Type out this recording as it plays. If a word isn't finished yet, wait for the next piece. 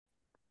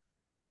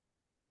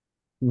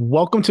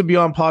Welcome to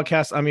Beyond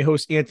Podcast. I'm your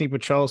host, Anthony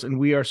Petrelis, and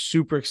we are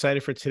super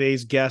excited for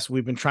today's guest.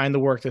 We've been trying to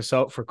work this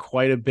out for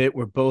quite a bit.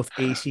 We're both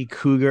AC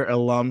Cougar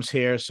alums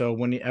here, so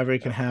whenever you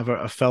can have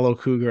a fellow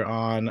Cougar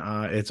on,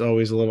 it's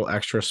always a little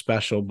extra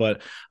special.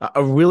 But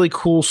a really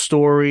cool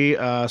story,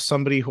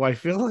 somebody who I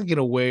feel like in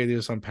a way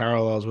there's some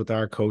parallels with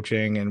our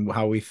coaching and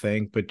how we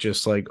think, but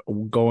just like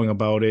going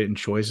about it and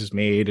choices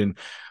made. And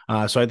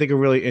so I think a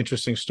really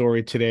interesting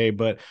story today,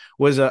 but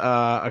was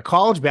a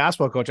college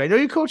basketball coach. I know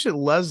you coached at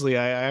Leslie.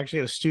 I actually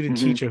had a student hmm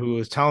teacher who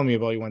was telling me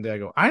about you one day. I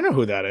go, I know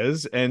who that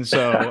is. And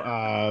so,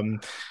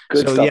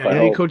 Good yeah, stuff, I I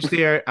know you hope. coached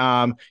there.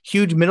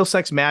 Huge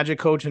Middlesex Magic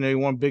coach. I know you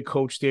one big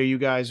coach there. You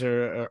guys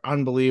are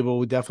unbelievable.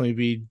 We'll definitely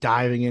be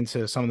diving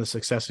into some of the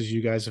successes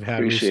you guys have had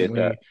Appreciate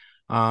that. recently.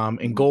 And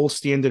hmm gold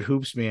standard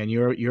hoops, man.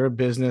 You're a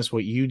business.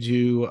 What you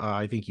do,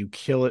 I think you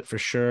kill it for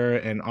sure.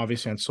 And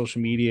obviously on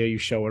social media, you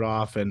show it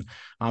off. And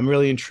I'm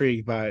really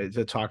intrigued by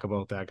to talk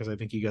about that because I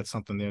think you got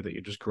something there that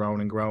you're just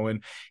growing and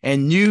growing.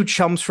 And new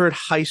Chelmsford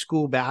High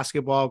School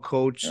basketball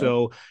coach, Yeah.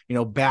 so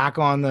back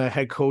on the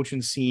head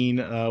coaching scene,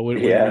 which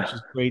Yeah.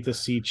 is great to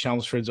see.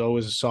 Chelmsford's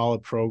always a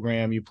solid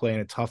program. You play in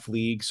a tough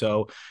league,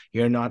 so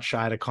you're not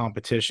shy to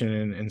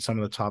competition and some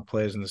of the top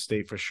players in the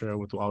state for sure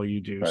with all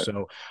you do. Right.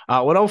 So,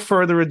 without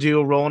further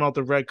ado, rolling out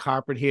the red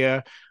carpet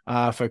here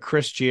for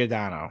Chris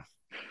Giodarno.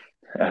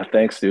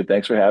 Thanks, dude.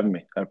 Thanks for having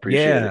me. I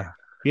appreciate it. Yeah.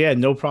 Yeah,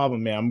 no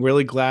problem, man. I'm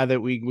really glad that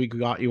we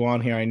got you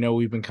on here. I know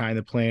we've been kind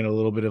of playing a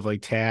little bit of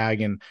like tag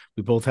and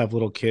we both have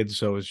little kids,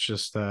 so it's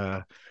just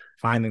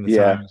finding the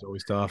Yeah. time is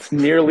always tough. It's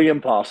nearly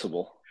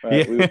impossible,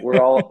 right? Yeah. We're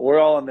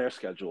all on their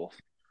schedules.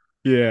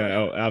 Yeah, Right.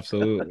 oh,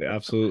 absolutely.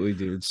 Absolutely,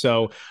 dude.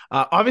 So,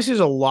 obviously,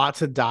 there's a lot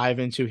to dive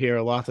into here,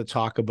 a lot to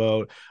talk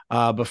about.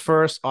 But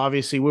first,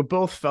 obviously, we're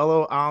both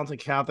fellow Arlington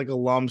Catholic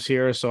alums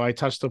here. So, I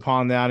touched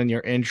upon that in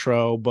your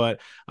intro, but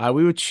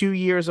we were 2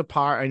 years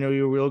apart. I know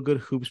you're a real good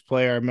hoops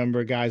player. I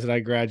remember guys that I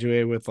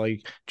graduated with,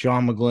 like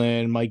John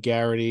McGlynn, Mike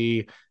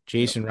Garrity,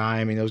 Yeah. Jason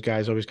Ryan. I mean, those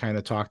guys always kind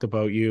of talked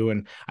about you.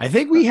 And I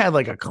think we had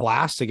like a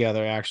class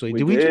together, actually.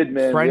 We Did we do did,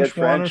 man. We had French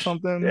one or French.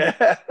 something?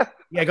 Yeah.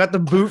 Yeah, I got the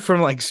boot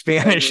from like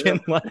Spanish Unreal.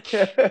 and like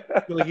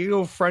you're like you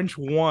go French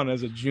one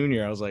as a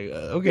junior. I was like,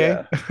 okay.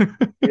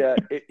 Yeah. Yeah.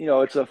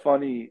 It's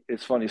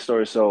it's funny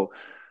story. So,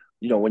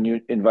 when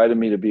you invited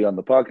me to be on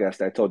the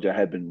podcast, I told you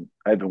I'd been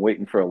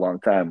waiting for a long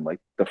time. Like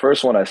the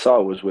first one I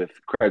saw was with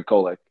Craig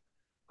Kolek,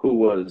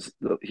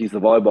 he's the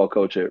volleyball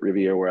coach at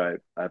Rivier where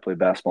I played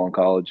basketball in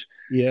college.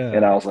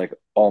 And Yeah. I was like,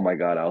 oh my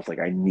God, I was like,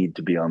 I need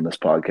to be on this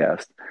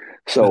podcast.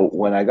 So That's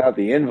when I got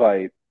the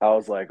invite, I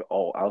was like,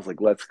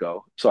 let's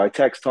go. So I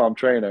text Tom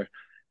Trainer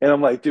and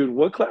I'm like, dude,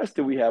 what class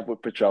did we have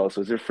with Petrellis?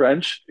 Was it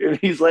French? And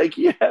he's like,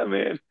 yeah,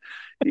 man.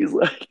 He's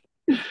like,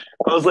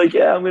 I was like,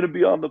 yeah, I'm going to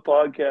be on the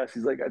podcast.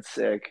 He's like, that's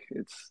sick.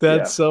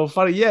 that's so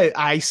funny. Yeah,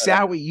 I I know.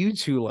 sat with you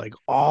two like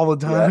all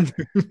the Yeah, time.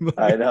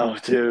 I Like, know,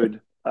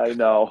 dude. I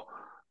know.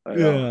 I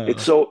know. yeah.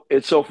 It's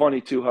so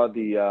funny too how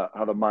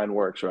the mind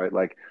works, right?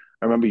 Like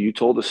I remember you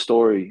told a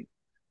story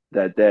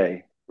that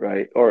day,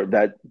 right? Or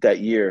that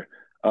year.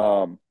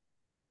 Um,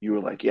 you were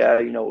like, yeah,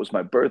 it was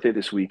my birthday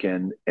this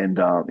weekend, and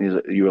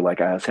you were like,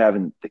 I was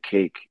having the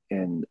cake,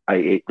 and I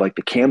ate like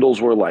the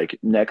candles were like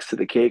next to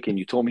the cake, and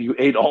you told me you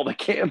ate all the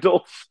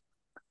candles.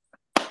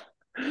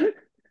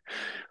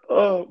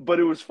 Oh, but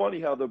it was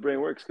funny how the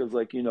brain works because,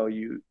 like,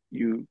 you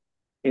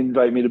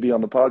invite me to be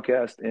on the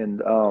podcast,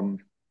 and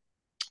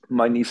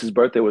my niece's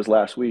birthday was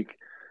last week.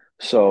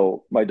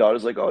 So my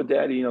daughter's like, "Oh,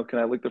 daddy, can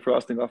I lick the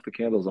frosting off the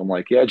candles?" I'm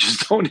like, "Yeah,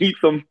 just don't eat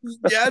them."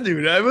 Yeah,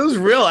 dude, it was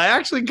real.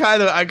 I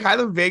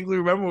kind of vaguely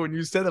remember when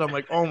you said that. I'm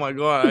like, oh my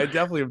God, I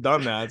definitely have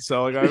done that.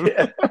 So like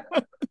Yeah.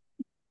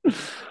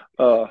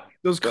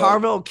 those But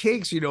Carvel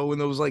cakes, when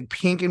those like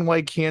pink and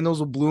white candles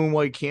with blue and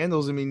white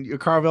candles. I mean, your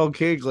Carvel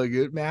cake, like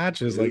it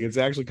matches. Like dude, it's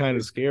actually kind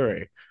of it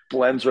scary.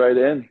 blends right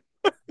in.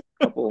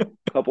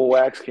 Couple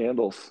wax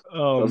candles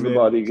Oh does the man.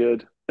 body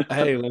good.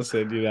 Hey,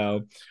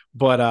 listen,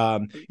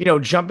 but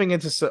jumping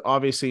into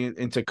obviously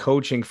into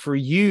coaching for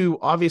you,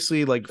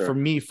 obviously, like for Sure.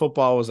 me,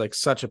 football was like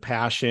such a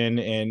passion,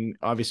 and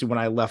obviously, when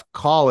I left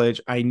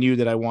college, I knew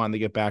that I wanted to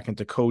get back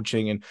into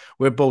coaching, and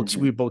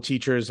hmm we're both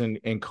teachers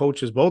and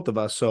coaches, both of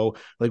us, so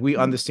like we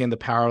hmm understand the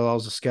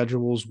parallels, the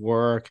schedules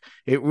work.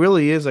 It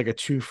really is like a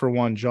two for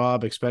one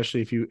job,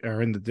 especially if you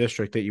are in the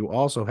district that you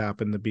also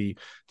happen to be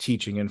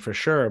teaching in for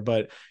sure.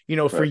 But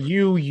for Right.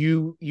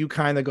 you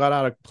kind of got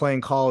out of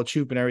playing college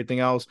hoop and everything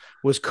else.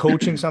 Was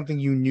coaching something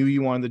you knew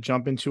you wanted to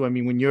jump into? I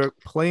mean, when your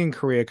playing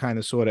career kind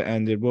of sort of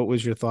ended, what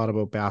was your thought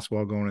about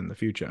basketball going in the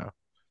future?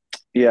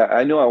 Yeah,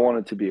 I knew I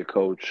wanted to be a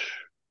coach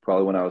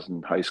probably when I was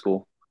in high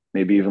school,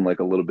 maybe even like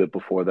a little bit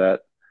before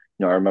that.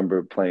 I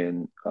remember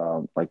playing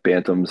like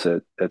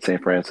bantams at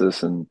St.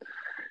 Francis and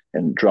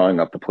drawing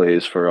up the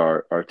plays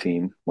for our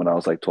team when I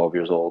was like 12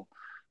 years old.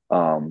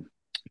 Um,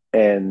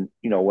 and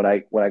when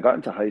I got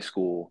into high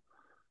school,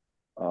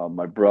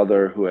 my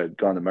brother who had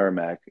gone to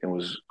Merrimack and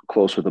was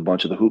close with a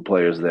bunch of the hoop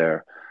players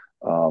there,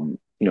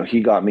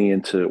 he got me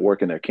into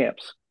working their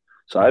camps.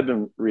 So I've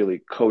been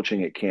really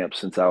coaching at camps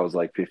since I was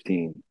like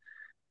 15.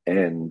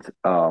 And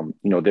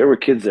there were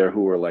kids there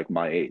who were like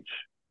my age,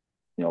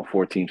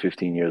 14,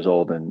 15 years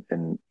old, and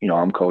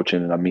I'm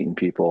coaching and I'm meeting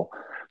people.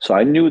 So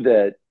I knew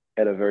that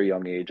at a very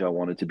young age I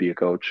wanted to be a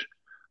coach.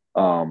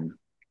 Um,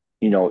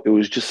 it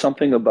was just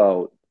something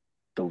about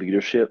the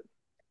leadership,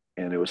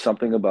 and it was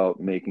something about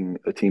making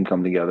a team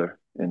come together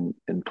and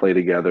play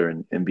together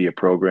and be a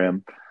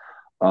program.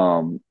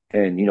 And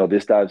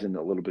this dives in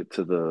a little bit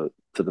to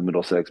the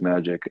Middlesex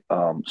Magic.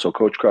 So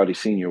Coach Crowdy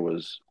Senior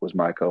was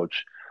my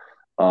coach,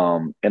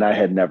 and I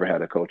had never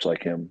had a coach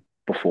like him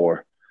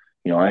before.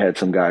 I had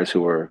some guys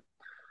who were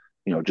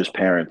just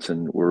parents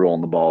and were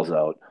rolling the balls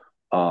out.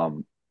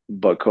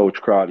 But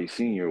Coach Crowdy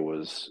Senior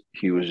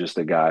he was just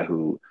a guy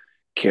who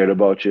cared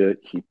about you.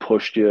 He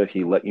pushed you.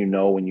 He let you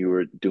know when you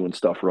were doing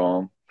stuff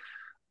wrong.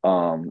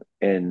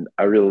 And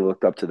I really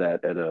looked up to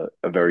that at a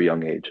very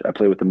young age. I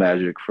played with the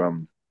Magic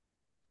from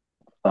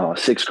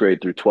sixth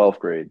grade through 12th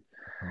grade.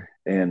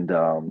 And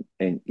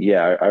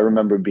yeah, I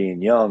remember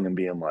being young and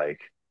being like,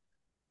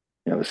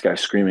 this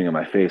guy's screaming in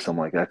my face. I'm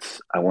like,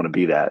 I want to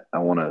be that.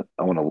 I'm going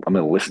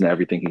to listen to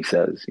everything he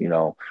says.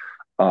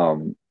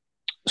 Um,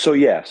 so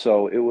yeah,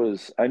 so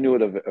I knew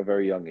at a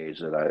very young age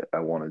that I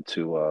wanted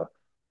to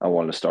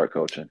start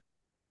coaching.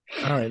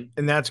 All right,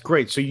 and that's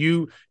great. So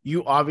you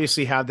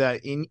obviously have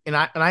that in, and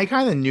I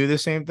kind of knew the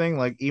same thing.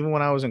 Like even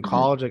when I was in Hmm.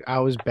 college, like I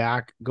was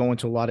back going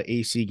to a lot of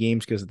AC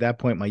games because at that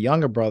point my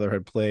younger brother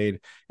had played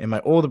and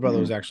my older brother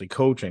Hmm. was actually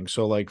coaching.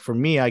 So like for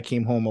me, I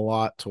came home a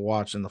lot to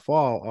watch in the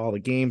fall all the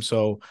games.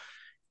 So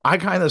I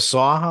kind of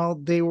saw how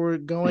they were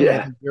going. I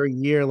Yeah. think their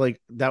year,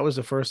 like that was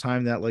the first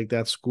time that like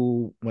that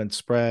school went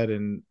spread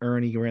and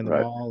Ernie ran the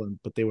Right. ball, and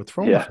but they were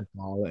throwing the Yeah.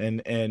 football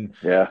and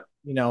Yeah.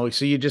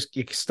 so you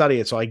study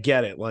it. So I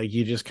get it. Like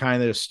you just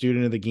kind of a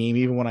student of the game.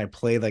 Even when I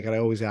played, like I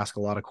always ask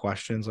a lot of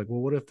questions, like,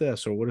 well, what if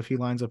this or what if he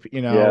lines up,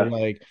 Yeah.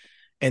 like.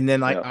 And then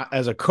Yeah.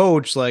 as a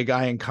coach, like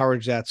I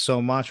encourage that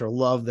so much or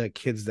love the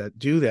kids that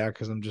do that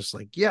because I'm just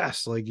like,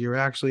 yes, like you're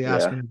actually Yeah.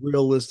 asking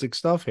realistic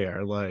stuff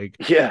here. Like,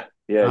 Yeah.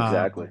 Yeah.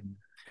 Exactly. um,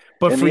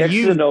 but And for the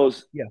X's and you,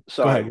 O's, yeah,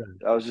 go ahead. sorry,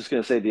 I was just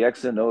going to say the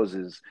X's and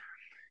O's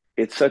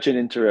it's such an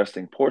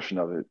interesting portion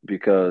of it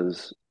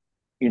because,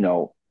 you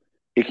know,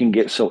 it can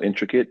get so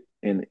intricate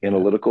and Yeah.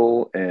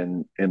 analytical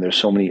and there's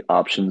so many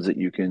options that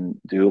you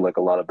can do. Like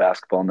a lot of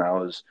basketball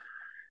now is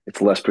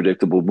it's less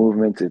predictable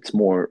movements, it's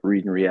more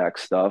read and react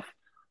stuff.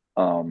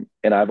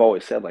 And I've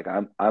always said like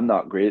I'm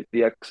not great at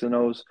the X and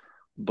O's,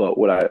 but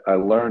what I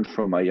learned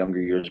from my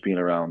younger years being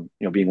around,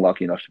 being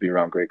lucky enough to be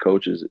around great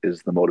coaches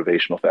is the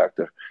motivational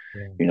factor,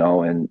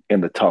 Yeah.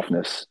 and the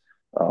toughness,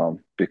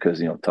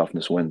 because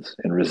toughness wins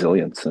and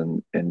resilience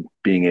and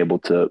being able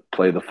to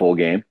play the full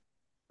game,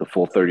 the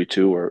full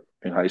 32 or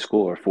in high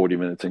school or 40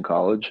 minutes in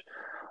college,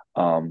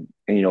 and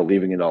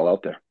leaving it all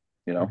out there.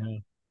 Yeah.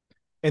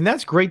 And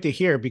that's great to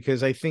hear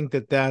because I think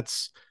that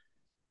that's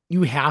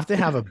you have to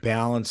have a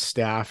balanced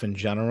staff in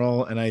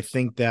general. And I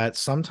think that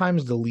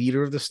sometimes the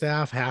leader of the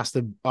staff has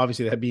to,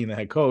 obviously, that being the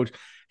head coach,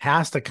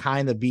 has to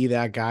kind of be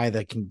that guy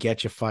that can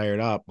get you fired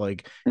up.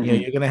 Like, Hmm.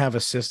 you're going to have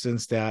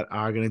assistants that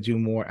are going to do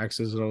more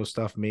X's and O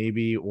stuff,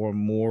 maybe, or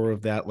more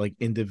of that, like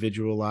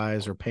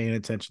individualized or paying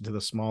attention to the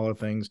smaller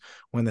things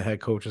when the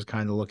head coach is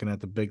kind of looking at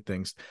the big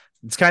things.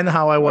 It's kind of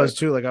how I Right. was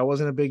too. Like, I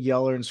wasn't a big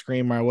yeller and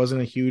screamer. I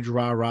wasn't a huge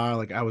rah rah.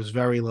 Like, I was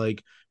very,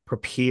 like,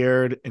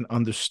 prepared and Hmm.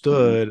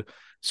 understood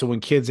so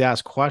when kids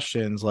ask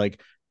questions, like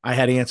I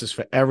had answers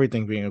for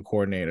everything being a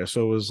coordinator.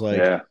 So it was like,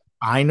 Yeah.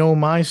 I know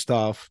my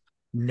stuff.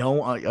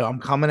 No, I'm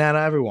coming at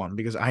everyone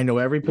because I know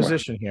every Right.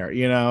 position here,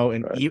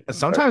 and Right. Right.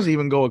 sometimes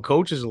even go with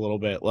coaches a little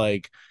bit.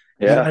 Like,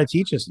 you got Yeah. to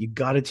teach us. You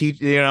got to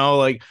teach,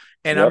 like,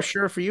 and I'm Yep.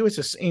 sure for you, it's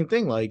the same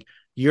thing. Like,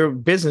 your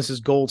business is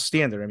gold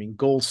standard. I mean,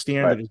 gold Right.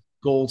 standard is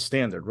gold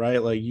standard,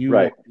 right? Like, you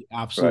Right. want the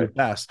Right. absolute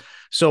best.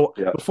 So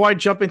Yep. before I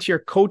jump into your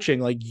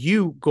coaching, like,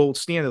 you gold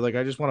standard, like,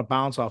 I just want to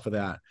bounce off of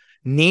that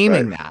Right.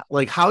 naming that.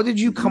 Like, how did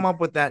you Hmm. come up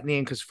with that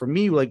name? Because for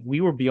me, like,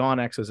 we were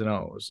beyond X's and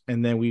O's,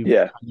 and then we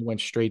Yeah. went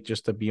straight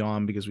just to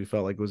beyond because we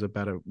felt like it was a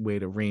better way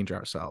to range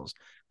ourselves.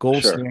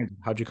 Gold Sure. standard.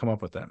 How'd you come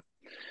up with that?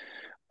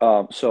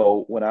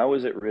 So when I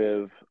was at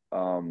Riv,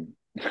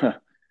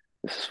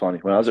 this is funny.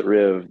 When I was at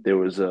Riv, there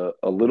was a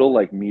little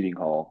like meeting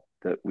hall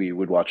that we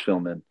would watch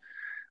film in.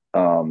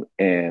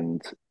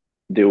 And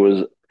there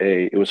was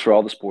it was for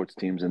all the sports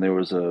teams, and there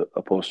was a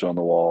poster on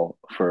the wall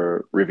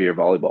for Rivier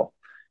Volleyball.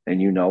 And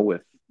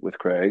with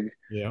Craig,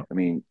 Yeah. I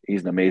mean,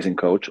 he's an amazing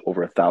coach,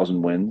 over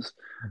 1,000 wins.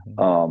 Mhm.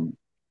 Um,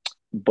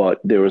 but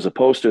there was a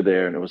poster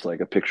there, and it was like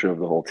a picture of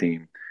the whole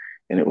team,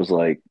 and it was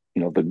like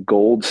the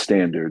gold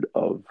standard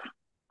of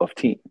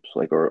teams,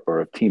 like or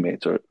of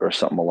teammates or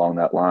something along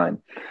that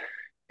line.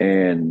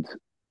 And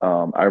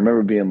I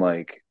remember being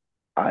like,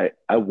 I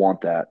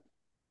want that.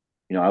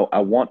 I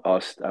want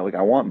us, I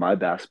want my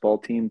basketball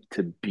team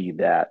to be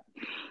that.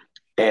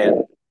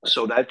 And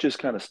so that just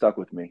kind of stuck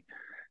with me.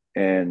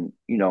 And,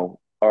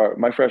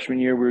 my freshman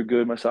year, we were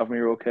good. My sophomore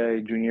year,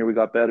 okay. Junior year, we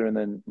got better. And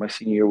then my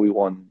senior year, we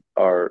won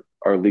our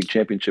league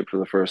championship for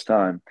the first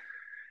time.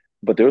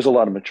 But there was a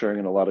lot of maturing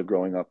and a lot of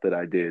growing up that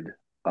I did,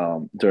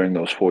 during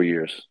those 4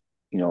 years,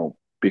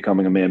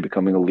 becoming a man,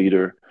 becoming a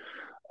leader,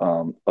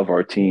 of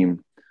our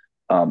team.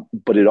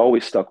 But it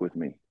always stuck with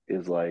me.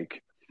 is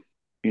like,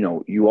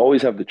 you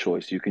always have the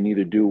choice. You can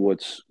either do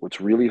what's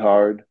really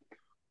hard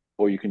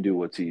or you can do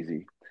what's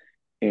easy.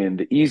 And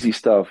the easy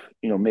stuff,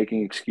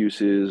 making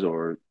excuses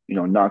or,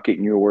 not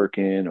getting your work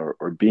in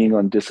or being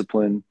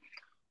undisciplined,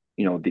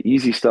 the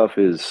easy stuff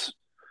is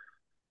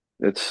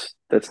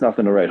that's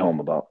nothing to write home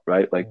about,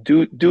 right? Like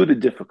do the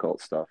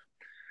difficult stuff.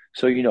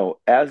 So,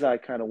 as I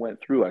kind of went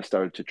through, I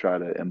started to try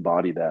to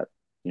embody that,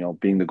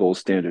 being the gold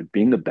standard,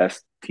 being the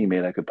best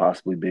teammate I could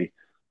possibly be,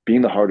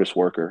 being the hardest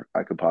worker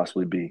I could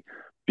possibly be,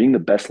 being the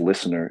best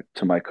listener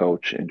to my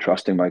coach and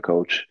trusting my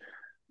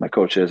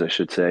coaches, I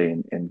should say,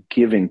 and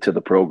giving to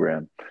the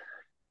program.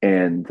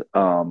 And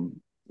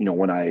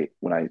when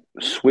I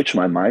switched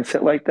my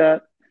mindset like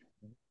that,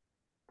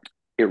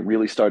 it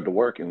really started to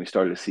work, and we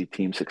started to see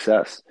team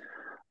success.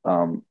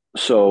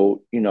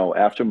 So,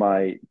 after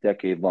my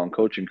decade-long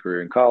coaching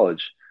career in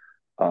college,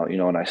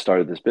 and I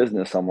started this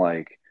business, I'm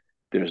like,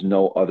 there's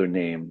no other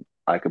name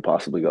I could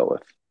possibly go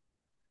with.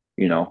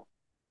 You know,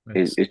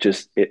 it, It's it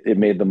just it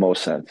made the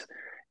most sense.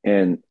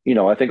 And,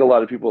 I think a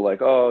lot of people are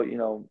like,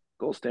 oh,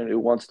 gold standard, who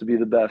wants to be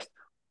the best?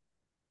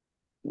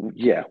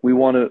 Yeah, we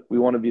want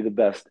to be the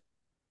best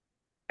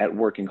at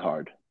working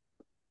hard.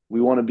 We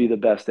want to be the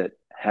best at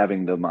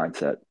having the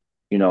mindset.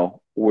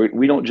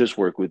 We don't just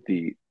work with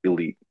the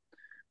elite.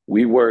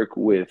 We work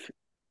with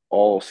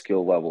all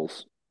skill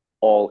levels,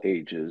 all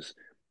ages,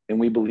 and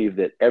we believe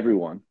that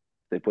everyone,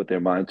 they put their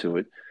mind to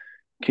it,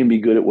 can be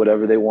good at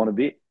whatever they want to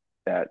be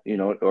at,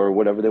 or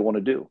whatever they want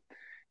to do.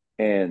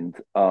 And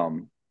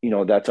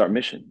that's our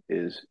mission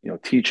is,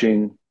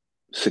 teaching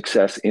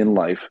success in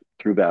life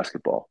through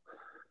basketball.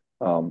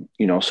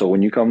 So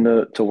when you come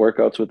to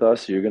workouts with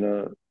us, you're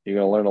gonna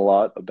learn a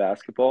lot of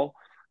basketball,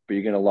 but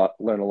you're gonna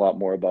learn a lot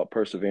more about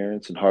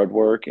perseverance and hard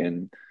work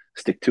and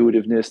stick to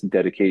itiveness and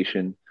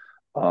dedication,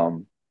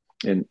 um,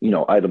 and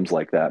items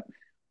like that.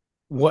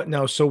 what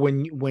now? So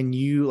when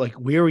you like,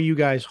 where are you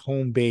guys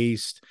home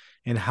based,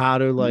 and how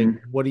to like, Mhm.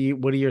 what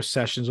do your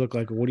sessions look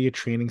like? What do your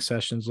training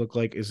sessions look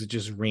like? Is it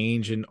just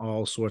range and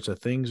all sorts of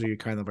things, or you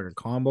kind of like a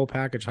combo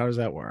package? How does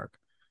that work?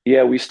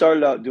 Yeah, we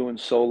started out doing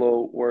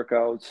solo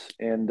workouts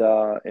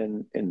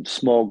and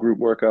small group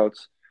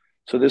workouts.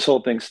 So this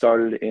whole thing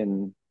started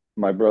in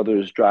my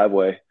brother's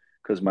driveway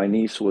because my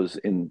niece was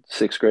in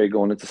sixth grade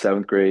going into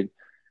seventh grade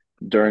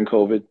during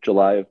COVID,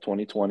 July of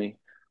 2020.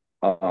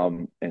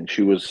 And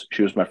she was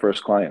my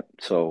first client.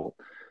 So,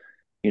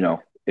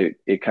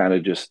 it kind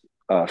of just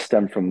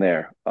stemmed from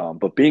there.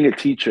 But being a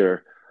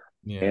teacher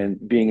Yeah.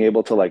 and being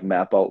able to like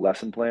map out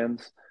lesson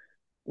plans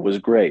was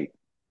great.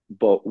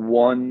 But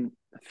one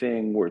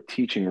thing where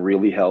teaching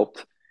really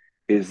helped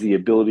is the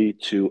ability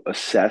to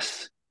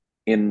assess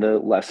in the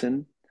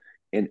lesson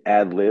and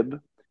ad lib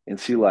and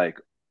see like,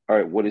 all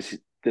right, what does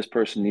this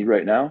person need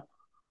right now?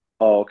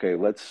 Oh, okay,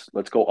 let's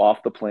go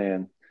off the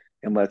plan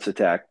and let's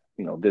attack,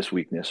 this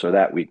weakness or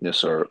that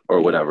weakness or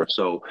whatever.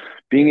 So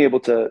being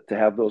able to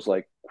have those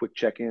like quick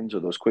check-ins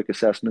or those quick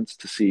assessments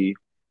to see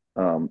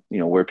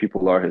where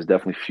people are has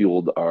definitely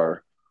fueled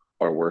our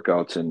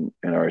workouts and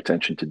our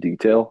attention to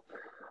detail.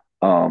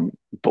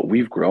 But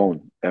we've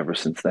grown ever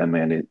since then,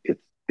 man.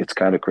 It's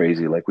kind of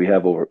crazy. Like we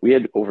had over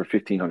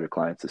 1,500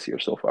 clients this year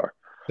so far.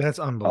 That's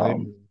Um,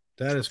 unbelievable.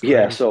 That is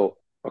yeah, crazy. so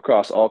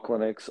across all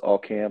clinics, all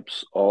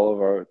camps, all of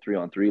our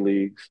 3-on-3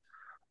 leagues,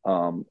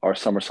 our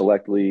summer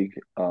select league,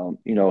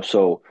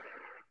 so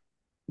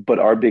but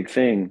our big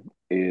thing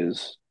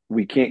is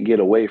we can't get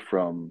away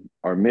from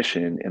our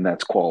mission, and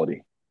that's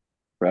quality,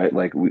 right?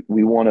 Like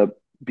we want to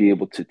be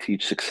able to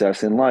teach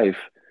success in life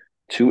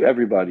to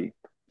everybody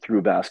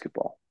through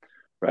basketball,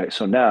 right?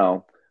 So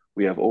now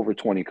we have over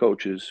 20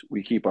 coaches.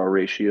 We keep our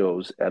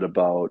ratios at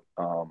about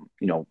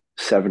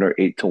 7 or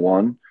 8 to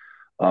 1,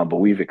 but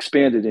we've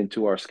expanded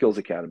into our skills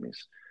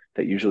academies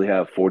that usually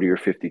have 40 or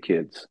 50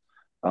 kids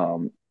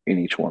in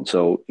each one.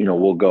 So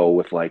we'll go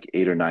with like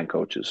 8 or 9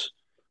 coaches,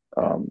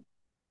 Yeah. um,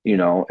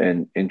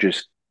 and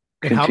just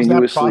And how's that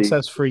continuously,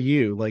 process for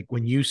you? Like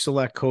when you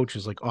select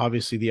coaches, like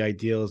obviously the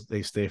ideal is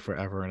they stay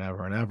forever and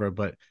ever and ever,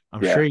 but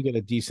I'm sure yeah. you get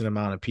a decent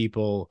amount of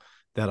people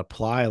that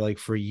apply. Like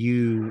for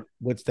you,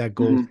 what's that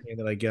gold Mhm.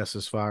 standard, I guess,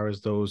 as far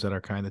as those that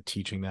are kind of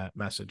teaching that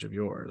message of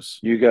yours?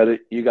 You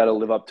gotta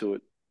live up to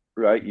it,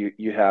 right?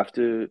 You have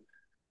to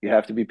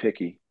be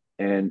picky.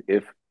 And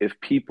if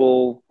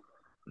people,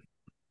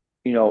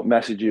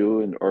 message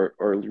you or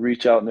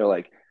reach out and they're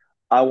like,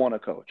 I want a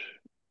coach.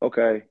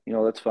 Okay,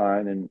 that's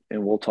fine,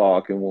 and we'll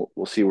talk and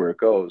we'll see where it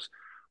goes.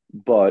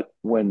 But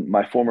when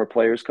my former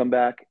players come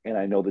back and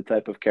I know the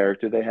type of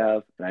character they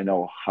have and I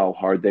know how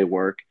hard they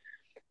work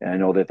and I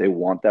know that they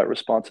want that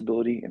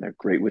responsibility and they're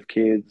great with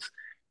kids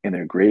and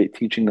they're great at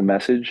teaching the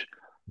message,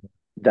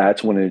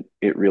 that's when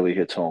it really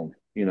hits home.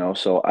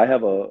 So I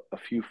have a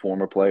few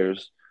former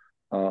players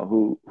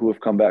who have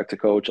come back to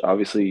coach.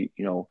 Obviously,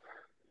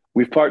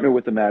 we've partnered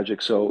with the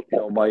Magic, so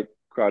Mike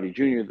Crowdy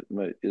Jr.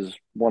 is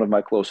one of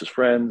my closest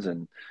friends,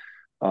 and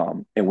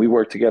we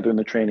work together in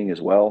the training as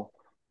well.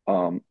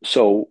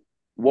 So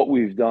what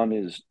we've done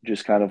is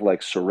just kind of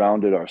like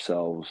surrounded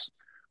ourselves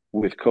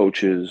with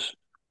coaches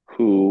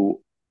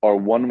who are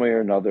one way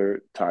or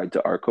another tied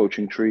to our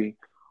coaching tree,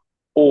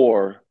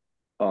 or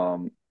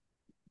um,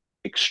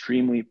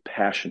 extremely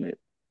passionate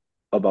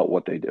about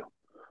what they do.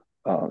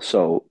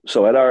 So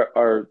at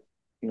our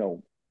you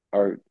know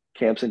our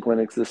camps and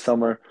clinics this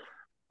summer,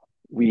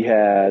 we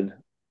had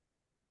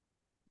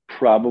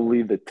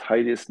probably the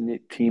tightest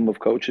knit team of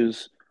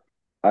coaches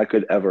I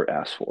could ever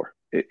ask for.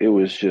 It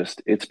was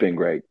just, it's been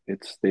great.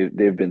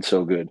 They've been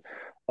so good.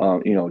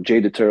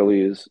 Jay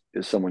Deterley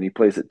is someone, he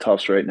plays at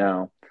Tufts right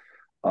now,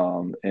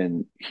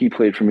 and he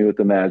played for me with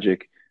the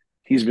Magic.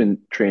 He's been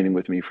training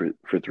with me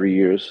for 3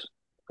 years.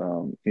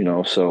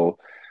 So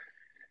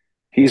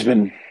he's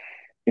been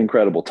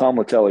incredible. Tom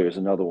Letelier is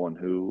another one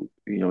who,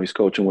 he's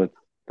coaching with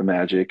the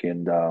Magic,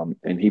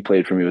 and he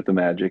played for me with the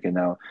Magic, and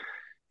now,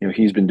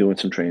 he's been doing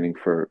some training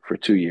for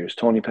 2 years.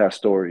 Tony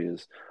Pastore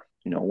is,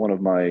 one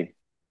of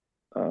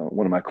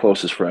my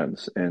closest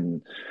friends,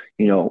 and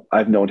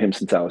I've known him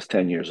since I was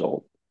 10 years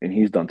old, and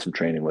he's done some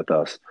training with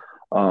us.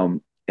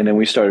 And then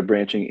we started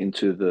branching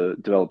into the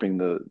developing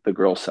the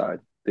girls side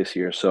this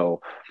year.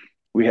 So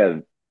we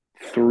had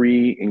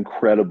three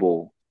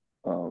incredible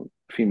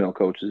female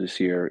coaches this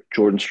year.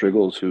 Jordan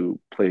Striggles, who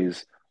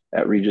plays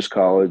at Regis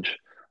College,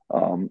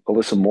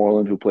 Alyssa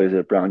Moreland, who plays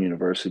at Brown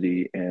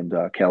University, and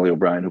Callie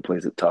O'Brien, who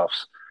plays at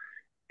Tufts.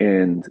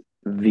 And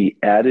the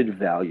added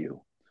value,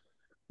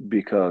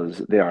 because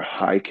they are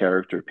high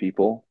character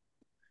people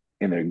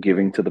and they're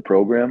giving to the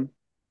program,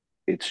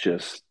 it's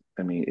just,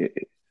 I mean,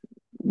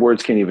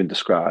 words can't even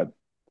describe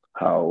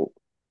how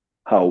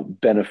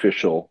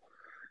beneficial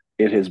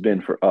it has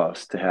been for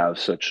us to have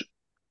such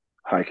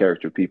high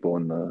character people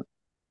on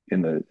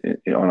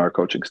our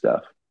coaching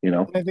staff. You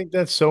know? I think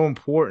that's so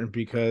important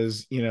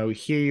because,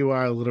 here you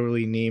are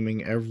literally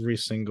naming every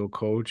single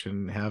coach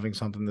and having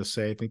something to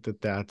say. I think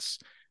that's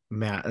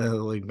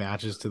like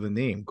matches to the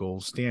name,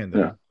 gold Yeah.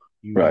 standard.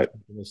 You have Right.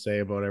 something to say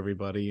about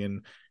everybody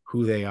and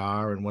who they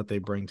are and what they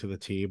bring to the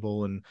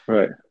table. And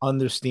Right.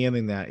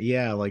 understanding that,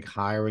 yeah, like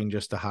hiring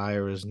just to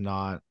hire is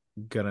not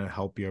gonna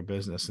help your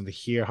business. And to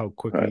hear how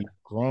quickly Right.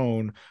 you've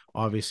grown,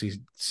 obviously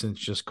since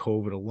just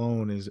COVID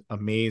alone, is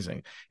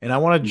amazing. And I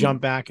want to Mm-hmm.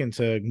 jump back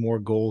into more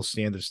gold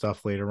standard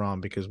stuff later on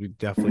because we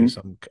definitely have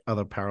Mm-hmm. some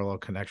other parallel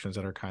connections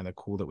that are kind of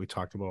cool that we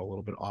talked about a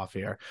little bit off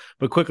air.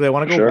 But quickly, I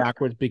want to For go sure.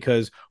 backwards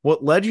because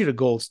what led you to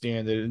gold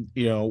standard,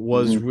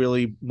 was Mm-hmm.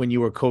 really when you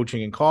were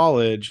coaching in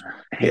college.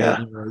 You had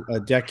Yeah. a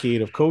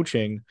decade of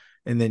coaching,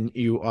 and then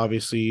you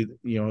obviously,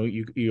 you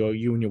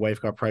and your wife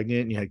got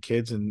pregnant and you had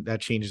kids, and that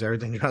changes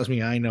everything. Trust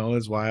me, I know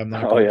is why I'm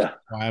not Oh coaching, yeah.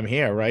 why I'm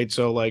here, right?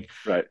 So like,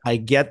 Right. I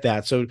get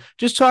that. So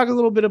just talk a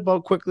little bit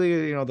about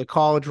quickly, the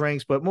college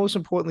ranks, but most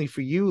importantly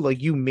for you,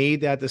 like you made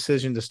that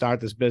decision to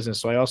start this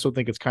business. So I also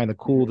think it's kind of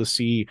cool Mm-hmm. to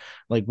see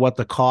like what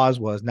the cause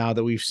was. Now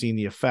that we've seen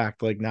the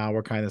effect, like now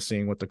we're kind of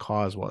seeing what the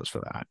cause was for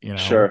that.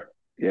 Sure.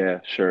 Yeah,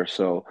 sure.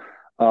 So,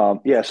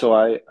 yeah, so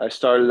I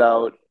started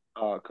out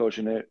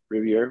coaching at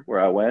Rivier,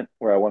 where I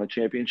won a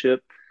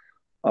championship,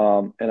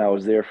 and I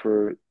was there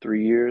for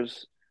 3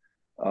 years,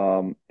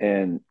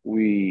 and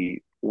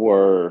we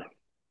were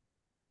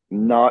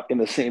not in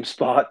the same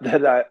spot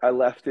that I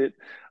left it.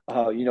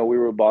 We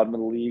were bottom of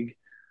the league,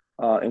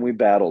 and we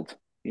battled.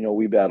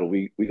 We battled.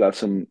 We got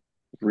some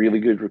really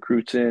good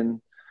recruits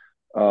in.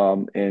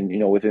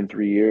 And within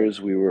 3 years,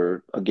 we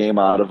were a game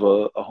out of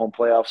a home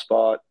playoff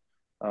spot.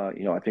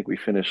 I think we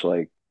finished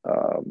like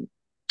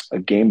a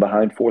game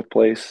behind fourth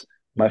place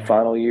my Yeah.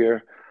 final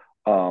year.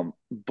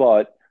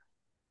 But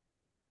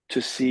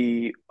to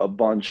see a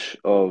bunch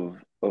of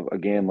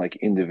again, like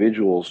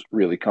individuals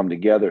really come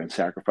together and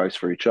sacrifice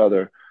for each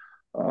other,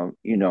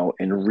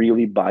 and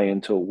really buy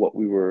into what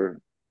we were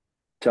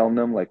telling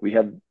them. Like we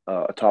had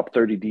a top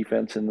 30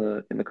 defense in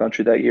the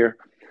country that year,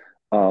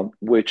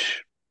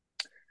 which,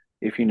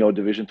 if you know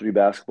Division III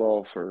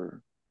basketball,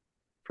 for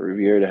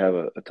Riviera to have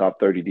a top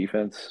 30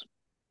 defense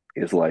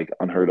is like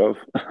unheard of.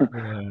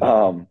 Yeah.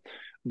 um,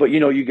 but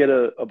you get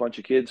a bunch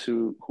of kids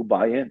who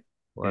buy in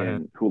Right.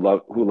 and who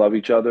love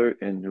each other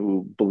and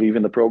who believe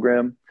in the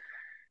program,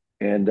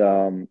 and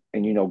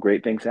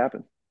great things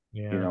happen.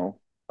 You Yeah. know,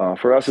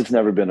 for us, it's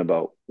never been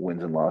about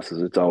wins and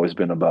losses. It's always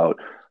been about,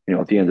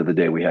 at the end of the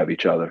day, we have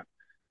each other.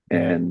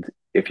 Yeah. And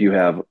if you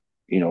have,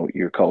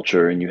 your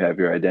culture and you have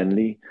your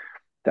identity,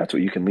 that's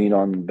what you can lean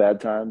on in bad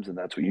times, and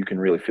that's what you can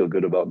really feel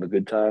good about in the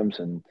good times.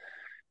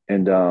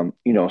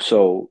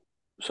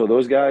 So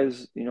those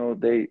guys,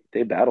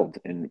 they battled,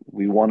 and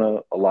we won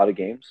a lot of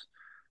games.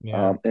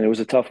 Yeah. And it was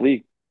a tough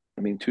league.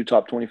 I mean, two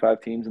top 25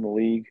 teams in the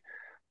league.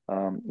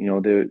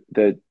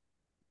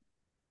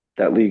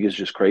 That league is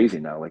just crazy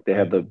now. Like they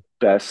have Yeah. the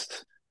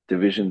best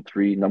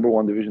number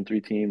one Division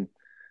III team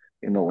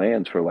in the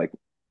land for like,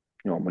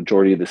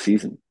 majority of the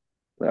season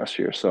last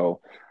year.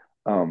 So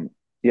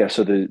yeah,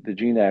 so the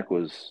GNAC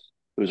was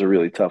a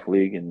really tough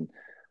league. And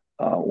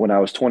when I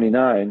was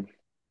 29,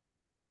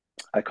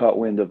 I caught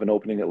wind of an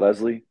opening at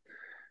Leslie,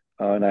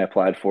 and I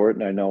applied for it.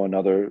 And I know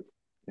another,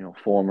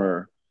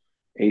 former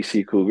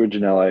AC Cougar,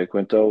 Janelle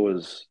Iaquinto,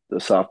 was the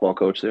softball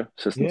coach there,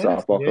 assistant Yes.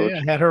 softball Yeah. I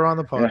coach. had her on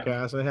the Yeah,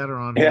 podcast. I had her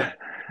on here.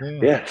 yeah, Yeah.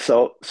 yeah.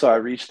 So I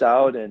reached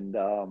out, and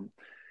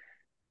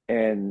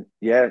and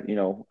yeah,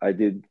 I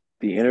did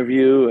the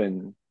interview,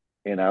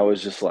 and I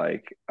was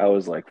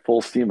like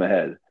full steam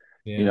ahead.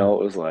 Yeah.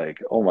 It was like,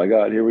 oh my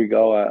God, here we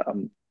go.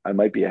 I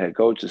might be a head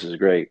coach. This is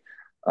great.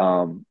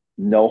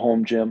 No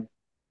home gym,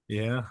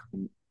 Yeah.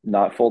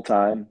 not full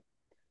time,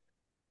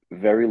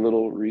 very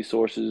little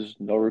resources,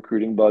 no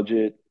recruiting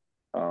budget,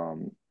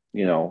 um,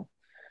 you know,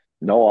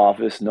 no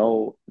office,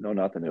 no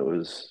nothing. It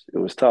was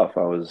tough.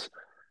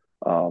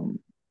 Um,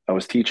 I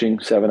was teaching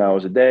 7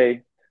 hours a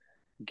day,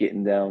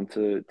 getting down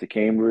to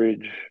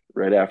Cambridge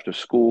right after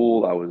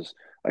school.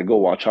 I go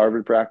watch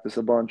Harvard practice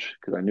a bunch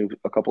because I knew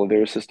a couple of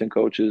their assistant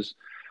coaches.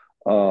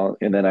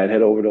 And then I'd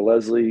head over to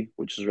Leslie,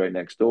 which is right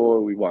next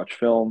door. We watch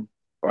film,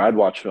 or I'd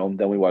watch film.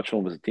 Then we watch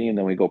film as a team.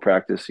 Then we go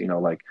practice.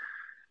 Like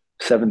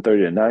 7:30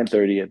 to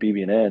 9:30 at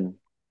BB&N,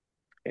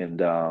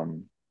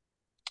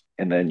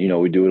 and then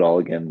we do it all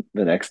again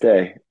the next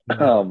day. Yeah.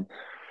 Um,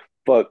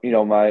 but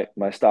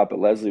my stop at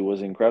Leslie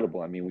was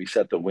incredible. I mean, we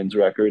set the wins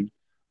record,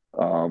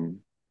 2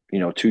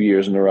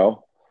 years in a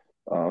row.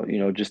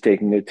 Just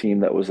taking a team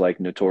that was like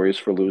notorious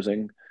for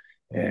losing,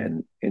 Yeah.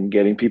 and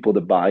getting people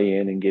to buy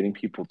in and getting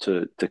people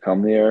to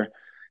come there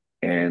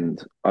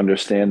and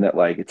understand that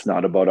like it's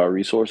not about our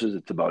resources,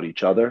 it's about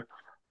each other.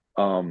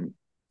 Um,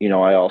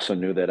 I also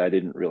knew that I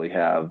didn't really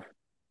have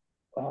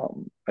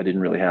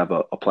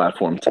a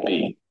platform to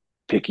be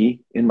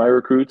picky in my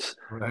recruits,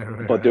 Right,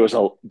 right, but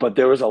right.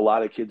 there was a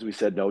lot of kids we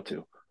said no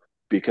to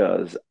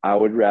because I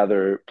would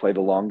rather play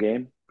the long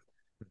game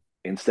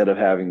instead of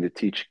having to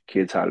teach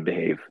kids how to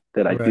behave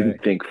that I Right.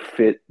 didn't think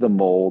fit the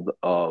mold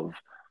of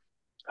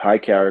high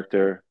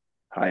character,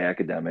 high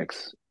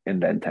academics,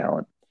 and then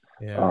talent.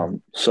 Yeah.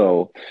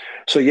 So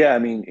yeah, I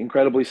mean,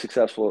 incredibly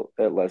successful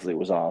at Leslie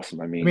was awesome.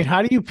 I I mean, mean,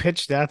 how do you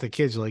pitch that to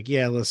kids? You're like,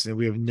 yeah, listen,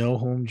 we have no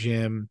home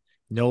gym,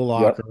 no yep,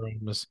 locker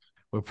rooms.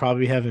 We're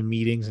probably having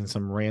meetings in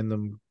some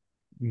random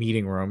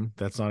meeting room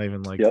that's not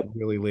even like yep,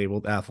 really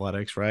labeled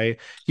athletics, right?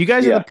 You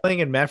guys end yeah. up playing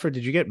in Medford.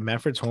 Did you get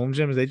Medford's home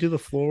gym? Did they do the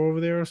floor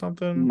over there or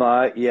something?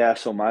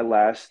 So my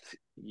last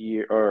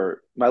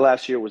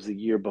year was the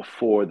year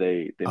before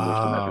they moved to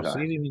Oh, Medford so High.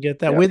 you didn't even get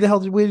that. Yeah,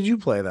 Where did you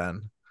play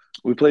then?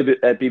 we played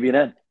at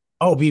BB&N.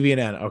 Oh,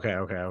 BB&N. Okay,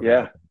 okay, okay,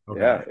 Yeah, okay, okay.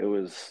 yeah. It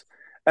was.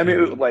 I mean,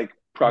 Yeah. like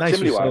Nice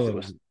proximity wise,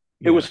 facility. it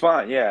Yeah. was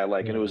fine. Yeah,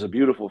 like, and it Yeah. was a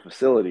beautiful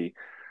facility.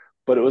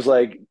 But it was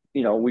like,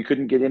 we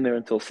couldn't get in there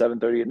until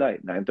 7:30 at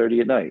night,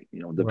 9:30 at night.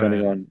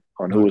 Depending Right.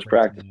 on who Not was great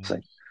practicing.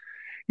 times.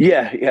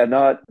 Yeah, yeah.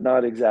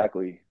 Not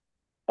exactly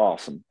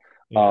awesome.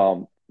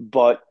 Yeah.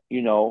 But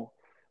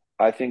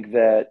I think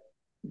that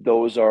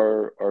those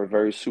are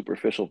very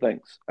superficial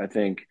things. I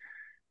think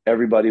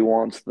everybody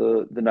wants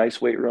the nice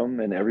weight room,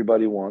 and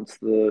everybody wants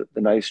the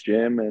nice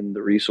gym and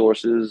the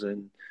resources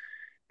and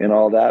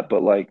all that.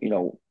 But like,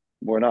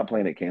 we're not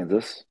playing at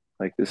Kansas.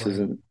 Like Right.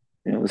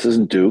 this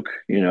isn't Duke,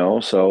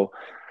 so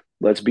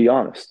let's be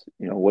honest.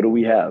 What do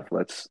we have?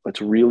 Let's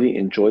really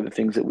enjoy the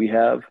things that we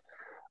have.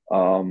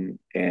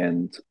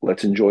 And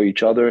let's enjoy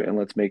each other, and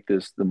let's make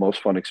this the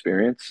most fun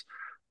experience.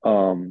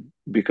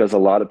 Because a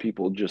lot of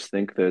people just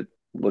think that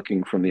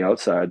looking from the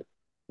outside,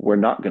 we're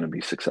not going to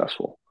be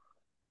successful.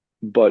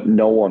 But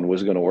no one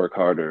was going to work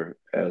harder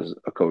as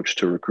a coach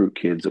to recruit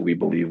kids that we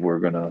believe we're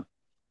gonna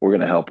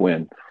help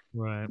win.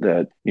 Right.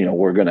 That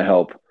we're going to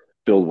help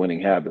build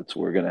winning habits.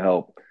 We're going to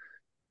help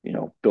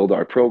build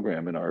our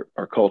program and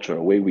our culture,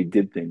 the way we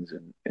did things,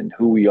 and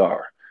who we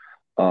are.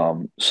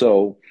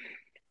 So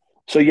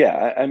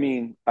yeah, I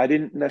mean, I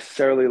didn't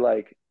necessarily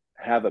like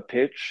have a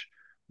pitch,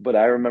 but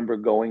I remember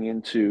going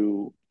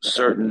into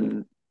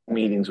certain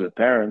meetings with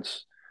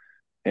parents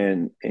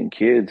and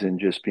kids and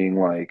just being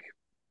like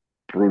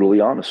brutally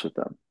honest with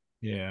them.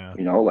 Yeah.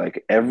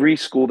 Like every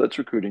school that's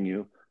recruiting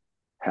you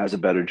has a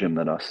better gym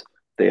than us.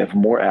 They have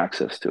more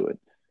access to it.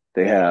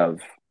 They have,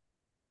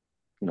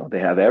 they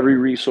have every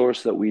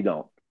resource that we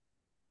don't.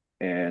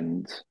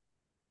 And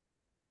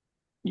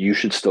you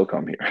should still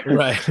come here.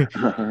 Right.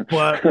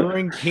 But we're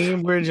in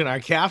Cambridge and our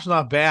cap's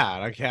not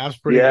bad. Our cap's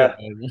pretty Yeah,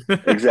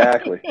 good.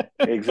 exactly.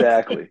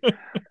 Exactly.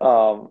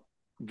 Um,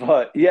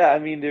 but yeah, I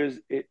mean,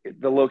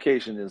 the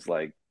location is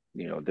like,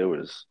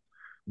 there's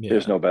Yeah.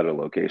 no better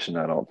location,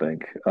 I don't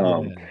think.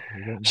 Yeah.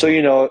 You don't So,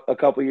 know. a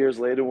couple years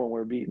later when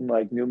we're beating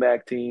like New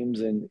Mac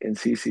teams and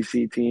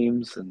CCC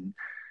teams, and,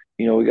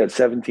 we got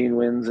 17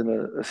 wins in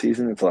a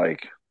season, it's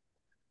like,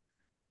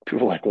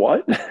 people are like,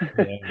 what?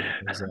 Yeah,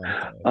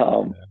 exactly.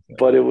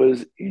 But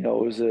Exactly. it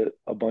was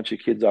a bunch of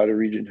kids out of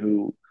region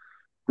who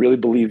really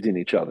believed in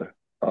each other.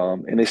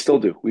 And they still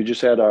do. We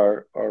just had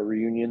our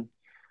reunion,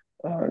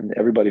 and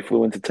everybody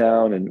flew into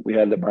town, and we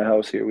had it at my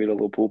house here. We had a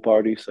little pool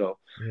party. So,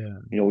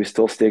 Yeah. we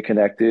still stay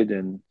connected,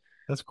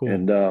 That's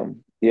and cool.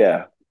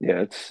 yeah,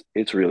 yeah,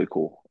 it's really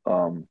cool.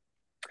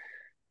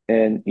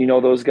 And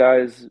those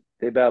guys,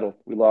 they battled.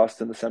 We lost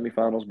in the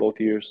semifinals both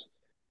years.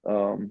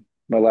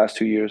 My last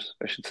 2 years,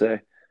 I should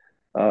say.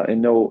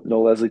 And no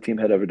Leslie team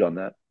had ever done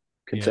that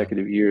Yeah.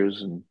 consecutive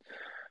years. And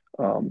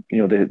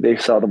they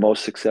saw the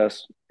most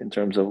success in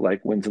terms of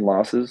like wins and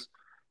losses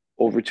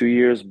over 2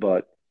 years,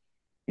 but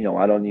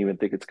I don't even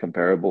think it's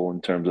comparable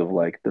in terms of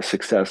like the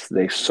success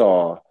they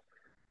saw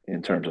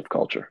in terms of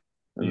culture.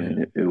 I Yeah.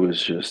 mean, it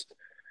was just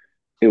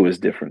it was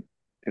different.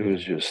 It Yeah.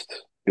 was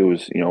just it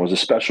was it was a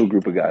special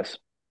group of guys.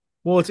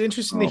 Well, it's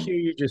interesting to Um, hear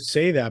you just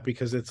say that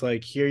because it's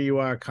like here you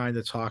are kind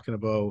of talking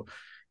about,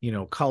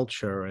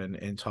 culture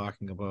and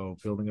talking about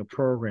building a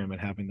program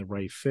and having the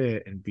right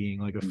fit and being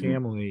like a mhm.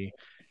 family.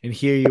 And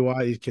here you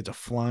are, these kids are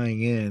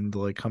flying in to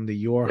like come to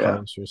your Yeah,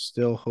 house. You're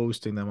still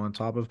hosting them on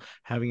top of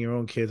having your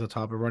own kids, on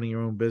top of running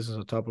your own business,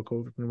 on top of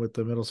coping with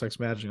the Middlesex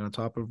Magic, on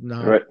top of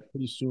now right.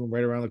 pretty soon,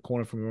 right around the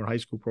corner from your own high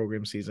school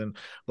program season.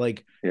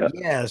 Like, Yeah,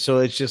 yeah, so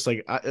it's just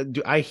like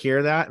I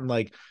hear that and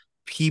like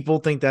people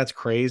think that's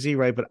crazy,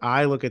 right? But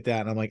I look at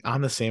that and I'm like,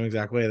 I'm the same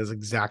exact way. That's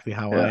exactly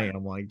how I yeah,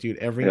 am. Like, dude,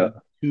 yeah, every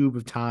tube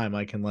of time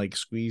I can like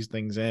squeeze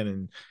things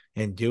in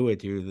and do it,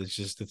 dude.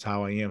 That's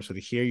how I am. So to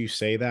hear you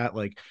say that,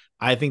 like,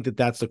 I think that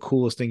that's the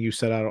coolest thing you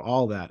said out of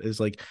all that is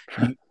like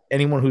you.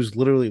 Anyone who's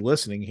literally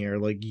listening here,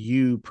 like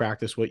you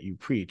practice what you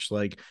preach,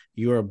 like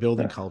you are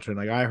building yeah. culture. And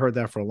like I heard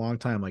that for a long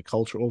time, like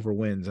culture over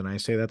wins. And I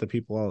say that to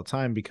people all the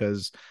time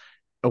because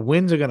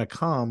wins are going to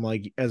come.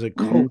 Like as a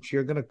Hmm. coach,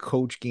 you're going to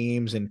coach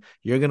games and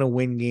you're going to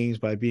win games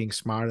by being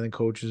smarter than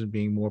coaches and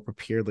being more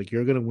prepared. Like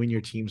you're going to win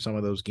your team some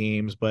of those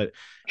games, but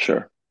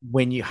Sure.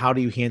 how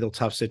do you handle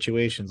tough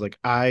situations? Like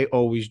I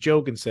always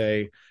joke and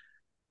say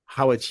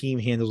how a team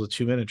handles a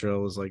 2 minute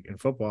drill is like in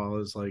football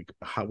is like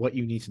what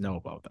you need to know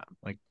about them.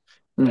 Like,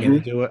 can they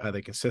Hmm. do it? Are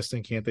they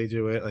consistent? Can't they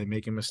do it? Like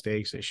making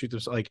mistakes? They shoot them.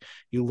 Like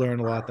you learn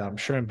a lot. That I'm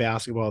sure in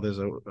basketball, there's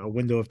a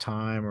window of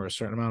time or a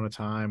certain amount of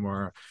time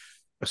or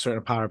a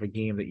certain part of a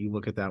game that you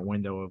look at that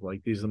window of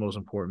like these are the most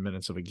important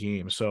minutes of a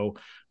game. So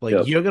like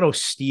Yep. you're gonna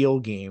steal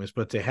games,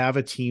 but to have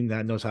a team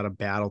that knows how to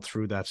battle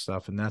through that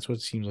stuff, and that's what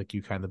it seems like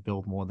you kind of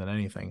build more than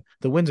anything.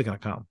 The wins are gonna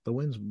come. The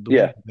wins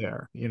Yeah. are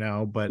there,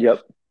 but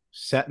Yep.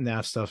 setting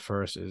that stuff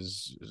first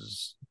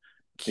is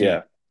key.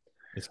 Yeah.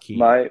 It's key.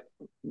 My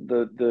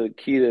the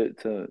key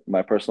to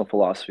my personal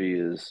philosophy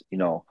is,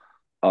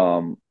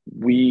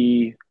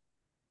 we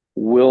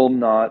will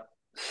not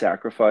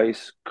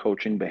sacrifice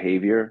coaching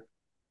behavior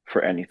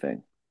for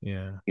anything.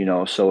 Yeah.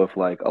 So if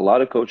like a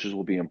lot of coaches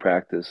will be in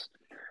practice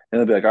and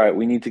they'll be like, all right,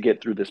 we need to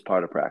get through this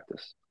part of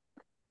practice.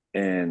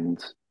 And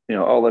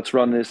oh, let's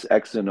run this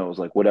X and O's,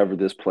 like whatever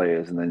this play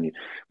is. And then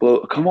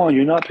well, come on,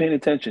 you're not paying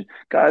attention.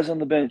 Guys on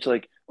the bench,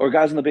 like, or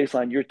guys on the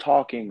baseline, you're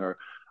talking, or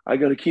I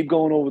got to keep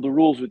going over the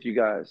rules with you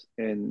guys.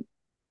 And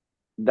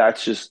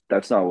that's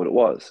not what it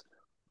was.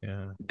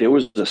 Yeah. There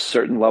was a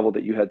certain level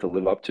that you had to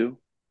live up to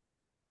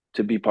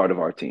be part of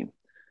our team.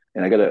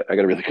 And I got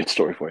a really good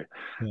story for you.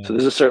 So Yeah.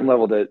 there's a certain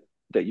level that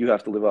you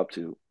have to live up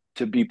to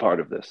be part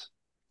of this.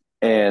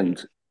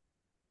 And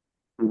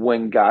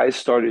when guys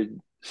started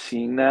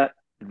seeing that,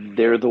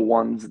 they're the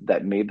ones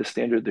that made the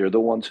standard. They're the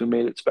ones who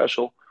made it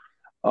special.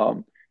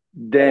 Um,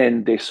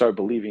 then they start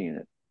believing in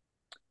it.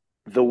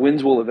 The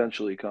wins will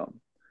eventually come.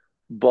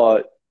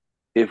 But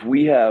if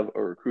we have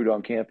a recruit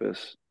on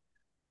campus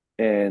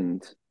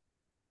and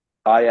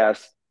I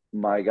asked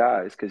my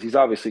guys, because he's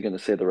obviously going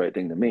to say the right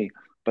thing to me,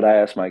 but I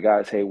asked my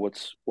guys, hey,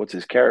 what's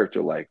his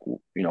character like?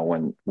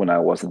 When I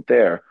wasn't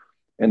there,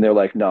 and they're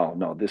like, no,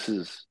 no,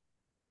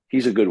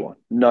 he's a good one.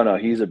 No, no,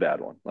 he's a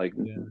bad one. Like,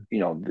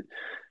 Yeah.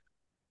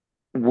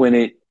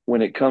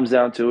 when it comes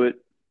down to it,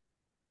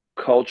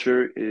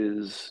 culture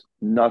is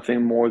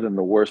nothing more than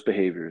the worst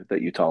behavior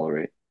that you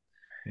tolerate.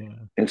 Yeah.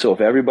 And so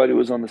if everybody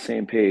was on the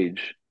same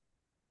page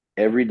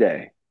every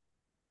day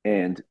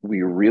and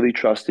we really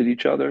trusted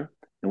each other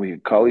and we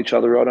could call each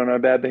other out on our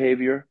bad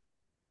behavior,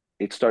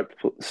 it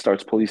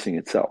starts policing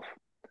itself.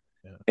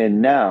 Yeah.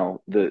 And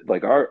now the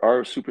like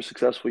our super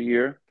successful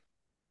year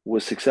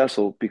was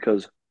successful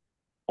because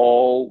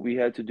all we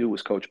had to do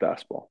was coach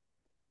basketball.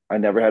 I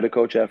never had to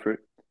coach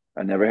effort.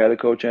 I never had to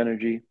coach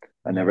energy.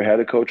 I never Yeah. had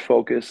to coach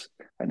focus.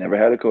 I never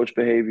had to coach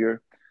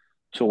behavior.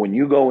 So when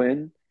you go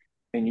in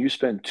and you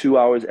spend 2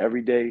 hours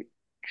every day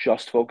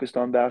just focused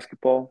on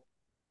basketball,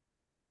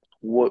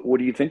 what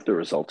do you think the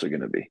results are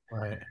going to be?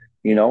 Right.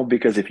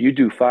 Because if you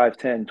do 5,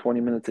 10, 20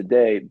 minutes a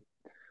day,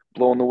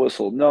 blowing the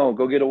whistle, no,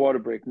 go get a water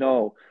break.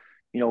 No,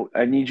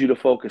 I need you to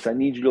focus. I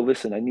need you to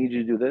listen. I need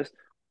you to do this.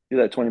 Do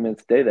that 20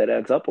 minutes a day. That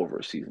adds up over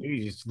a season.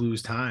 You just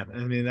lose time. I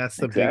mean, that's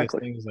the biggest Exactly.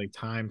 thing is like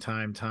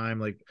time,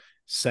 like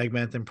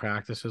segmenting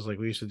practices. Like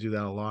we used to do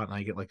that a lot, and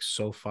I get like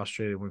so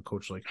frustrated when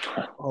coach like,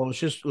 oh, let's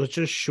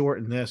just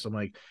shorten this. I'm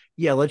like,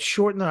 yeah, let's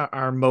shorten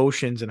our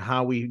motions and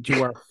how we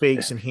do our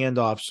fakes and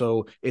handoffs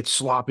so it's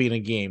sloppy in a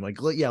game. Like,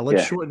 yeah,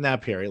 let's Yeah, shorten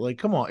that period. Like,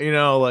 come on,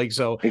 like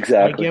so. I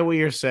exactly. get what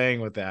you're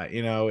saying with that.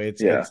 Yeah,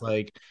 It's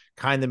like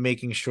kind of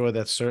making sure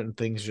that certain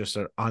things just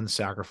are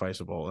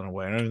unsacrificable in a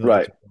way. I don't even know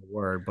if that's right. a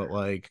word, but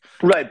like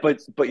Right, but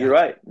you're that's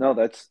right. No,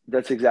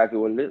 that's exactly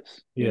what it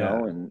is, yeah.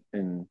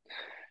 and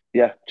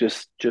yeah,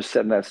 just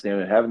setting that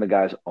standard, having the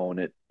guys own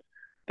it.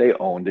 They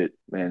owned it,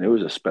 man. It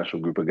was a special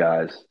group of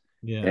guys,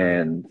 Yeah,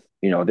 and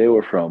they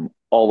were from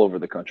all over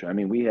the country. I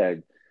mean, we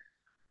had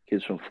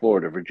kids from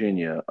Florida,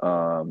 Virginia,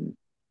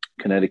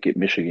 Connecticut,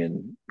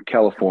 Michigan,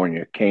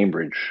 California,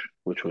 Cambridge,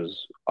 which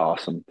was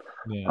awesome.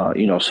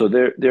 yeah, So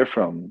they're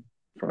from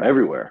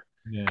everywhere,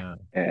 yeah,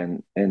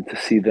 and to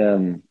see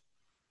them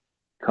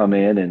come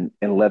in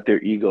and let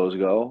their egos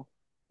go,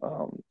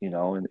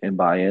 and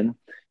buy in.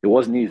 It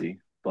wasn't easy,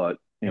 but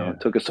Yeah.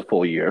 it took us a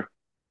full year.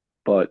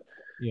 But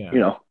you Yeah.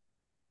 know,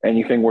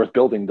 anything worth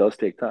building does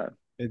take time.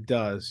 It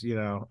does,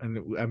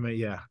 and I mean,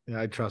 yeah,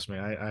 trust me,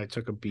 I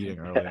took a beating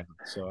early on,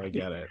 so I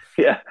get it.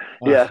 Yeah,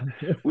 Uh, yeah.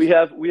 We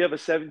have a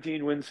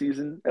 17 win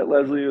season at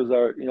Leslie. It was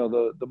our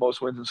the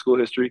most wins in school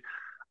history.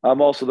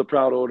 I'm also the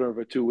proud owner of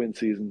a 2-win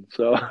season.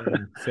 So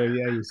so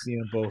yeah, you see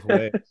it both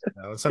ways.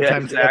 yeah,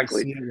 Sometimes you got to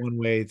exactly. see it one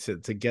way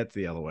to get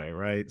the other way,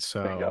 right?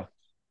 So, Bingo,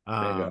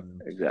 bingo,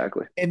 um,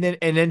 exactly. and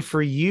then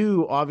for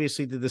you,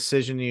 obviously the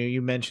decision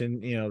you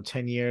mentioned,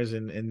 10 years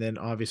and then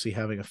obviously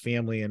having a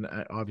family and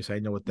obviously I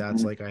know what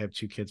that's Hmm. like. I have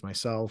two kids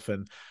myself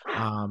and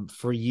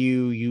for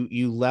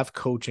you left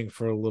coaching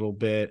for a little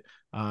bit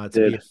to be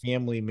Did. a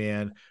family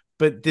man.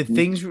 But the Hmm.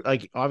 things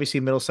like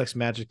obviously Middlesex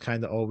Magic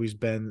kind of always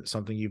been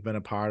something you've been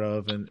a part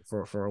of and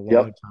for a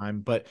long Yep. time.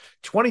 But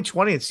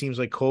 2020, it seems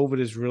like COVID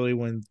is really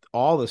when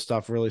all this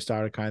stuff really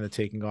started kind of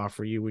taking off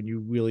for you when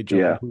you really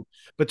jumped Yeah. into.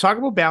 But talk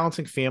about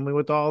balancing family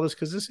with all this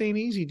because this ain't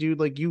easy,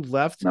 dude. Like you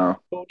left No.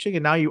 coaching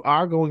and now you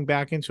are going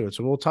back into it.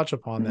 So we'll touch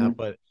upon Hmm. that,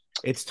 but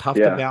it's tough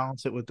to Yeah.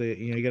 balance it with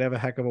you gotta have a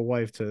heck of a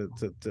wife to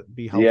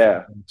be helpful Yeah.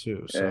 with them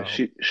too. Yeah.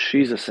 So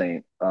She's a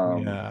saint.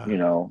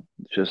 yeah,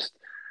 Just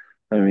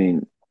I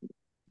mean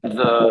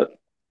the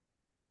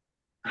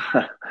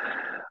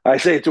I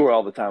say it to her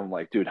all the time. I'm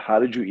like, dude, how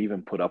did you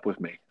even put up with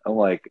me? I'm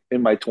like,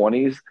 in my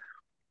 20s,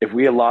 if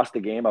we had lost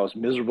the game, I was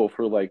miserable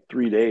for like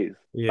 3 days.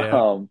 yeah,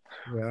 Um,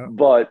 yeah,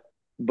 but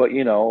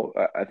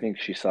I think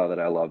she saw that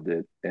I loved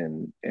it,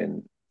 and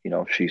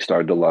she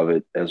started to love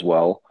it as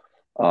well.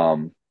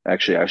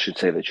 Actually, I should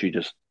say that she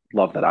just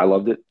loved that I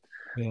loved it.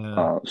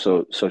 yeah,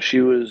 So she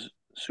was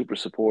super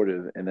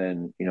supportive. And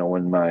then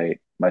when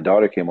my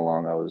daughter came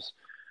along, I was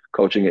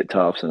coaching at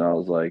Tufts, and I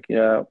was like,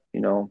 yeah,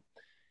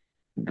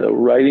 the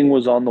writing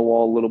was on the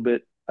wall a little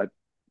bit. I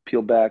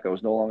peeled back. I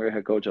was no longer a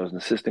head coach. I was an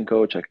assistant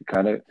coach. I could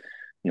kind of,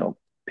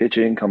 pitch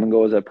in, come and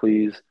go as I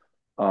please.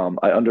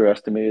 I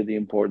underestimated the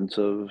importance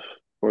of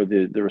or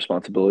the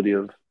responsibility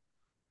of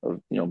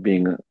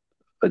being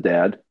a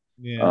dad,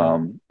 yeah.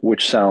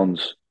 which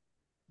sounds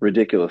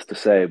ridiculous to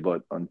say,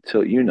 but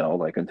until you're a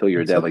dad,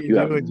 Until like you you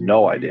have do it,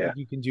 no you idea. think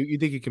you can do you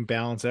think you can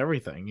balance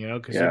everything,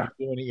 because you've Yeah,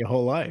 been doing it your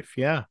whole life.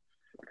 Yeah.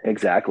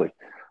 exactly.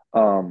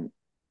 Um,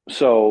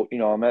 so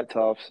I'm at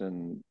Tufts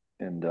and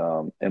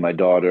my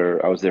daughter.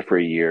 I was there for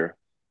a year.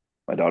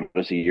 My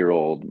daughter's a year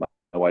old. My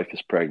wife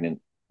is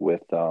pregnant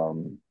with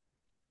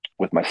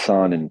my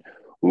son, and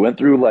we went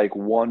through like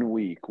one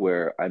week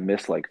where I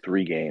missed like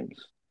 3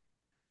 games,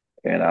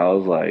 and I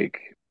was like,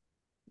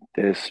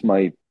 "This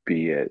might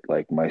be it."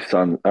 Like my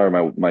son or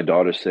my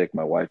daughter's sick,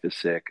 my wife is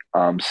sick,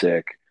 I'm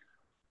sick.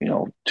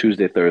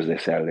 Tuesday, Thursday,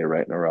 Saturday,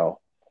 right in a row.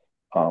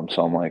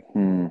 So I'm like,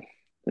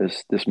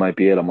 this might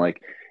be it. I'm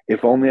like,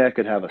 if only I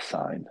could have a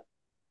sign.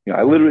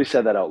 I literally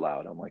said that out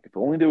loud. I'm like, if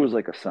only there was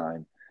like a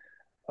sign.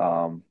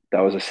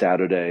 That was a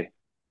Saturday.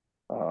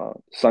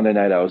 Sunday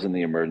night, I was in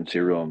the emergency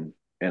room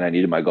and I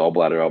needed my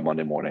gallbladder out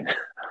Monday morning.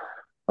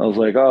 I was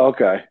like, oh,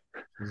 okay.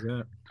 Is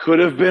that? Could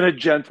have been a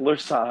gentler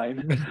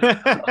sign.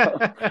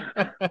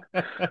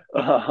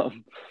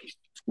 um,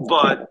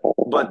 but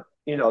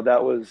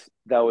that was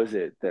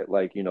it. That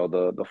like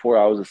the 4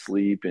 hours of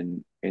sleep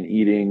and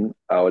eating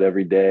out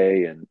every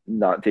day and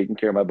not taking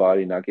care of my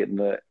body, not getting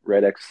the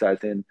right exercise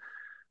in,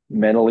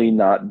 mentally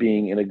not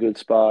being in a good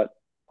spot.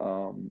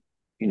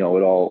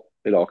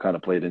 It all kind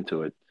of played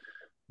into it.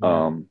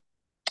 Yeah. Um,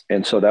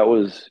 and so that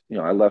was,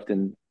 I left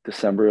in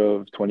December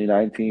of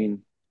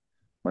 2019.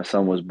 My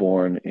son was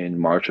born in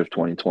March of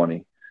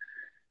 2020.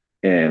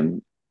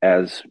 And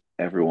as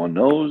everyone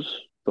knows,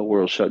 the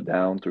world shut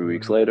down 3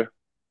 weeks Right. later,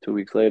 2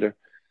 weeks later.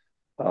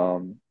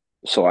 Um,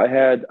 so I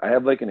had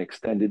like an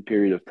extended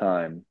period of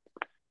time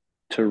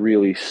to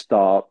really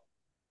stop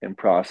and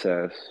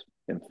process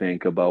and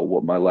think about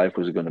what my life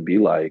was going to be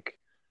like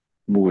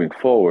moving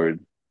forward,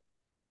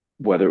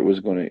 whether it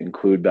was going to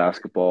include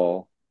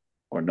basketball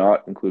or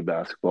not include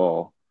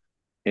basketball,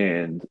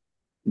 and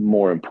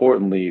more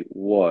importantly,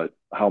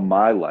 how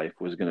my life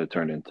was going to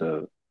turn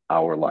into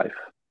our life,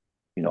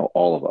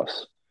 all of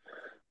us.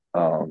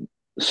 Um,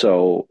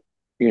 so,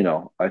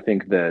 I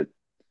think that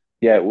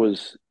yeah, it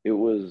was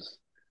the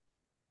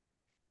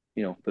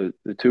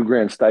 2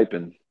 grand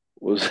stipend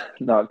was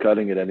not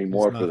cutting it It's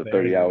anymore for not the there,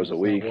 30 dude. hours a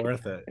It's not week.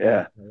 worth it. Yeah,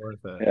 Yeah, it's not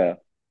worth it. yeah.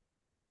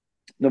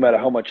 No matter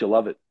how much you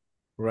love it,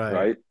 Right.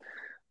 right?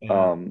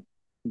 Yeah. Um,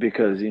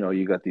 because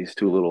you got these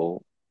two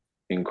little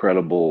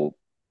incredible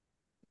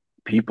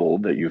People.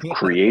 people that you've Yeah.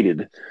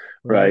 created,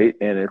 Right. right?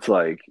 And it's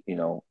like,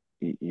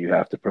 you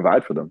have to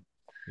provide for them.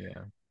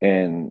 Yeah.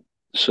 And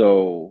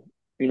so,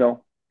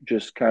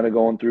 just kind of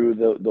going through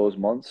those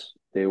months,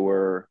 they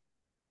were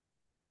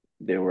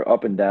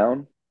up and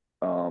down.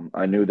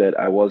 I knew that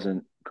I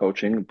wasn't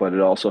coaching, but it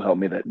also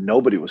helped me that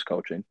nobody was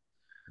coaching.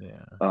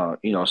 Yeah.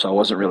 So I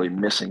wasn't really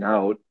missing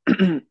out,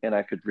 and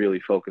I could really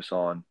focus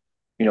on,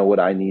 what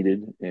I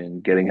needed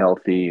and getting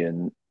healthy,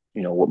 and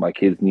what my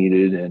kids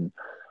needed and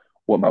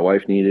what my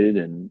wife needed,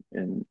 and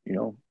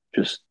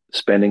just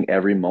spending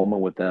every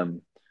moment with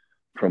them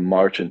from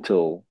March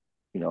until,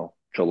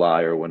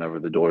 July or whenever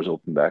the doors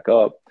open back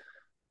up.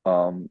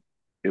 Um,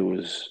 it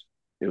was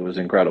it was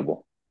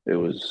incredible. It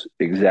was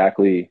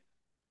exactly,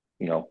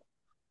 you know,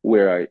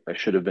 where I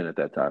should have been at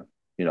that time,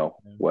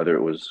 whether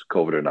it was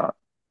COVID or not.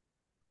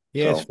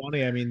 Yeah, it's So,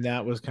 funny. I mean,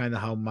 that was kind of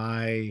how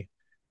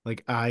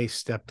I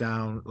stepped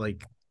down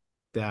like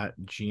that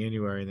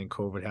January, and then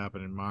COVID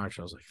happened in March.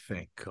 I was like,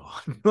 thank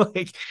God.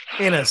 Like,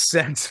 in a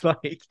sense,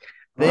 like,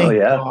 oh thank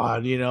yeah,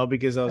 God,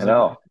 because I I was like,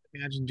 know.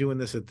 imagine doing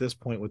this at this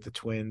point with the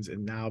twins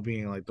and now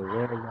being like the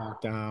world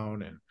locked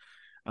down. And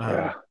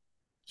Yeah,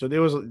 so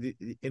there was,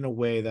 in a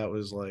way, that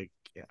was like,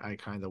 I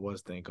kind of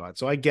was, thank God.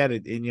 So I get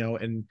it. And,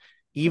 and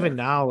yeah, even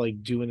now,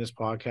 like doing this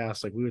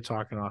podcast, like we were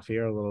talking off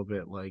here a little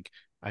bit, like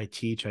I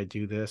teach, I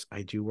do this,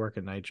 I do work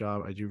a night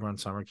job, I do run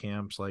summer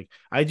camps. Like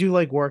I do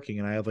like working,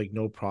 and I have like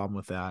no problem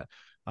with that.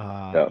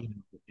 yeah.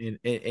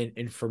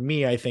 And for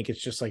me, I think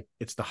it's just like,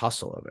 it's the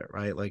hustle of it,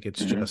 right? Like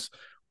it's Hmm. just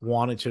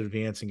wanting to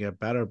advance and get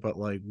better. But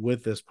like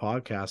with this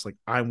podcast, like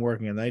I'm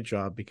working a night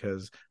job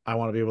because I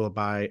want to be able to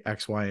buy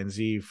X, Y, and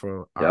Z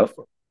for our Yep.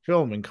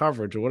 film and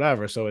coverage or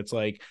whatever. So it's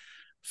like,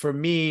 for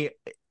me,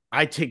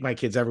 I take my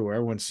kids everywhere.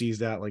 Everyone sees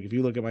that. Like if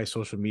you look at my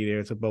social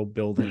media, it's about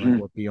building like Hmm.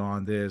 what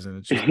Beyond is, and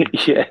it's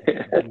just Yeah,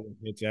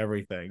 it's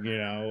everything,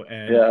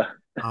 And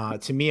yeah.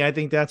 to me, I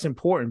think that's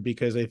important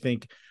because I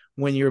think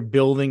when you're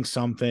building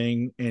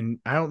something, and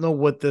I don't know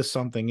what this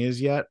something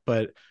is yet,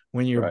 but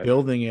when you're Right.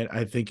 building it,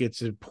 I think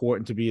it's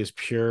important to be as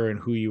pure in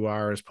who you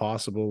are as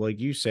possible. Like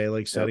you say,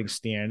 like Yep. setting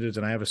standards,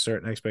 and I have a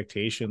certain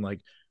expectation.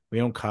 Like we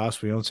don't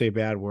cuss, we don't say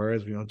bad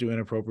words, we don't do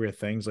inappropriate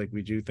things. Like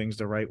we do things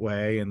the right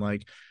way, and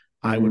like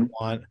I would Hmm.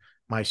 want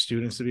my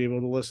students to be able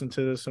to listen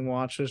to this and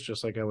watch this,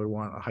 just like I would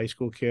want a high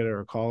school kid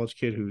or a college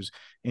kid who's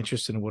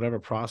interested in whatever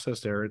process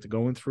they're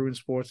going through in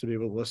sports to be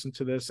able to listen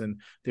to this. And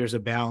there's a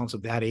balance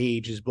of that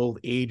age, is both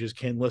ages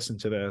can listen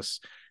to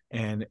this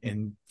and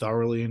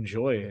thoroughly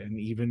enjoy it. And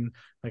even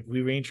like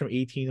we range from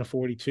 18 to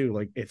 42,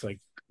 like it's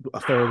like a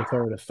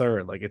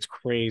third, like it's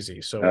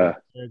crazy. So Uh,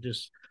 they're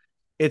just,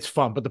 it's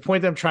fun. But the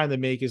point that I'm trying to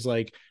make is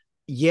like,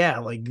 yeah,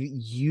 like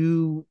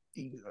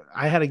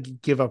I had to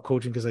give up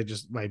coaching because I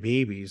just my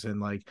babies, and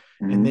like,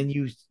 and hmm. then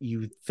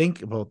you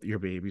think about your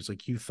babies,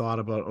 like you thought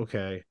about,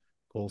 okay,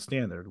 gold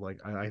standard. Like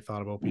I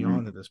thought about Hmm.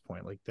 Beyond at this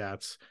point. Like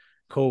that's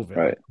COVID.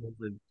 Right. Like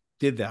COVID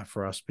did that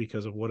for us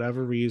because of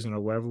whatever reason or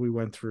whatever we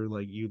went through.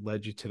 Like you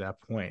led you to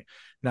that point.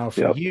 Now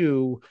for Yep.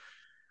 you,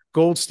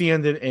 gold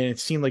standard, and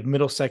it seemed like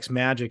Middlesex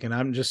Magic, and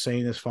I'm just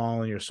saying this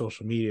following your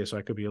social media, so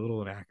I could be a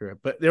little inaccurate,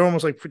 but they're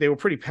almost like they were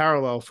pretty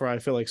parallel for, I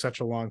feel like, such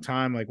a long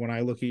time. Like when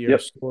I look at your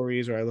Yep.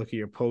 stories or I look at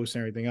your posts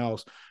and everything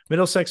else,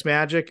 Middlesex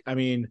Magic, I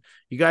mean,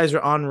 you guys are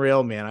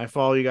unreal, man. I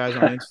follow you guys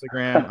on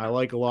Instagram. I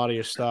like a lot of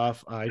your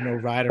stuff. I know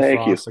Ryder Thank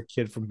you. Frost, a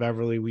kid from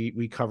Beverly.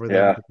 We cover them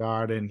at Yeah. the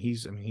Garden.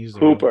 He's, I mean, he's the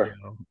real Hooper.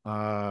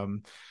 deal.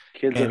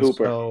 Kid's a And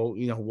hooper. so,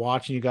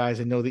 watching you guys,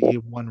 I know that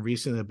you won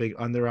recently a big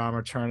Under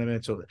Armour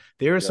tournament. So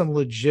there is Yep. some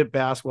legit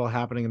basketball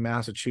happening in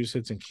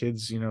Massachusetts, and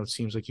kids, it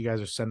seems like you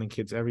guys are sending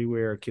kids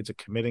everywhere. Kids are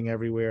committing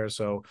everywhere.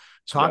 So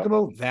talk Yep.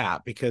 about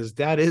that, because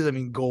that is, I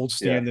mean, gold Yeah.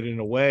 standard in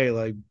a way.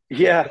 Like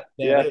Yeah. that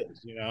Yeah.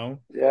 is.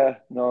 Yeah.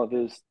 No,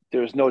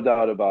 there's no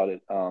doubt about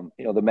it.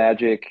 The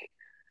Magic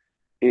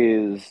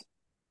is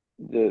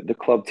the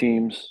club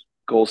teams.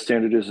 Gold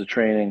standard is the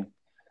training,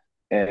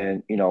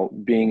 and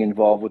being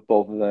involved with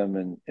both of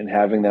them and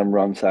having them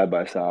run side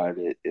by side,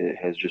 it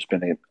has just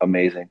been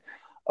amazing.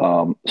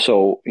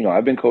 So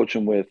I've been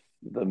coaching with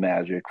the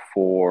Magic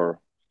for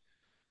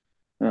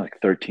like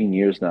 13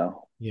 years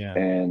now, Yeah.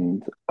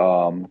 and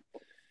um,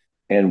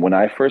 and when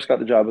I first got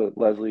the job at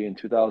Leslie in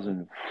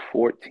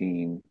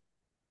 2014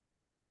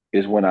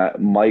 is when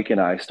Mike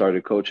and I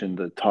started coaching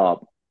the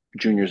top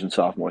juniors and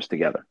sophomores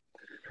together.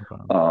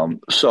 Okay.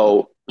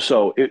 So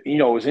it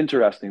was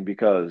interesting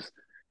because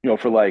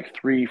for like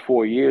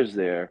 3-4 years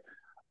there,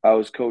 I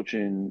was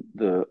coaching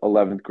the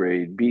 11th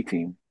grade B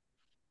team.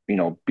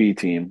 B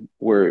team.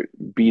 We're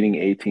beating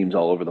A teams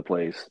all over the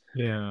place.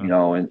 Yeah. And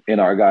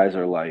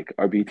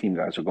our B team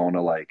guys are going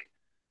to like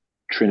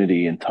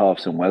Trinity and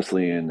Tufts and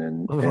Wesleyan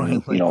and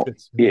Right. Like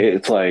this.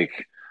 it's like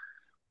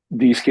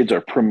these kids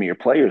are premier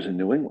players in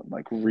New England,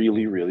 like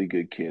really, Yeah. really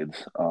good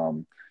kids.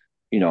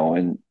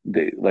 And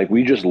they like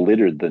we just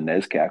littered the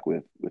NESCAC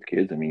with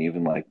kids. I mean,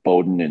 even like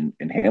Bowdoin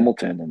and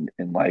Hamilton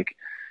and like,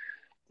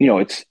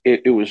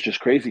 it was just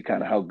crazy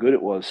kind of how good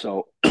it was.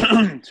 So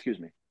excuse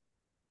me.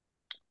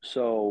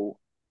 So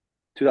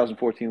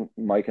 2014,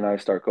 Mike and I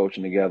start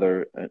coaching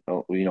together,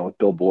 with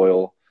Bill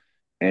Boyle,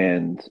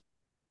 and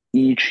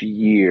each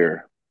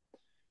year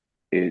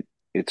it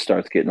it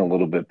starts getting a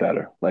little bit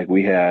better. Like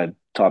we had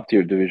top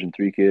tier Division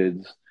 3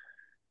 kids,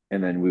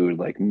 and then we would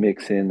like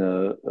mix in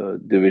a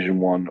Division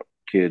 1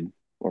 kid,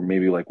 or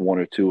maybe like one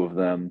or two of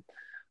them,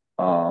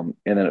 and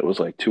then it was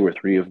like two or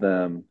three of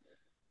them,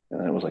 and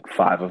then it was like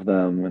five of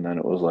them, and then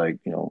it was like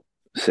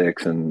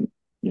six, and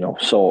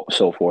so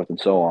forth and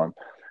so on.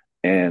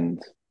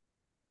 And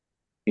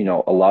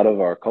a lot of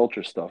our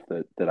culture stuff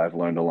that I've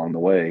learned along the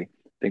way,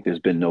 I think there's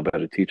been no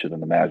better teacher than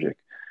the Magic.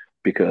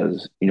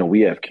 because,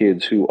 we have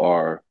kids who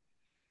are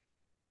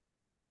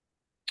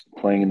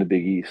playing in the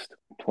Big East,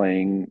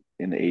 playing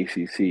in the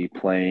ACC,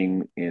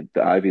 playing in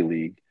the Ivy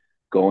League,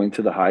 going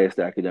to the highest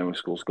academic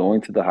schools,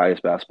 going to the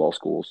highest basketball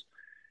schools.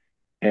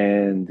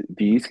 And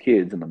these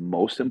kids, in the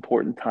most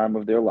important time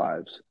of their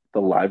lives,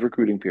 the live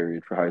recruiting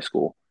period for high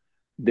school,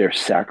 they're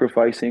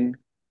sacrificing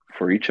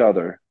for each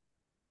other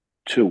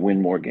to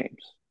win more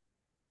games,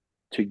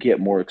 to get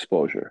more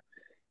exposure.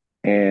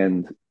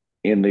 And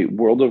in the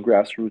world of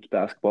grassroots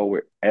basketball,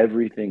 where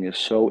everything is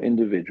so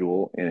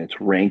individual and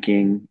it's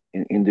ranking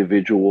and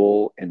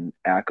individual and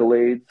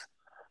accolades,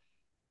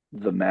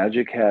 the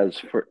magic has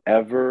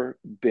forever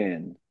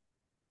been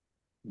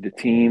the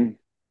team,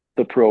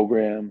 the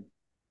program,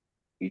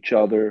 each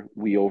other,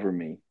 we over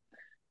me.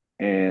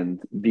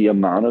 And the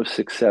amount of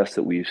success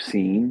that we've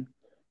seen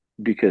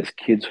because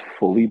kids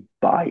fully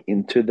buy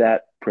into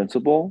that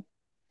principle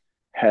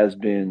has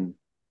been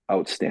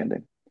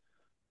outstanding.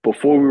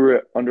 Before we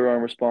were Under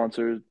Armour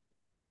sponsored,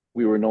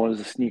 we were known as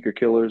the sneaker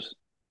killers.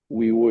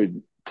 We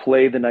would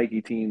play the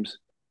Nike teams.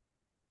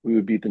 We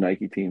would beat the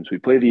Nike teams. We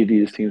play the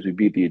Adidas teams. We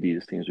beat the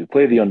Adidas teams. We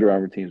play the Under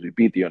Armour teams. We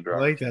beat the I Under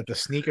Armour like that. teams. The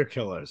sneaker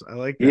killers. I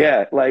like that.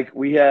 Yeah, like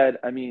we had.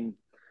 I mean,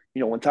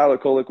 when Tyler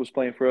Kolek was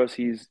playing for us,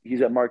 he's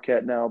at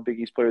Marquette now. Big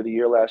East Player of the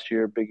Year last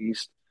year. Big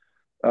East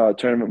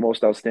tournament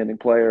most outstanding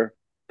player,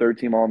 third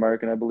team All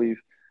American, I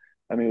believe.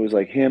 I mean, it was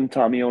like him,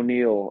 Tommy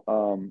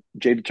O'Neill,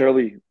 Jay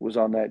Turley was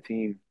on that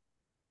team,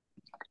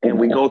 and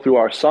we go through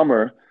our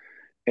summer,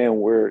 and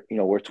we're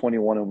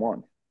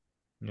 21-1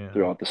 Yeah.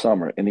 throughout the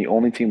summer, and the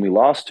only team we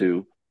lost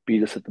to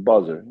beat us at the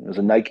buzzer. It was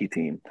a Nike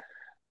team,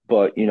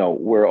 but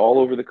we're all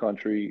over the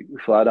country. We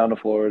fly down to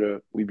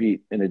Florida. We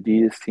beat an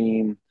Adidas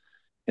team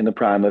in the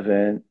Prime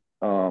event,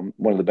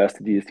 one of the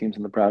best Adidas teams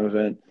in the Prime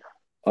event.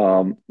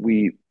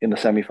 We in the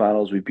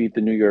semifinals we beat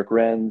the New York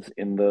Rens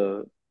in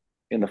the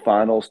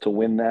finals to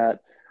win that,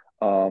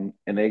 and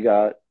they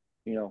got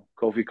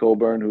Kofi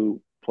Coburn,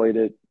 who played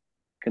at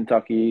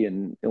Kentucky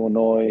and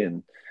Illinois,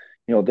 and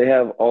they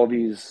have all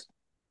these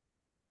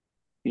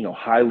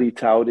highly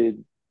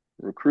touted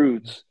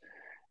recruits,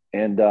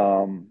 and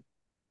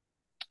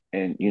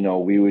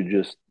we would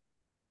just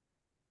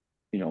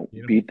Yeah.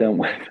 beat them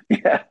with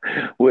yeah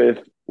with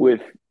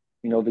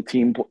the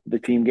team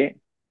game,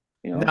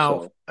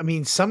 Now, so I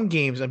mean, some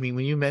games, I mean,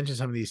 when you mention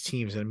some of these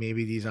teams, and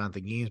maybe these aren't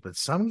the games, but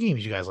some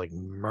games you guys like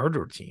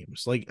murder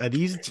teams. Like, are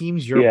these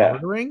teams you're yeah.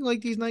 murdering, like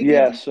these Nike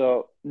Yeah, teams?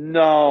 so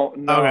no,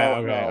 Okay, no,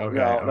 okay, no, okay,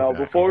 no, no.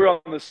 okay, Before we okay.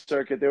 were on the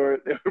circuit, they were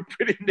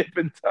pretty nip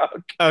and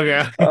tuck.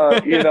 Okay.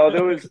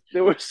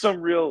 There was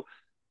some real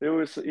there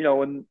was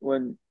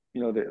when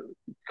the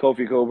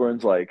Kofi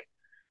Coburn's like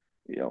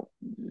you know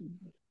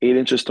 8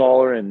 inches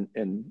taller and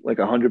like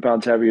 100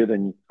 pounds heavier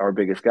than our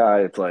biggest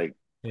guy. It's like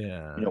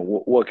Yeah.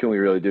 what can we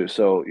really do?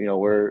 So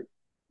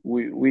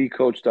we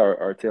coached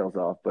our tails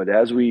off, but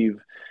as we've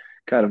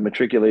kind of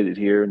matriculated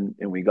here and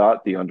we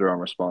got the Under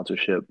Armour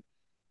sponsorship,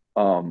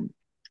 um,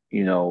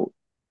 you know,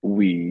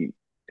 we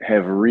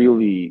have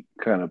really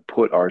kind of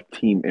put our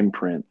team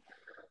imprint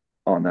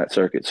on that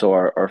circuit. So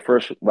our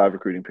first live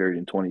recruiting period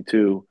in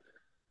 22,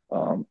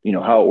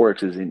 how it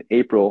works is in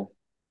April,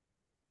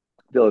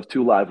 they'll have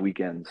two live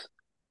weekends.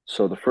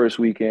 So the first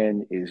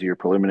weekend is your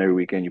preliminary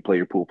weekend, you play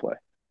your pool play.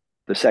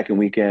 The second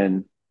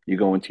weekend, you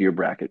go into your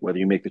bracket, whether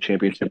you make the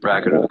championship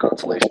bracket or the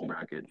consolation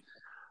bracket.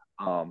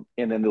 And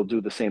then they'll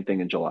do the same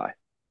thing in July,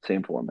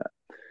 same format.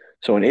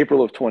 So in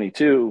April of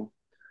 22,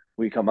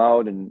 we come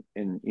out and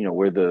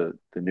we're the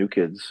new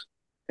kids,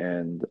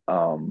 and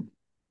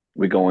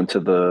we go into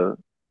the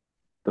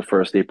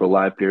first April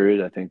live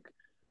period. I think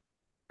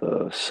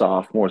the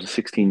sophomores,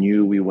 the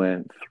 16U, we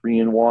went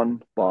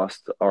 3-1,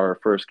 lost our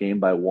first game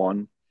by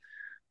one.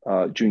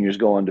 Juniors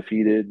go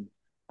undefeated,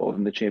 both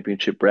in the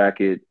championship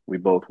bracket. We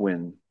both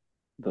win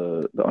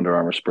the Under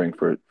Armour Spring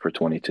for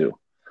 22.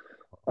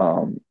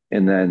 And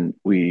then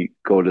we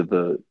go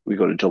to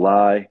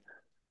July.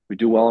 We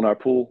do well in our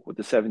pool with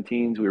the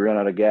 17s. We ran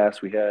out of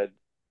gas. We had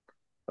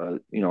a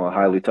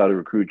highly touted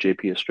recruit,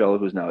 JP Estrella,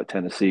 who's now at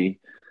Tennessee,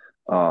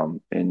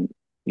 and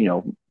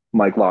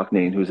Mike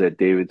Loughnane, who's at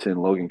Davidson,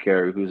 Logan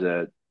Carey,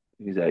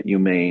 he's at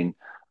UMaine,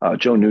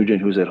 Joe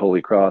Nugent, who's at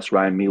Holy Cross,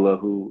 Ryan Mila,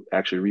 who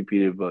actually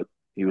repeated, but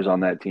he was on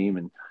that team,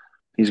 and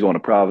he's going to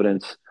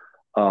Providence.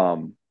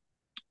 And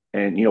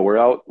we're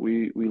out.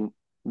 We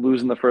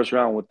lose in the first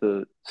round with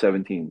the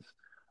 17s,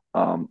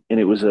 and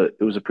it was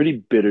a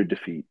pretty bitter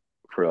defeat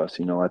for us.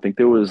 I think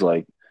there was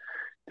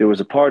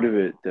a part of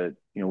it that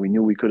we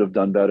knew we could have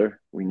done better.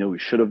 We knew we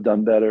should have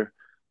done better,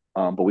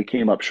 but we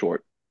came up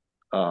short.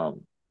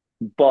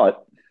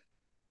 But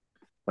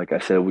like I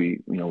said, we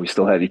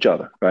still had each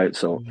other, right?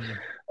 So,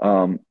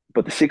 Yeah.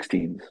 but the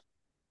 16s,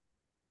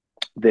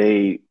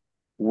 they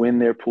win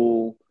their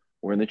pool.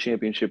 We're in the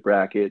championship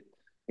bracket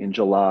in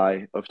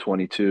July of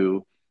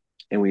 22,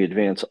 and we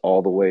advance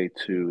all the way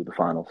to the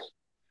finals.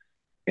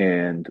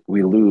 And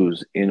we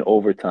lose in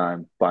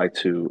overtime by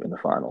two in the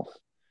finals.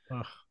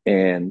 Ugh.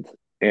 And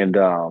and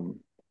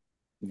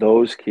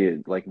those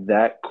kids, like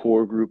that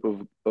core group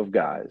of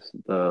guys,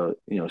 the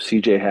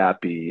CJ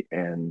Happy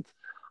and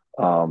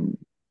um,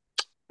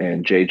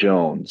 and Jay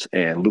Jones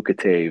and Luca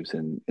Taves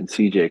and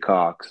CJ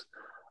Cox.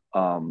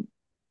 Um,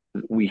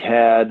 we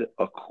had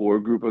a core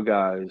group of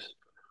guys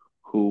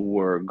who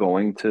were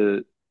going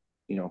to,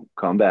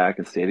 come back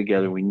and stay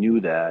together. We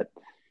knew that.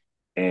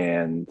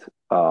 And,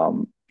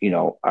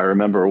 I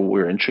remember we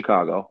were in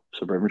Chicago,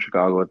 suburban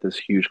Chicago at this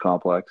huge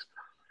complex.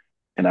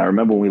 And I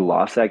remember when we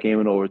lost that game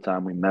in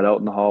overtime, we met out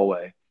in the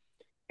hallway.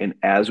 And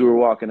as we were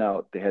walking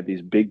out, they had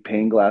these big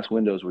pane glass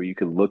windows where you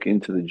could look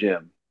into the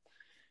gym.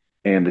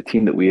 And the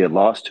team that we had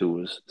lost to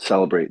was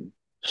celebrating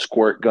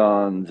squirt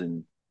guns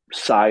and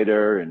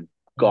cider and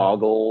Yeah.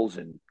 goggles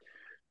and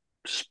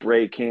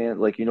spray can,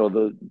 like,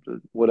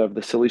 the whatever,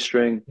 the silly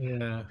string.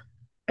 Yeah.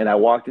 And I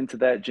walked into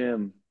that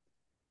gym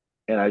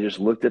and I just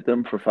looked at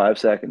them for 5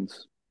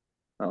 seconds.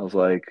 I was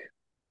like,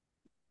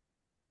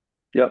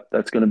 yep,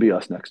 that's going to be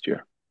us next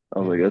year. I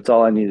was like, Yeah. that's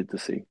all I needed to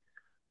see.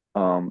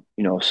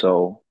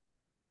 So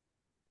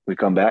we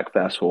come back,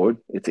 fast forward,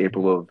 it's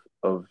April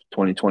of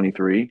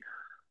 2023,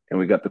 and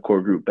we got the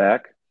core group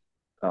back.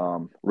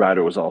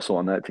 Ryder was also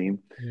on that team.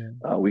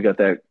 Yeah. We got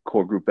that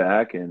core group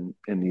back, and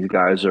these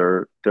guys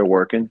they're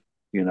working,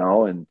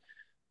 and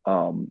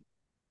um,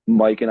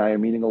 Mike and I are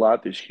meeting a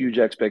lot. There's huge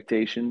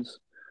expectations,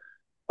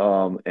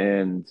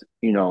 and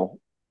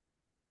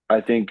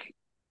I think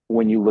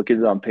when you look at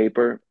it on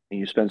paper and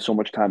you spend so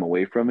much time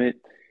away from it,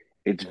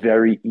 it's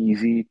very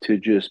easy to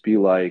just be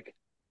like,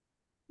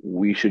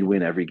 we should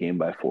win every game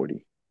by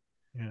 40.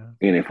 Yeah.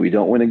 And if we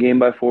don't win a game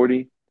by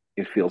 40,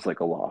 it feels like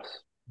a loss.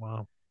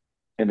 Wow.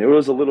 And there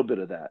was a little bit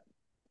of that.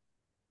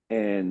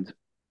 And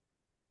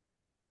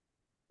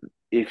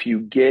if you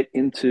get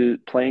into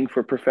playing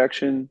for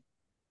perfection,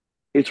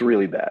 it's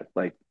really bad.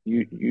 Like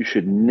you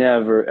should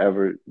never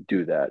ever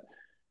do that.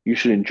 You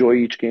should enjoy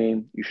each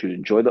game. You should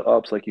enjoy the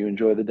ups like you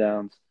enjoy the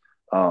downs.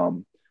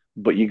 Um,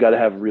 but you got to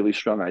have really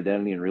strong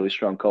identity and really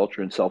strong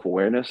culture and self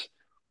awareness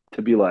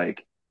to be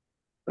like,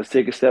 let's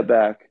take a step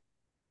back.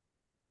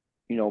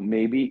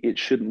 Maybe it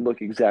shouldn't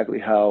look exactly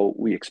how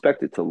we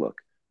expect it to look.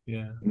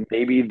 Yeah.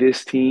 Maybe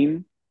this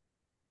team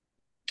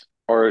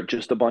are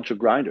just a bunch of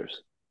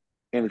grinders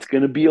and it's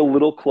going to be a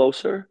little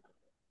closer,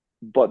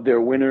 but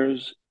they're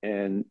winners,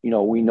 and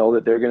we know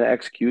that they're going to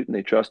execute and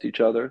they trust each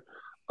other.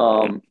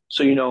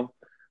 So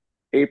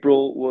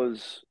April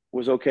was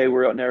okay.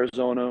 We're out in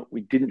Arizona.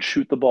 We didn't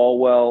shoot the ball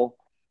well.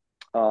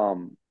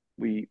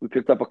 We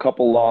picked up a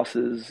couple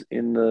losses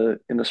in the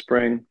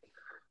spring.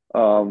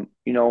 And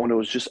it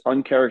was just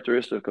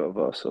uncharacteristic of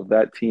us, of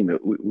that team.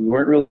 We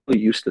weren't really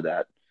used to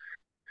that.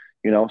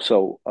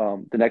 So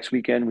the next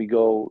weekend we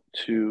go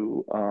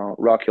to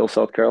Rock Hill,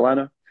 South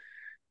Carolina,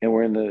 and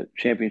we're in the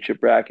championship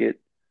bracket.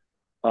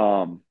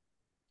 Um,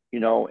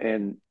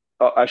 and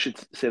I should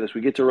say this: we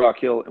get to Rock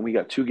Hill, and we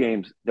got two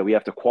games that we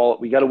have to qualify.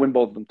 We got to win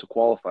both of them to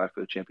qualify for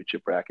the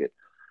championship bracket.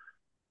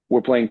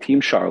 We're playing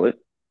Team Charlotte,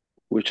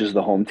 which is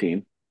the home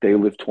team. They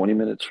live 20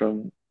 minutes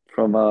from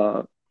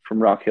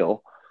Rock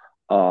Hill,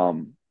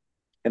 and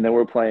then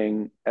we're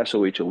playing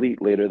SOH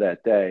Elite later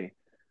that day,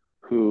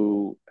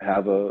 who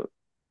have a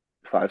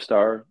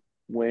 5-star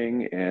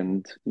wing,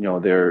 and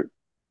they're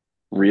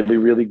really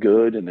really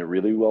good and they're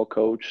really well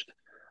coached.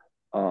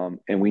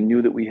 And we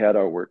knew that we had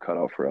our work cut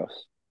out for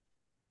us.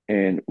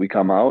 And we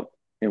come out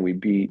and we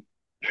beat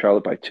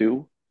Charlotte by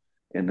 2,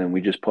 and then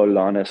we just put it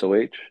on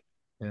SOH,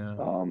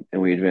 Yeah.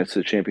 and we advanced to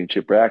the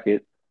championship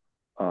bracket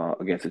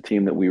against a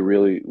team that we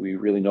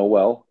really know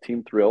well,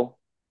 Team Thrill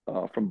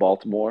from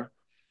Baltimore,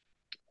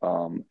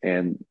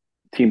 and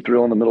Team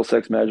Thrill and the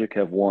Middlesex Magic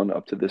have won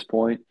up to this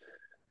point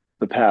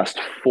the past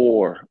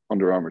 4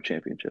 Under Armour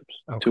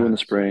championships, 2 in Okay. the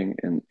spring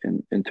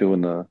and 2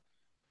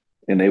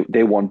 and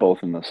they won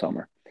both in the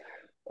summer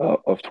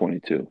of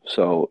 22.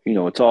 So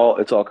it's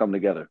all come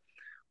together.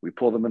 We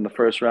pull them in the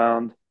first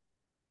round.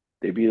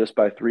 They beat us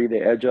by 3.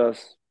 They edge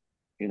us,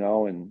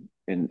 and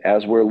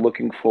as we're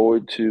looking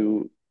forward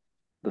to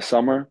the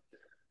summer,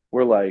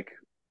 we're like,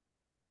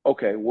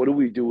 okay, what do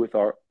we do with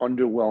our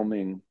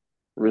underwhelming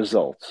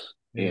results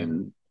Yeah.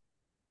 in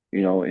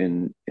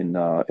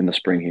the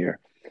spring here?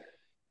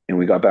 And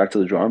we got back to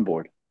the drawing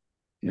board,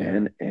 Yeah.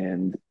 man,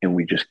 and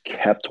we just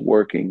kept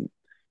working,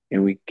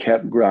 and we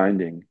kept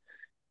grinding,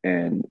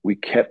 and we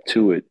kept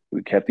to it.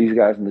 We kept these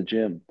guys in the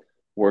gym,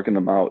 working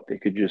them out. They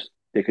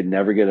could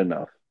never get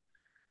enough.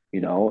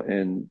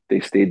 And they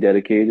stayed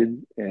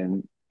dedicated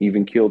and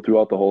even keeled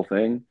throughout the whole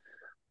thing.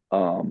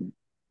 Um,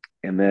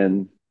 and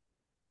then,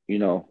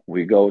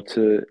 we go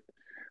to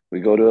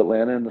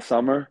Atlanta in the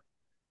summer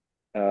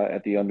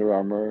at the Under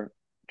Armour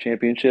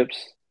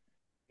Championships,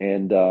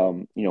 and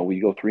we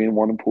go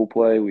 3-1 in pool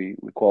play. We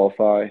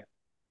qualify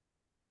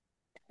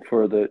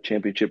for the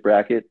championship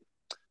bracket,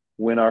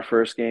 win our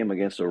first game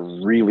against a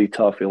really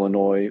tough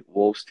Illinois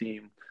Wolves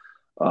team,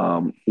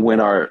 win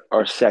our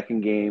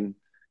second game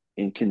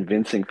in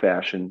convincing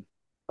fashion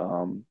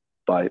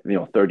by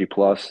 30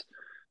 plus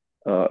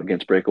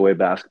against Breakaway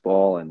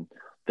Basketball, and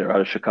they're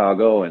out of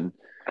Chicago. And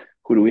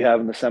who do we have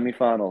in the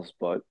semifinals?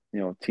 But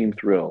Team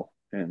Thrill,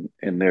 and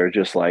they're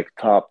just like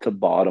top to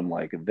bottom,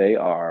 like they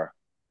are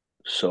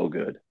so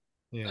good,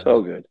 Yeah.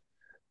 so good.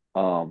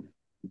 Um,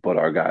 but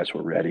our guys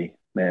were ready,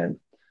 man.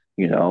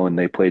 And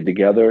they played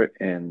together,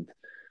 and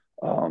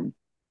um,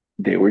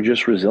 they were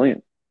just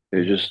resilient. They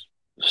were Yeah. just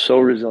so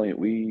resilient.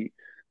 We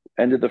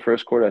ended the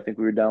first quarter. I think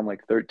we were down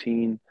like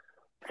 13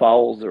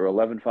 fouls. There were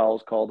 11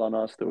 fouls called on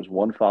us. There was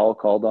one foul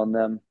called on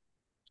them.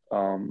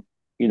 Um,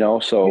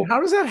 Dude, so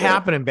how does that the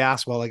happen in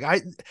basketball?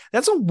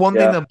 That's a one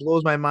thing yeah, that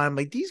blows my mind. I'm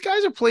like, these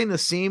guys are playing the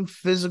same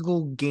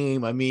physical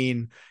game. I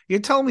mean,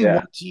 you're telling me one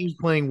yeah, team's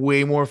playing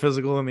way more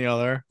physical than the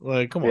other?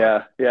 Like, come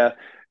on. yeah.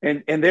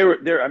 And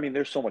they're I mean,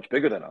 they're so much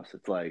bigger than us.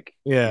 It's like,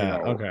 Yeah.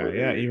 Okay.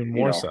 Yeah. Even you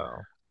more know, so.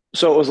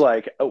 so it was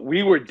like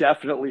we were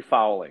definitely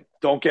fouling.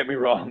 Don't get me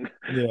wrong.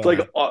 It's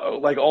Yeah.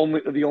 like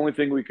only the only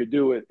thing we could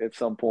do at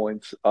some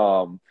points.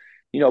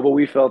 But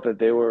we felt that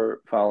they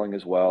were fouling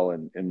as well,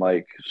 and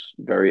Mike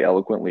very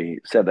eloquently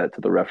said that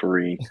to the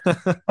referee,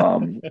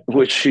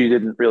 which she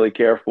didn't really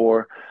care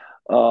for.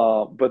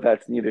 But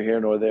that's neither here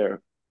nor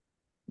there.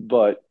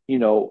 But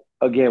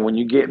again, when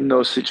you get in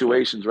those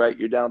situations, right,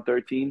 you're down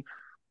 13.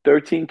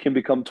 13 can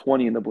become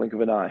 20 in the blink of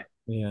an eye.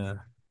 Yeah.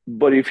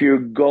 But if you're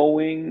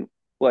going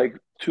like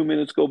 2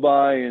 minutes go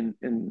by and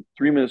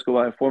 3 minutes go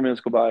by and 4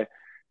 minutes go by,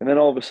 and then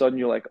all of a sudden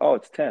you're like, oh,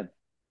 it's 10.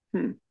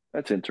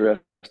 That's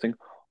interesting.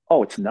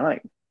 Oh, it's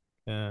nine.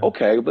 Yeah.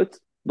 Okay,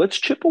 let's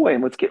chip away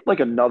and let's get like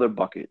another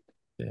bucket.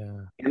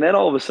 Yeah. And then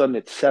all of a sudden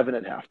it's seven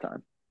at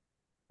halftime,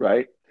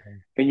 right?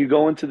 And you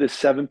go into this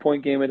 7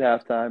 point game at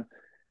halftime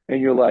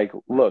and you're like,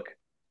 look,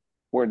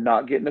 we're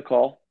not getting a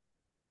call,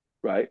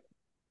 right?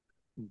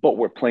 But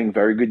we're playing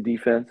very good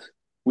defense.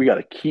 We got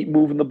to keep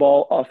moving the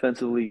ball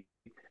offensively.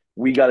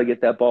 We got to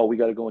get that ball. We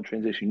got to go in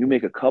transition. You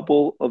make a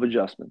couple of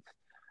adjustments,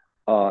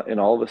 and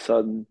all of a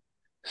sudden,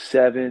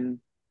 seven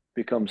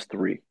becomes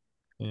three,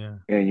 Yeah.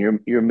 and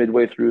you're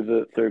midway through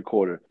the third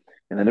quarter,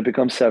 and then it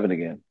becomes seven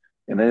again,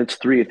 and then it's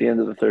three at the end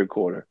of the third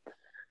quarter. I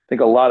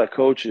think a lot of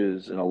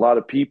coaches and a lot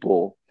of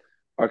people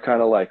are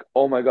kind of like,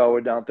 "Oh my God,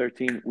 we're down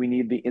 13. We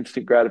need the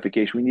instant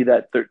gratification. We need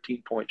that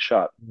 13-point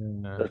shot."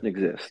 Yeah. Doesn't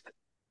exist.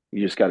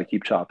 You just got to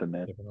keep chopping,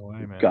 man. Giving away,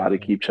 You man. got to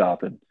keep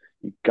chopping.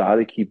 You got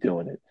to keep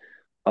doing it.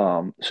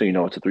 So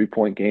it's a 3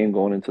 point game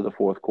going into the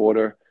fourth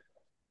quarter,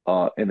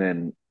 and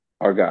then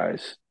our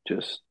guys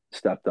just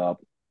stepped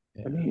up.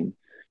 I Yeah. mean,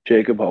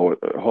 Jacob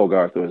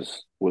Hogarth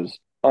was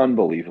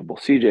unbelievable.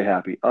 CJ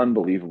Happy,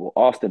 unbelievable.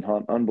 Austin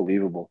Hunt,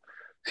 unbelievable.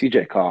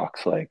 CJ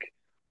Cox, like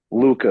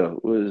Luca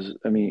was.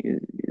 I mean,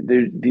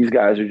 these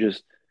guys are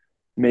just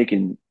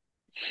making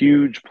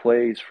huge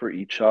plays for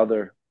each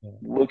other. Yeah.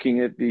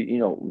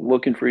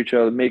 Looking for each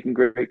other, making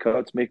great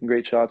cuts, making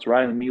great shots.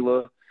 Ryan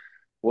Mila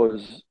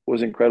was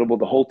incredible.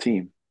 The whole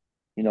team,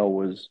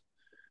 was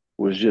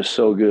just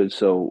so good.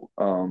 So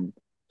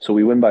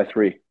we win by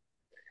three,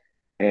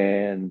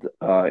 and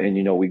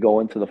we go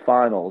into the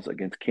finals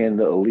against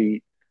Canada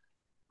Elite,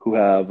 who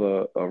have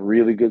a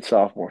really good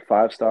sophomore,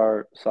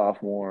 5-star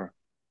sophomore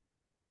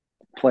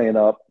playing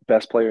up,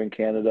 best player in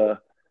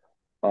Canada,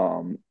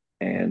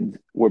 and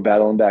we're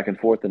battling back and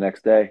forth the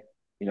next day.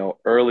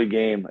 Early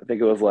game, I think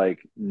it was like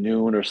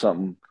noon or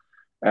something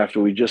after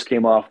we just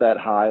came off that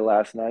high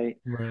last night.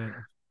 Right.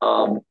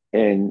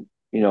 And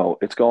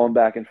it's going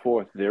back and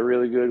forth. They're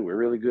really good. We're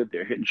really good.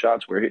 They're hitting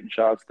shots. We're hitting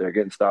shots. They're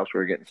getting stops.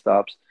 We're getting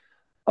stops.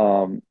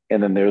 And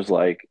then there's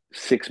like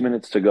 6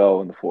 minutes to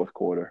go in the fourth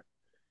quarter,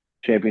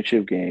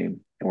 championship game,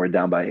 and we're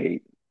down by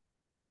 8.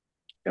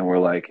 And we're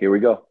like, here we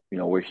go.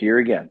 We're here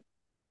again,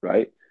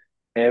 right?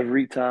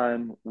 Every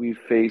time we've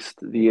faced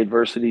the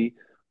adversity,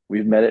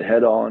 we've met it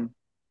head on.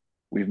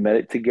 We've met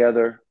it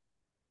together.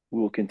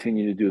 We will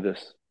continue to do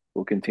this.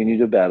 We'll continue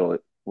to battle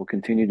it. We'll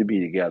continue to be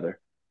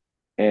together.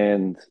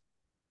 And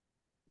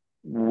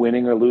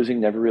winning or losing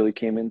never really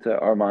came into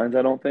our minds,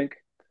 I don't think.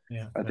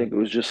 Yeah. I Yeah. think it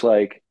was just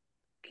like,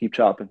 keep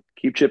chopping,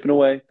 keep chipping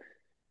away,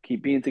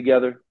 keep being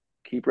together,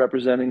 keep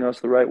representing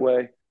us the right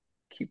way,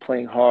 keep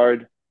playing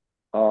hard.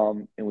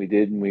 And we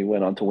did, and we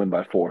went on to win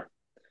by 4.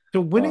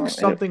 So winning And it,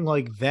 something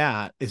like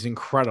that is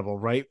incredible,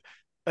 right?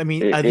 I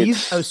mean, it are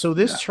these it's so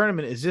this yeah,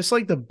 tournament is this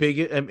like the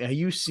biggest? I mean, are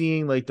you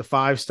seeing like the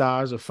 5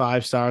 stars of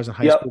 5 stars in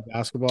high yep, school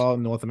basketball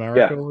in North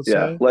America, yeah, let's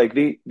yeah. say? Like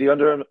the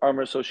Under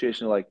Armour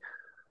Association, like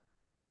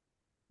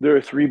there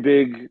are three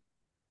big,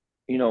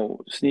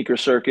 sneaker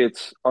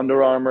circuits.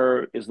 Under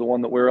Armour is the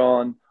one that we're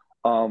on.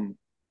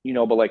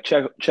 But like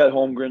Chet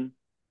Holmgren,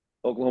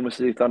 Oklahoma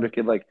City Thunder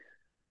kid, like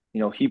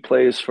he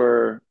plays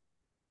for.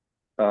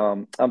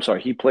 I'm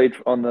sorry, he played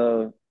on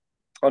the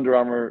Under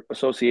Armour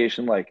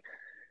Association. Like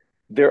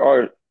there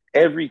are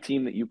every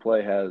team that you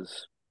play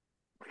has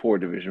four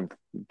Division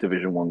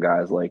One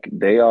guys. Like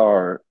they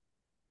are,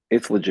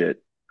 it's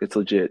legit. It's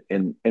legit.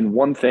 And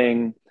one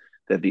thing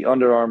that the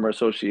Under Armour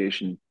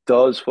Association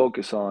does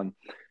focus on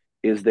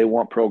is they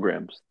want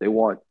programs. They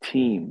want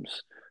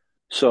teams.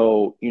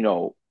 So,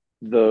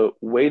 the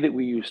way that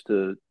we used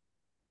to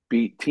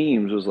beat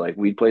teams was like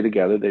we'd play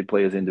together, they'd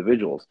play as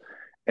individuals.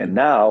 And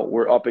Yeah. now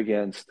we're up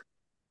against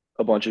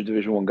a bunch of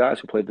Division One guys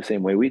who played the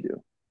same way we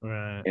do.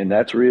 Right. And Right.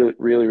 that's really,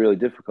 really, really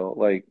difficult.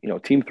 Like,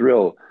 Team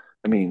Thrill,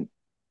 I mean,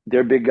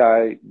 their big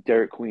guy,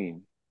 Derek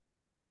Queen,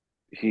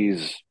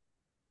 he's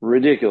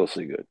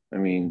ridiculously good. I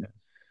mean,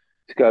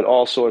 he's got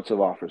all sorts of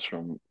offers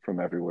from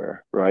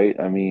everywhere, right?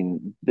 I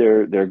mean,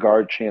 their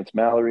guard Chance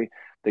Mallory,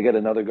 they get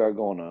another guard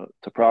going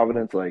to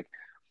Providence, like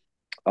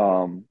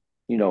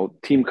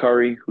Team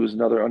Curry, who's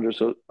another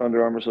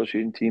Under Armour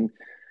Association team.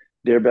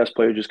 Their best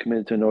player just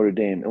committed to Notre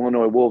Dame.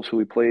 Illinois Wolves, who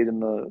we played in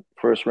the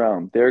first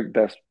round, their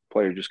best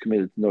player just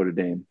committed to Notre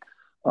Dame.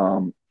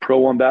 Pro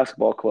One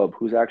Basketball Club,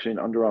 who's actually an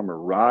Under Armour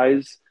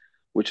Rise,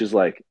 which is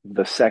like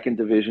the second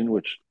division,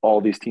 which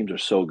all these teams are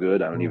so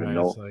good. I don't even Right.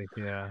 It's know. like,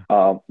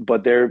 yeah.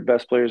 But their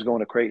best player is going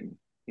to Creighton,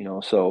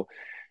 so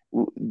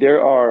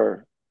there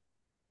are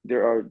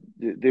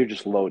they're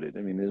just loaded.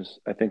 I mean, there's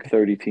I think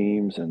 30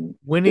 teams, and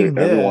winning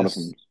every one of this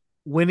them.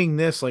 winning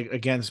this like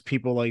against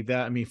people like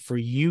that, I mean, for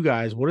you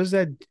guys, what does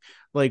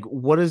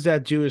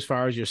that do as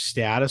far as your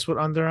status with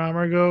Under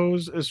Armour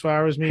goes, as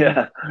far as maybe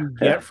Yeah, you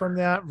yeah, get from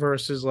that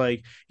versus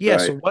like, yeah,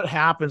 so right. what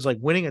happens like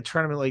winning a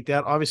tournament like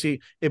that?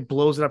 Obviously it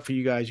blows it up for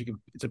you guys.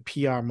 It's a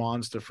PR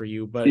monster for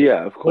you, but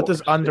Yeah, of what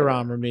does course. Under Yeah.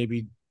 Armour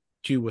maybe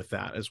do with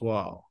that as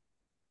well?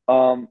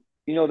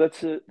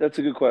 That's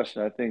a good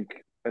question. I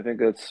think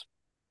that's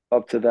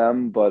up to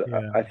them, but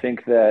Yeah, I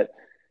think that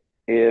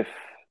if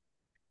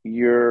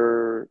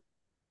you're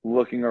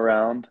looking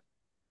around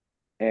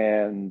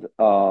and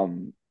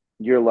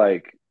you're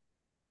like,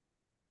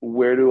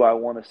 where do I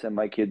want to send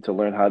my kid to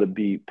learn how to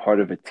be part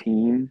of a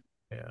team,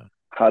 yeah,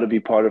 how to be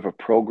part of a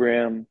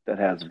program that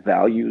has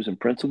values and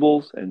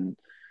principles and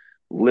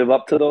live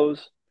up to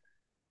those?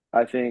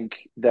 I think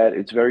that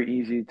it's very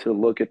easy to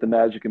look at the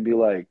Magic and be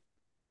like,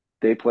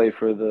 they play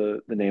for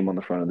the name on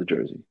the front of the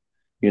jersey,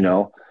 you yeah,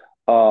 know.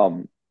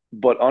 Um,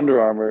 but Under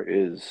Armour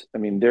is, I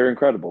mean, they're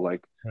incredible.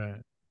 Like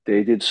right,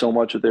 they did so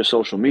much with their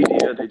social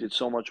media, they did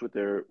so much with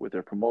their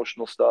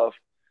promotional stuff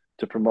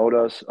to promote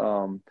us.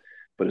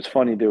 But it's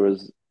funny, there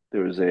was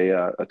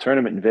a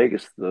tournament in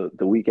Vegas the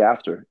week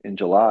after in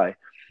July,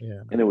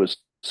 yeah. and it was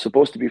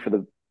supposed to be for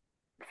the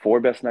four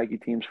best Nike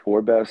teams,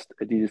 four best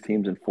Adidas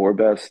teams, and four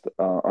best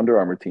Under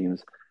Armour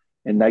teams,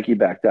 and Nike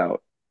backed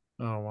out,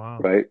 Oh wow.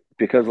 right?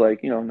 Because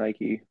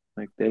Nike,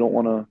 like they don't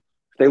want to.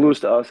 If they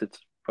lose to us, it's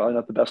probably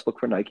not the best look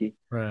for Nike.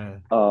 Right.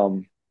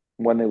 Um,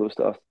 when they lose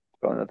to us, it's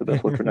probably not the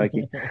best look for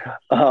Nike.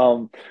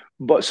 Um,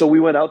 but so we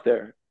went out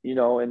there,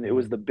 and it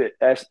was the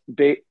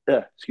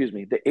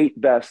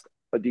eight best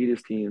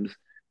Adidas teams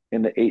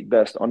and the eight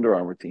best Under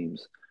Armour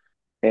teams,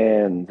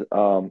 and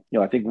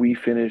I think we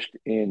finished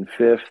in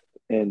fifth,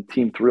 and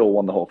Team Thrill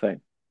won the whole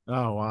thing.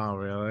 Oh wow,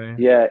 really?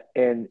 Yeah,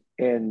 and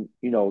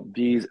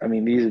these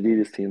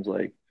Adidas teams,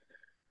 like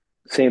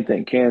same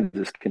thing,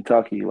 Kansas,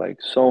 Kentucky, like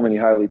so many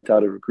highly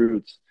touted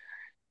recruits,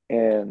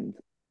 and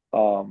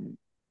um,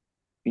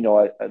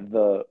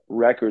 the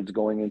records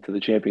going into the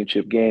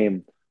championship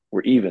game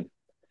were even.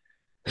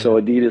 Yeah.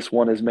 So Adidas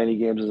won as many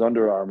games as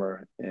Under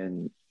Armour,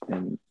 and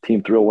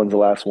Team Thrill wins the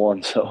last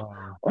one. So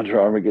Wow. Under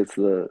Armour gets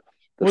the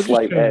Well, it just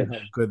slight shows you how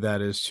edge. good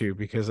that is too,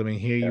 because I mean,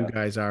 here you Yeah.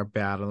 guys are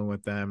battling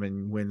with them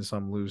and win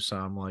some, lose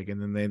some, like,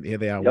 and then here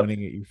they are Yep.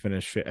 winning it. You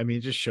finish fit. I mean,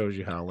 it just shows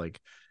you how like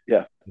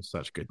Yeah.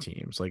 such good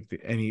teams. Like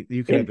any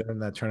you could have And been in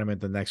that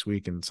tournament the next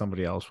week and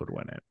somebody else would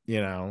win it.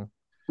 You know?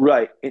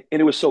 right. And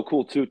it was so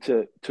cool too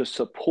to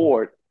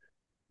support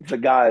the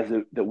guys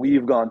that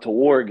we've gone to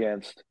war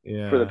against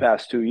for the Yeah.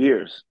 past 2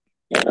 years.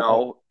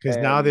 Because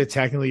now they're And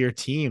technically your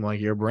team, like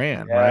your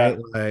brand, right?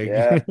 yeah, Like,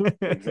 yeah,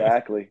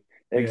 exactly,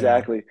 yeah,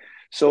 exactly.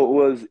 So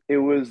it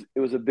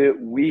was a bit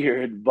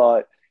weird,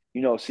 but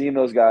seeing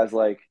those guys,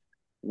 like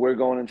we're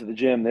going into the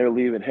gym, they're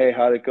leaving. Hey,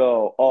 how'd it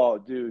go? Oh,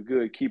 dude,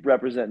 good. Keep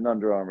representing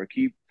Under Armour.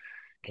 Keep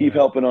yeah,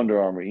 helping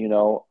Under Armour.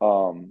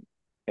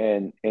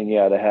 And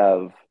yeah, to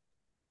have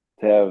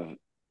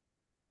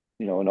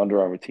an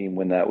Under Armour team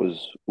win that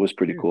was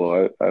pretty huge.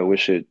 cool. I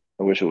wish it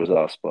was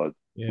us, but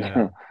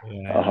Yeah,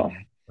 yeah, I know. um,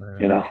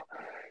 I you know.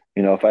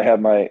 know, if I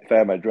had my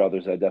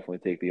druthers, I'd definitely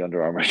take the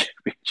Under Armour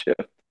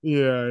championship.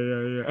 Yeah,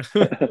 yeah,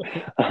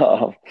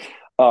 yeah.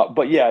 um,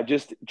 but yeah,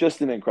 just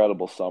an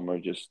incredible summer.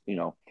 Just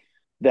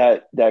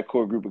that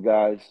core group of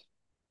guys,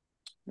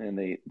 and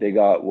they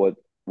got what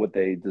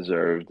they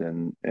deserved,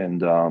 and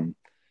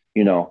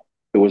you know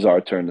it was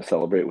our turn to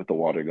celebrate with the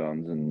water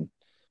guns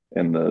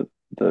and the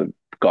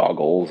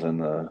goggles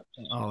and the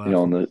All you that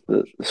know fun and the, stuff.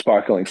 the, the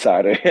sparkling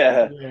cider.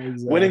 Yeah, Yeah,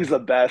 winning's exactly. the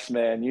best,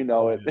 man. You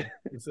know it. Yeah.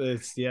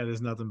 It's yeah,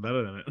 there's nothing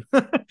better than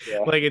it. Yeah,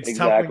 Like it's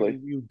tough when exactly.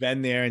 you've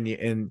been there and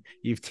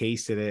you've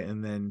tasted it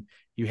and then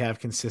you have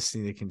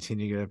consistency to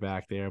continue to get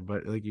back there.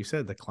 But like you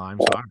said, the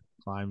climb's hard.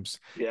 Climbs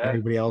Yeah,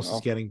 everybody else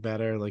is getting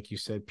better. Like you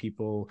said,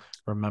 people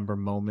remember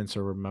moments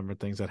or remember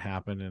things that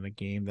happened in a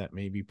game that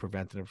maybe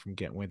prevented them from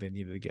getting where they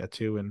needed to get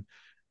to. And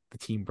the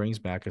team brings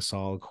back a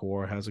solid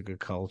core, has a good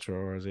culture,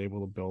 or is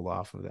able to build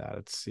off of that.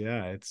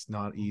 It's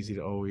not easy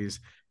to always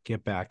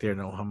get back there,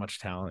 know how much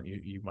talent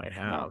you might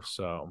no, have.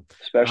 So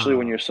especially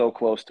when uh you're so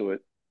close to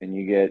it and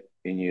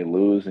you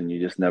lose and you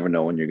just never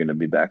know when you're going to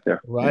be back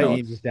there. right.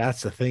 It's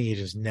That's the thing. You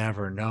just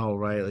never know,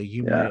 right? Like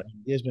you yeah, might.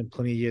 There's been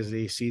plenty of years at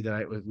AC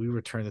that we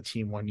returned the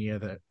team one year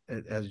that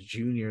as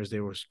juniors they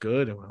were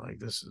good, and we're like,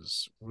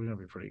 we're gonna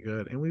be pretty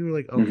good, and we were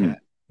like, okay, hmm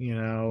you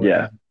know,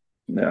 yeah,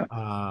 Yeah.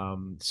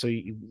 So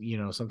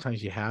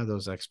sometimes you have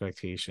those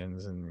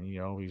expectations and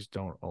you always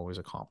don't always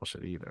accomplish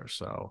it either.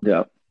 So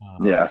Yeah.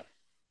 um Yeah.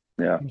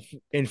 Yeah.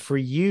 and for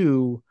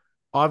you,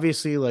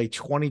 obviously like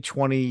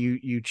 2020,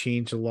 you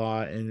changed a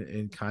lot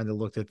and kind of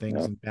looked at things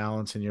Yeah. and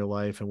balance in your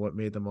life and what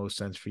made the most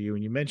sense for you.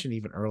 And you mentioned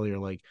even earlier,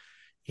 like,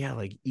 yeah,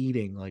 like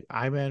eating, like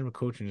I've been a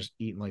coach and just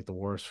eating like the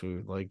worst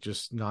food, like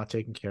just not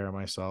taking care of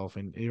myself.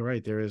 And you're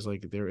right, there is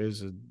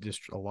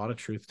just a lot of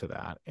truth to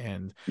that.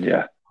 And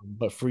Yeah.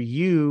 but for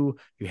you,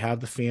 you have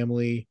the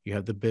family, you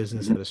have the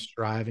business Mhm. that is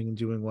striving and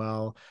doing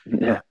well.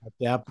 Yeah. At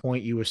that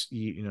point,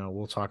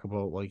 we'll talk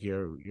about like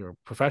your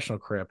professional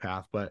career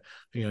path, but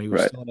you were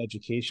Right. still in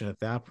education at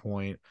that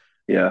point.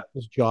 Yeah.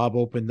 This job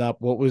opened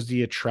up. What was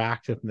the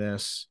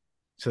attractiveness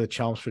to the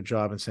Chelmsford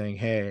job and saying,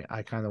 "Hey,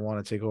 I kind of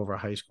want to take over a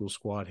high school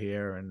squad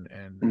here and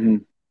Hmm.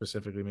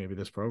 specifically maybe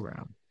this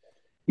program."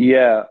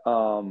 Yeah.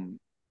 Well,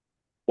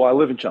 I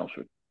live in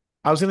Chelmsford.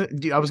 I was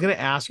gonna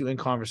ask you in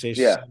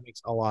conversation, so Yeah. that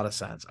makes a lot of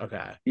sense. Okay,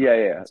 all Yeah. right,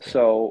 Yeah. that's good.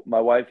 So my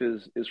wife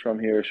is from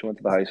here. She went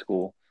to the high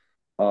school.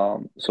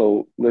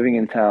 So living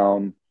in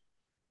town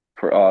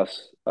for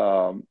us,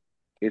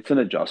 it's an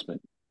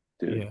adjustment,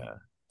 dude. Yeah.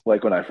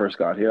 Like when I first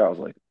got here, I was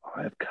like, oh,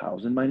 I have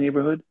cows in my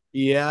neighborhood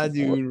Yeah,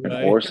 dude, and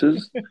right?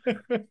 horses.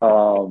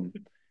 Um,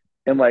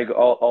 and like,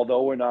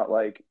 although we're not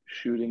like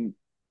shooting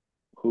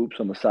hoops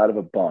on the side of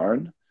a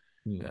barn,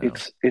 No.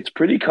 it's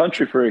pretty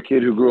country for a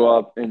kid who grew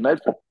up in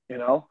Medford, you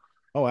know.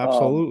 Oh, Um,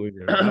 absolutely,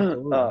 dude.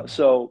 Absolutely.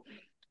 so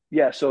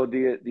yeah, so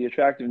the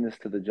attractiveness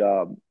to the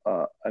job,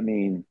 I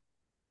mean,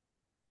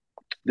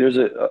 there's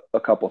a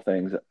couple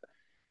things.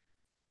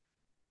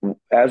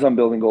 As I'm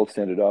building Gold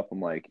Standard up, I'm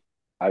like,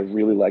 I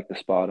really like the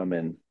spot I'm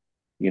in,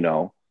 you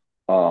know.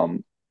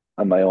 Um,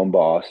 I'm my own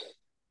boss.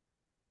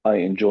 I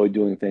enjoy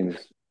doing things,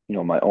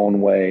 my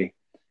own way,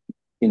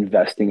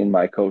 investing in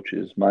my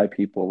coaches, my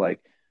people, like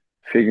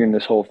figuring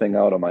this whole thing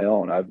out on my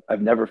own.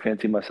 I've never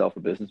fancied myself a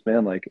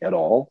businessman like at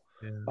all.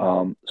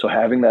 Yeah. So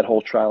having that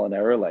whole trial and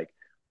error, like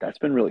that's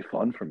been really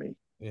fun for me.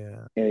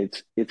 Yeah. And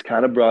it's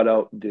kind of brought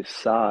out this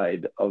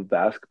side of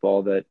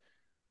basketball that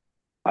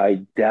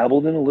I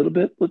dabbled in a little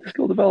bit with the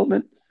skill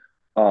development.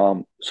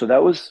 So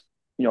that was,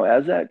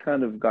 as that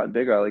kind of got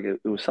bigger, like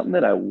it was something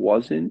that I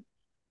wasn't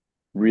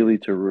really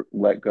to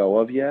let go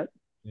of yet,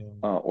 Yeah.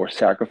 or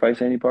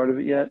sacrifice any part of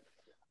it yet.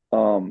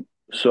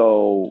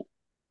 So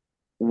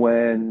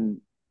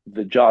when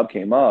the job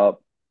came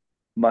up,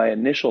 my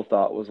initial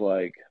thought was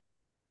like,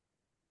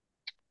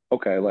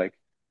 okay, like,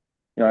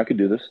 I could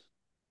do this.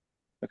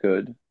 I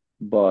could,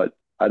 but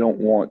I don't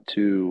want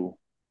to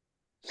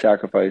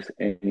sacrifice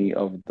any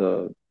of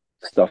the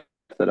stuff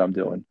that I'm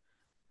doing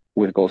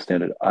with Gold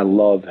Standard. I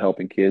love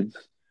helping kids.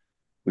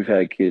 We've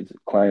had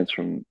clients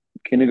from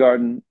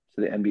kindergarten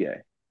to the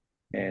NBA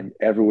and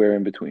everywhere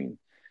in between.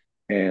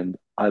 And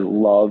I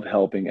love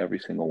helping every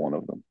single one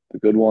of them, the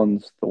good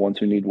ones, the ones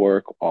who need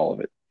work, all of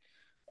it.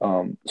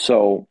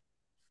 So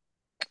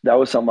that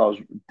was something I was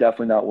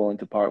definitely not willing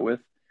to part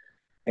with.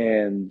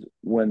 And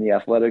when the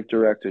athletic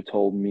director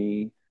told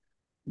me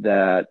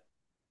that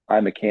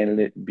I'm a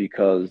candidate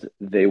because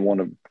they want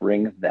to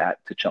bring that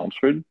to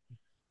Chelmsford,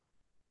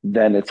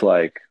 then it's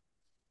like,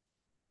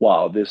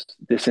 wow,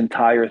 this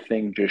entire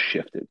thing just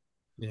shifted.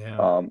 Yeah.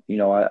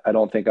 I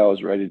don't think I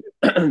was ready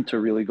to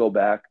really go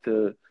back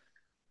to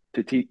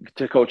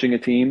coaching a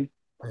team.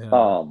 Yeah.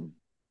 Um,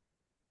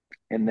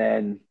 and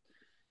then,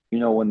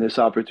 when this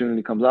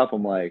opportunity comes up,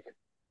 I'm like,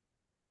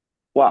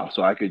 wow,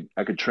 so I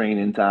could train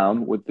in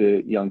town with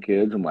the young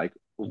kids and like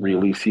Yeah.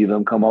 really see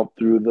them come up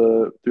through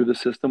the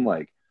system.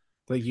 Like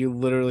Like you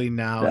literally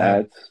now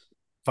have that's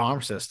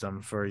farm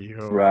system for right,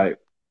 your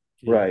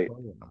right.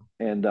 program.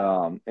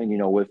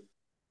 And with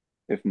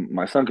if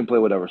my son can play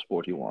whatever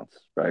sport he wants,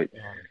 right?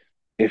 Yeah.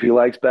 If he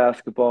likes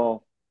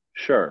basketball,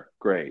 sure,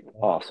 great, Yeah.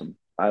 awesome.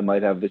 I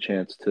might have the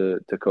chance to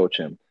coach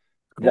him.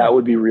 That Cool.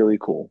 would be really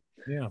cool.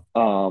 Yeah.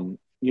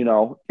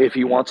 If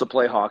he wants to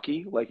play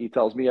hockey, like he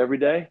tells me every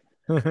day,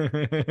 then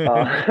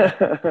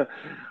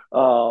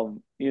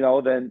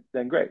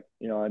great.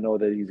 I know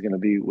that he's going to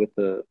be with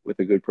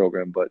a good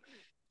program. But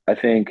I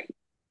think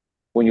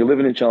when you're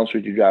living in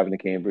Chelmsford, you're driving to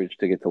Cambridge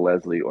to get to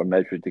Leslie, or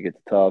Medford to get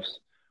to Tufts,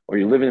 or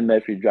you're living in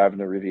Medford, you're driving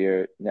to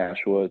Riviera,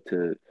 Nashua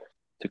to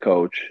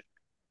coach.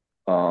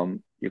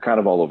 You're kind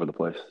of all over the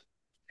place,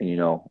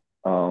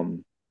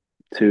 and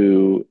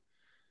to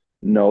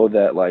know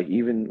that like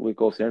even with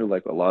Gold Standard,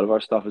 like a lot of our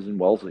stuff is in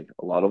Wellesley,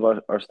 a lot of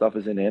our stuff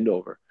is in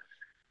Andover,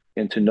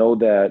 and to know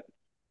that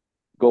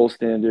Gold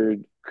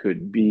Standard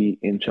could be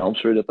in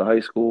Chelmsford at the high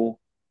school,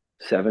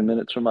 7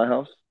 minutes from my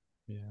house,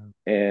 Yeah.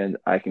 and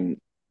I can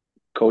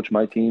coach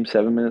my team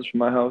 7 minutes from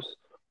my house.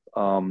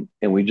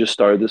 And we just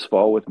started this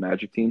fall with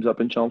Magic teams up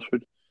in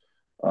Chelmsford.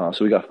 So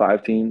we got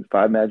five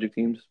Magic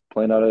teams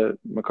playing out of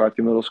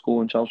McCarthy Middle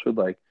School in Chelmsford.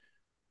 Like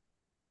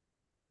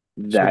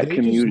So that they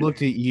just commute,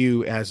 looked at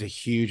you as a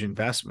huge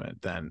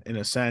investment then, in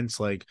a sense,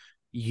 like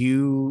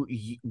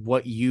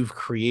what you've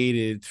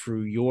created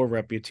through your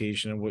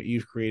reputation and what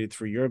you've created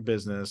through your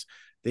business,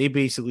 they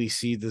basically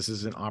see this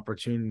as an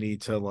opportunity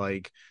to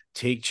like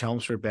take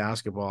Chelmsford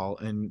basketball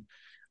and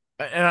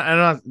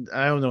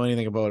I don't know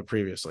anything about it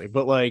previously,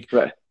 but like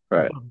Right,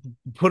 right,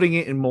 putting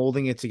it and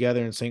molding it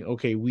together and saying,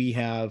 okay, we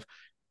have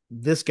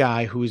this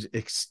guy who's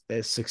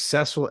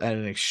successful at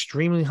an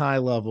extremely high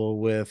level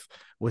with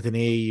an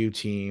AAU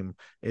team,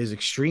 is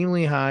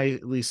extremely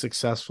highly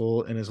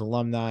successful in his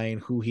alumni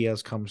and who he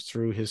has comes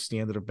through his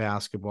standard of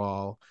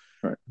basketball.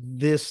 right.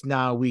 This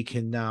now we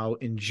can now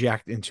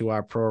inject into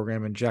our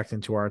program, inject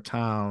into our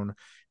town,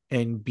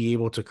 and be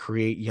able to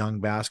create young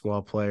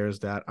basketball players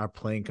that are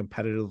playing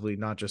competitively,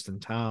 not just in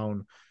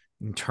town,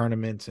 in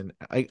tournaments. And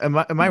am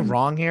I Mhm.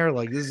 wrong here?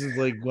 Like this is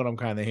like what I'm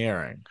kind of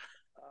hearing.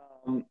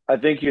 I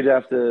think you'd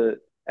have to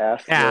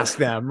ask the Ask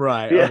them,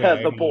 right? yeah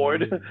Okay, the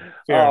board.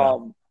 fair enough.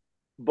 um,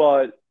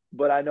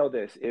 but I know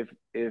this: if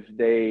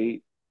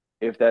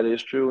that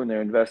is true and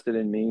they're invested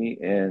in me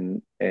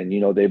and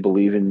they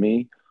believe in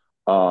me,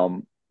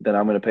 then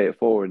I'm going to pay it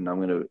forward and I'm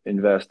going to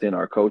invest in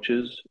our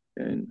coaches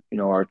and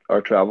our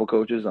travel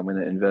coaches. I'm going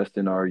to invest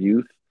in our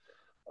youth.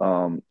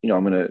 I'm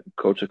going to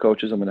coach the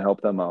coaches. I'm going to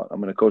help them out.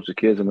 I'm going to coach the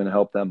kids. I'm going to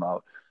help them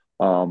out.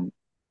 Um,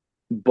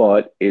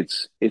 but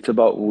it's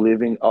about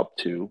living up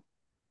to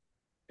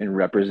and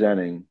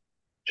representing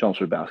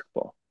Chelmsford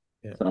basketball.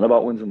 Yeah, It's not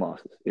about wins and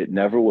losses. It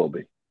never will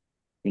be.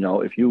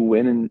 If you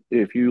win and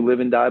if you live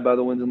and die by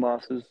the wins and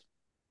losses,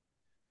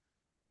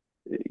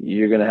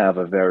 you're gonna have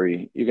your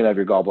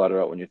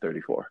gallbladder out when you're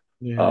 34.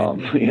 yeah, Um,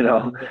 you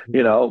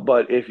know,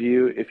 but if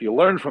you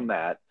learn from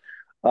that,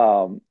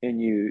 and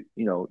you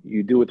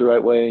do it the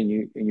right way and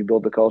you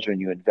build the culture and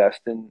you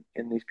invest in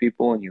these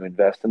people and you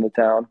invest in the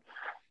town,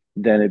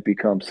 then it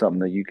becomes something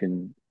that you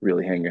can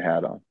really hang your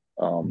hat on.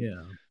 Um,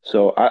 yeah.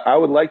 so I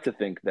would like to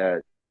think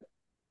that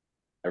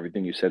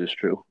everything you said is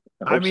true.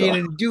 I I hope mean, so.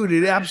 and dude,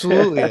 it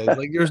absolutely is.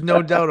 Like, there's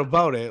no doubt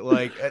about it.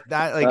 Like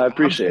that, like I I'm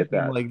appreciate thinking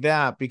that. like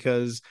that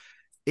because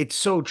it's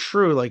so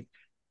true. Like,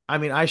 I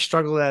mean, I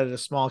struggled at a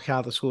small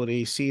Catholic school at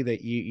AC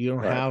that you don't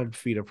Right, have a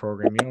feeder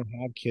program. You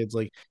don't have kids.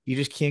 Like, you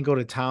just can't go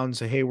to town and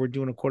say, hey, we're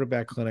doing a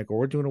quarterback clinic or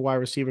we're doing a wide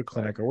receiver right,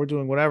 clinic or we're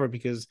doing whatever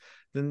because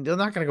then they're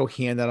not going to go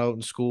hand that out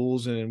in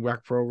schools and in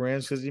rec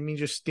programs because it means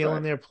you're stealing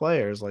right, their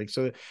players. Like,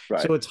 so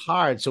right. it's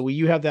hard. So when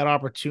you have that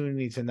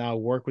opportunity to now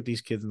work with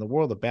these kids in the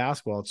world of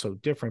basketball, it's so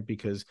different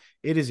because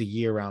it is a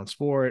year-round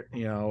sport, It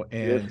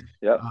is. and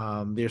Yep.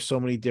 there's so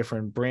many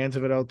different brands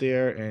of it out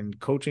there and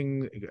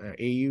coaching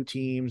AU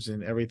teams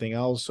and everything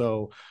else.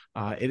 So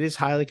it is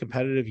highly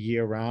competitive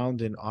year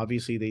round. And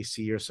obviously they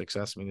see your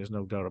success. I mean, there's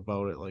no doubt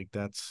about it. Like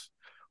that's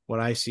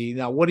what I see.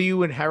 Now, what are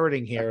you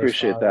inheriting I here as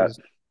appreciate far that. as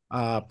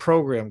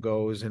program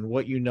goes and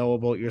what you know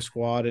about your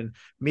squad and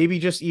maybe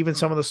just even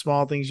some of the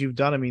small things you've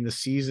done? I mean, the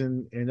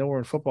season, I know we're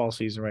in football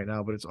season right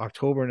now, but it's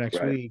October next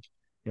Right. week.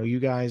 You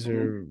guys Hmm.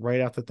 are right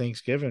after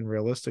Thanksgiving.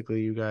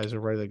 Realistically, you guys are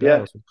ready to go.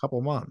 Yeah. So a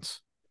couple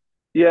months.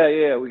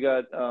 Yeah. We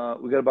got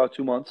about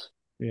 2 months.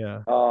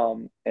 Yeah.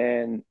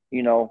 And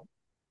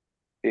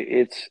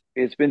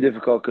it's been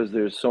difficult because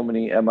there's so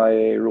many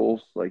MIA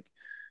rules. Like,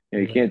 you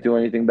Yeah. can't do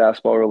anything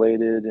basketball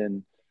related.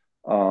 And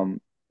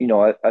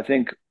I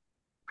think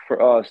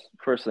for us,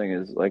 first thing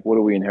is like, what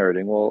are we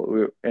inheriting? Well,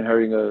 we're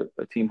inheriting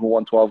a team who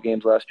won 12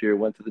 games last year,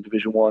 went to the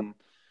Division 1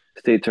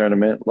 state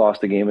tournament,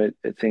 lost a game at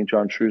St.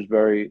 John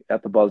Shrewsbury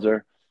at the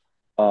buzzer.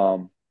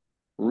 Um,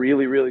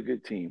 Really, really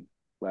good team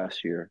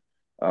last year.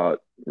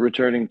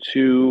 Returning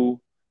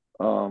two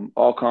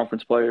all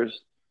conference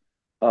players.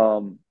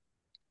 Um,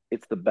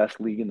 it's the best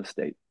league in the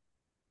state.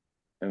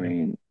 I Yeah.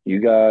 mean, you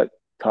got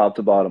top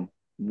to bottom,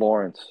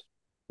 Lawrence,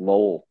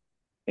 Lowell,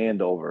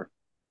 Andover,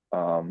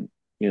 um,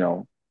 you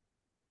know,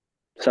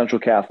 Central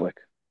Catholic,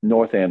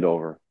 North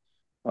Andover,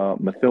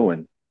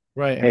 Methuen,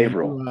 Right. I mean,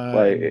 Haverhill. you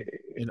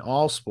Like, in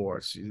all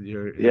sports,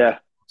 you're yeah,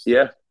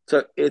 yeah.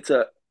 So it's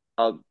a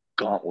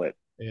gauntlet.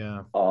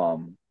 yeah.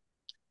 Um,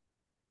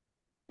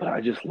 but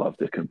I just love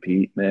to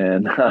compete,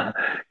 man. But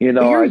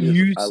you're I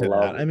used to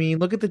love that. I it. mean,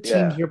 look at the teams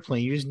Yeah, you're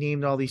playing. You just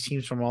named all these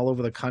teams from all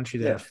over the country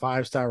that yeah. have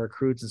five-star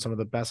recruits and some of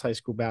the best high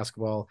school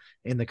basketball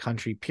in the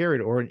country,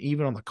 period, or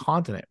even on the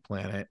continent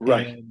planet.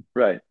 Right, And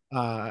right,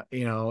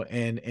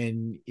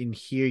 and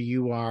here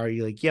you are,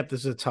 you're like, yep,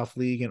 this is a tough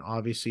league, and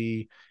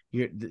obviously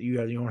you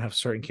don't have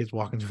certain kids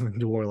walking through the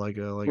door like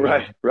a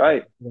right,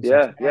 right. sense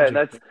Yeah, yeah. And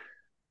magic.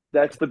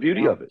 that's the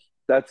beauty of it.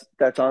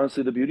 That's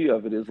honestly the beauty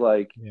of it is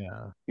like,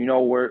 Yeah,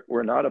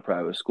 we're not a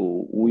private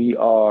school. We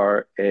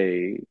are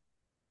a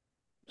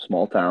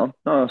small town,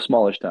 no, a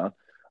smallish town,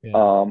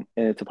 yeah,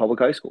 and it's a public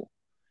high school.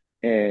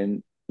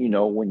 And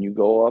when you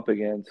go up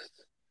against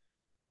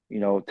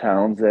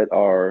towns that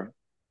are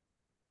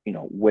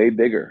way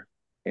bigger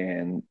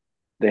and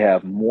they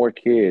have more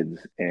kids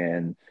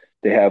and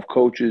they have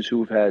coaches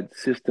who've had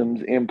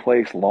systems in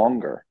place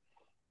longer.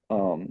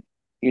 Um,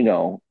 you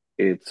know,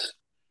 it's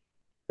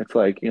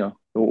like,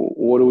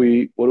 what are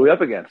we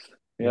up against?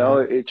 yeah,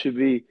 It should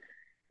be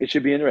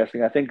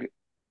interesting. I think,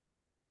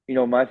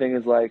 my thing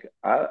is like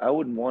I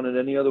wouldn't want it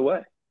any other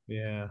way.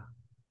 yeah,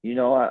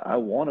 I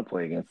want to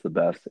play against the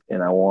best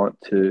and I want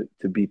to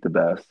beat the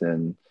best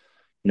and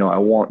I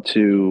want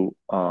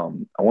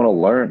to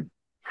learn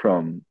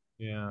from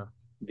yeah,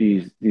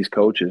 these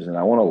coaches and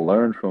I want to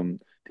learn from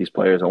these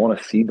players. I want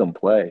to see them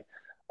play.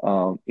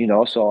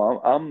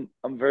 So I'm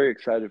very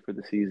excited for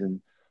the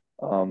season.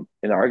 And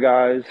our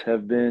guys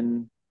they've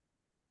been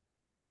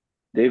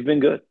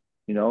good.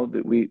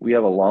 That we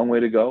have a long way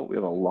to go. We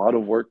have a lot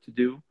of work to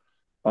do.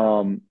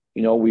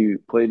 We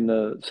played in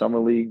the summer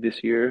league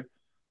this year,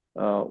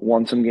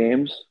 won some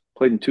games,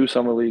 played in two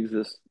summer leagues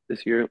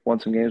this year, won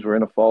some games. We're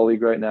in a fall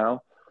league right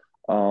now.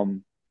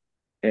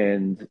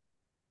 And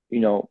you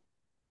know,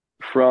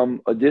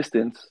 from a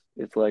distance,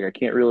 it's like I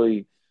can't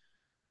really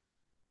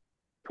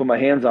put my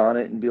hands on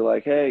it and be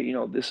like, hey,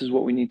 this is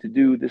what we need to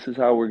do. This is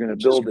how we're going to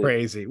Which is build it.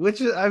 crazy.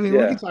 Which is, I mean, we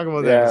can Yeah, talk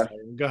about that in a yeah,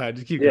 second. Go ahead,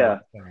 just keep going. yeah,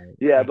 Sorry.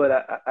 yeah.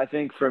 But I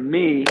think for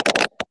me,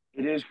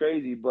 it is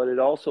crazy, but it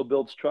also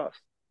builds trust.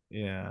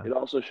 Yeah, It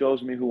also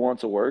shows me who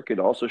wants to work. It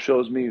also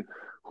shows me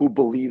who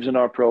believes in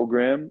our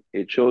program.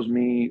 It shows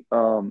me,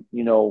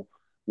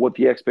 what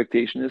the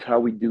expectation is, how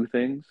we do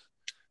things.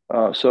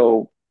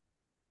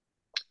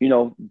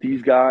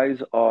 These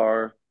guys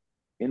are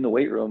in the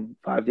weight room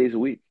 5 days a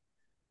week.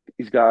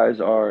 These guys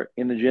are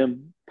in the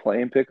gym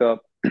playing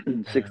pickup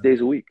six yeah,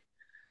 days a week.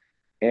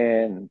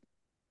 And,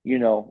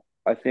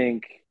 I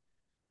think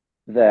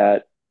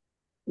that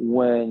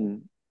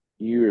when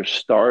you're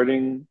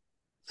starting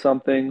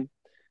something,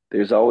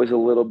 there's always a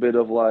little bit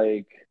of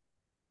like,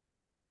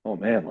 oh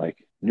man, like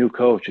new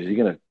coach, is he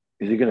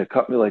gonna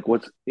cut me? Like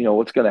what's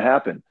gonna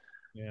happen?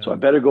 So yeah, I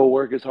better go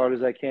work as hard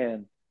as I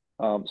can.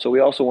 So we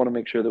also want to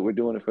make sure that we're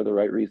doing it for the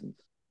right reasons,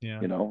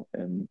 yeah,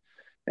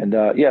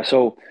 yeah.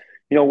 So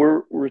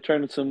we're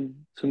returning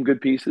some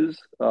good pieces,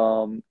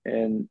 and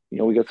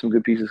we got some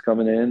good pieces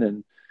coming in,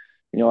 and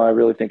I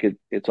really think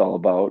it's all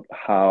about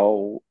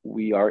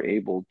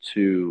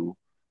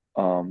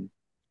um,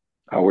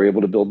 how we're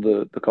able to build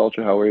the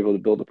culture, how we're able to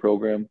build the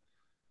program,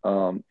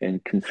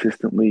 and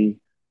consistently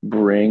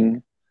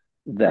bring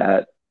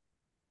that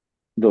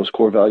those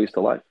core values to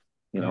life.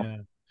 You know. yeah.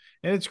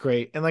 And it's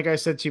great. And like I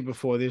said to you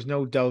before, there's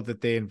no doubt that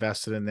they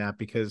invested in that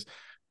because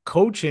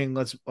coaching,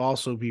 let's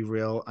also be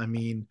real. I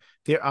mean,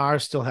 there are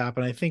still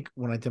happening. I think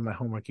when I did my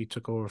homework, you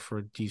took over for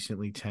a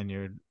decently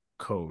tenured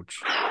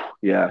coach.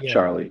 Yeah, Yeah.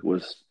 Charlie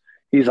was.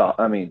 He's Yeah. all.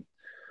 I mean,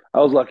 I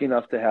was lucky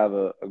enough to have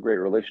a great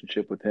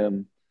relationship with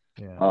him,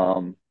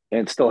 Yeah.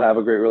 and still have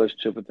a great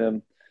relationship with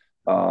him.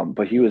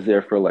 But he was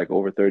there for like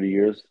over 30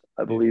 years,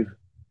 I Yeah. believe.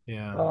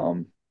 Yeah.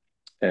 Um,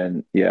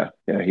 and yeah,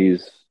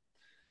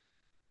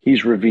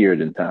 he's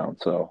revered in town.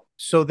 So,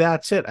 So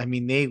that's it. I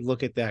mean, they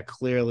look at that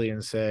clearly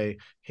and say,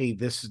 "Hey,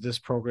 this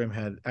program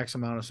had X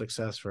amount of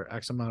success for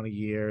X amount of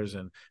years,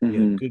 and we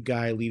had a hmm good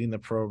guy leading the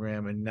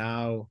program, and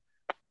now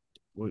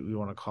we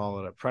want to call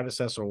it a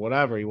predecessor or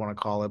whatever you want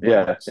to call it, but like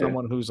yeah, yeah,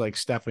 someone who's like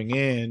stepping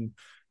in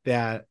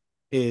that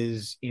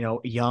is,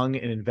 young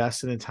and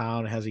invested in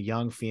town, has a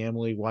young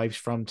family, wife's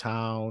from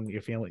town,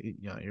 your family,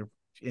 your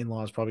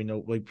in-laws probably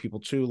know like people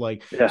too.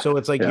 Like, yeah, so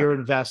it's like yeah, you're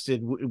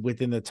invested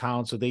within the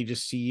town. So they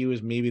just see you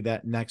as maybe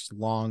that next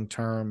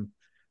long-term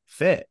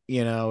fit, as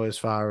yeah,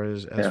 far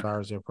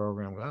as their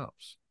program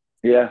goes.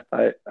 yeah.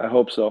 I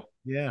hope so.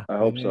 Yeah. I Yeah.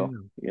 hope Yeah. so.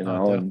 Yeah.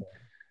 Oh, And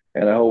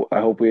definitely.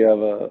 I hope we have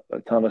a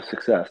ton of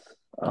success.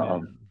 Yeah.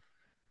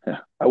 Yeah.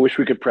 I wish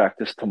we could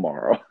practice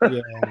tomorrow.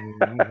 Yeah,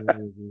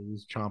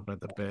 he's chomping at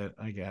the bit.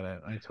 I get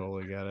it. I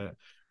totally get it.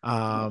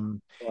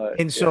 Um, But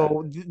and yeah.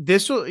 so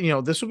this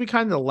will be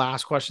kind of the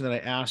last question that I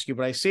ask you,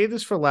 but I saved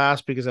this for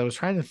last because I was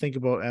trying to think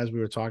about as we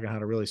were talking how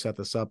to really set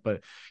this up.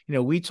 But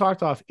we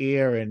talked off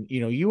air, and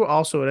you were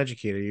also an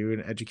educator. You were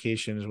in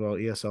education as well,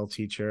 ESL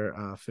teacher,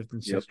 fifth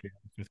and Yep. sixth grade,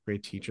 fifth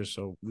grade teacher.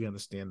 So we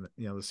understand that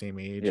the same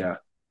age. Yeah.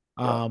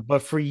 Yeah.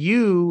 But for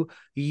you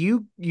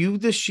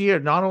this year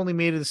not only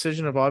made a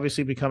decision of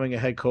obviously becoming a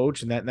head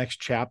coach in that next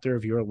chapter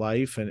of your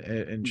life in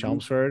hmm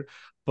Chelmsford,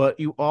 but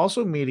you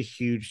also made a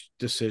huge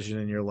decision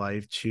in your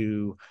life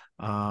to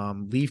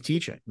leave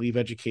teaching, leave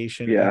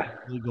education, and Yeah.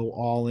 really go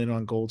all in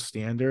on gold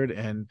standard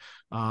and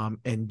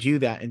do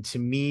that. And to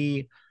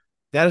me,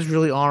 that is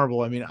really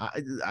honorable. I mean,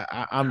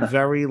 I'm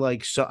very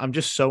like so I'm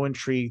just so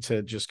intrigued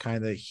to just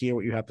kind of hear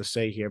what you have to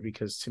say here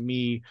because to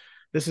me,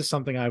 this is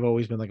something I've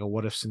always been like a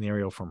what if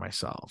scenario for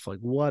myself. Like,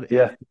 what if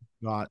Yeah. we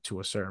got to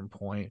a certain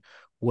point?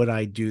 Would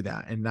I do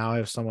that? And now I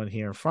have someone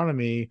here in front of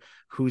me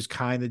who's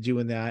kind of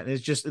doing that. And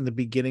it's just in the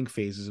beginning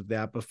phases of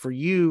that. But for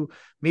you,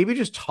 maybe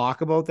just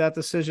talk about that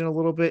decision a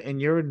little bit and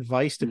your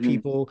advice to hmm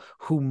people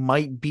who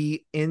might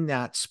be in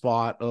that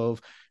spot of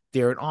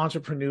they're an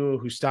entrepreneur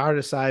who started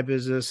a side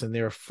business and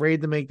they're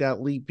afraid to make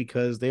that leap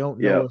because they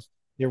don't know Yep. if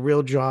their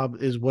real job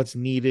is what's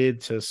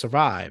needed to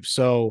survive.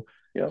 So,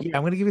 Yep. yeah,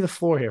 I'm going to give you the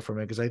floor here for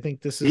me because I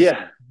think this is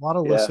Yeah. a lot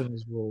of Yeah.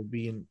 listeners will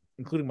be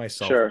including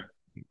myself. Sure.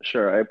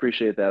 Sure. I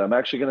appreciate that. I'm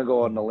actually going to go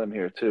Yeah. on a limb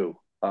here too,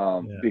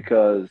 Yeah.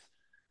 because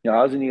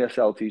I was an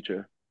ESL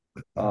teacher,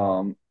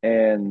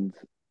 and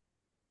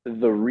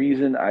the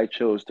reason I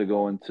chose to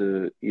go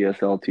into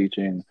ESL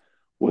teaching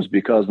was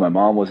because my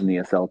mom was an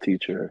ESL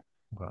teacher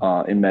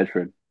Okay. in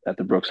Medford at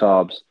the Brooks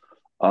Hobbs.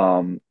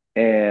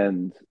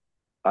 And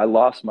I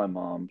lost my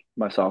mom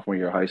my sophomore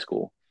year of high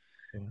school.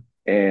 Yeah.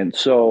 And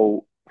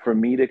so for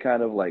me to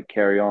kind of like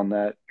carry on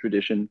that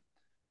tradition,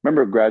 I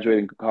remember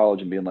graduating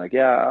college and being like,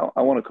 yeah,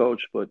 I want to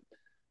coach, but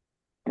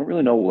don't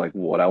really know like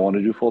what I want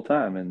to do full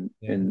time.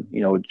 Yeah. And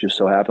it just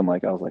so happened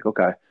like I was like,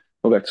 okay,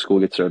 go back to school,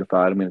 get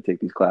certified. I'm going to take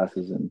these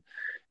classes and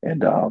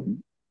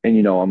I'm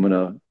going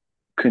to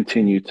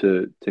continue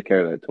to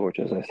carry that torch,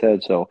 as I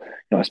said. So,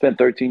 I spent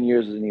 13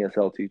 years as an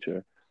ESL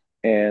teacher,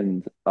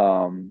 and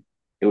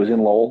it was in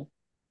Lowell,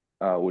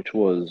 which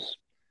was,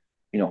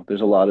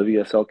 there's a lot of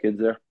ESL kids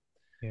there.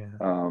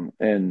 Yeah.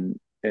 And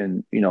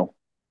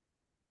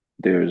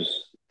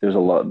there's a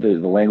lot the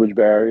language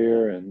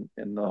barrier and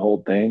the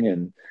whole thing.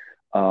 And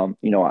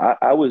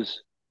I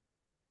was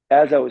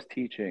as I was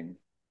teaching,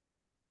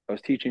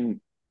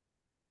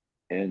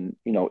 and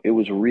it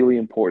was really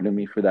important to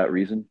me for that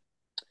reason.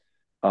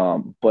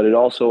 But it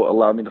also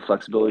allowed me the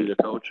flexibility to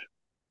coach.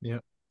 Yeah.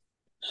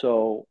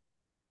 So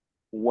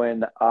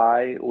when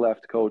I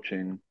left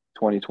coaching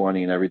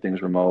 2020 and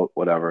everything's remote,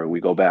 whatever, we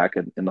go back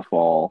in the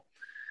fall,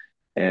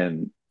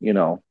 and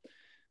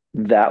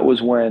that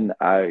was when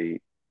I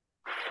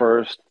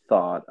first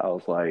thought, I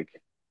was like,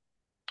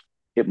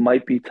 it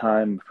might be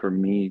time for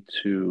me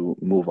to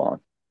move on.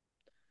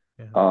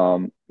 Yeah.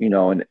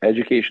 And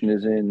education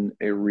is in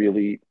a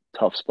really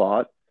tough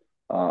spot.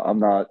 I'm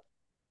not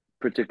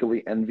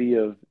particularly envy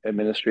of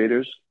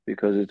administrators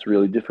because it's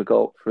really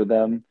difficult for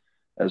them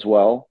as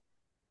well.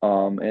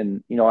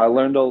 And I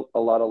learned a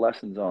lot of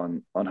lessons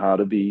on how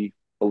to be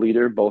a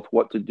leader, both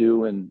what to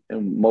do and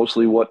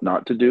mostly what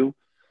not to do.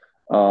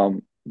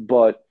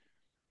 But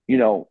you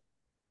know,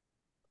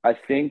 I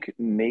think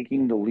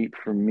making the leap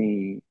for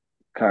me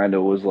kind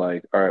of was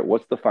like, all right,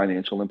 what's the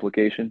financial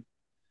implication?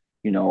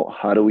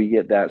 How do we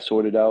get that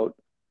sorted out?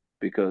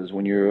 Because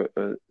when you're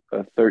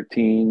a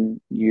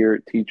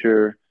 13-year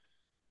teacher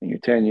and you're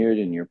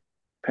tenured and your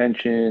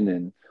pension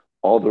and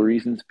all the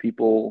reasons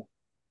people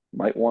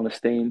might want to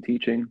stay in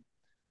teaching,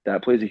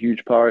 that plays a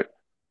huge part.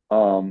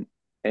 And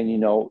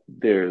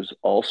there's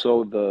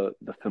also the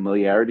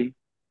familiarity,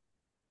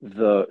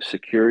 the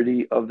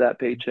security of that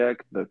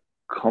paycheck, the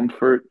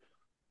comfort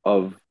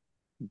of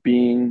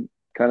being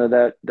kind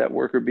of that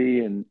worker bee,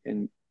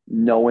 and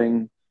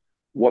knowing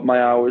what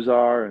my hours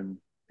are and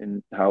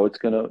how it's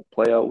going to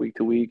play out week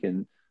to week,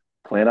 and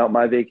plan out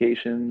my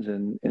vacations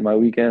and my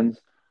weekends.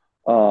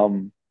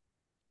 Um,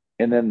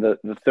 and then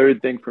the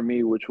third thing for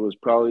me, which was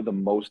probably the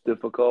most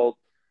difficult,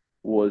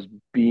 was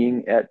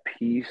being at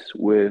peace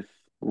with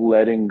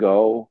letting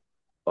go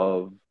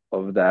of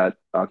that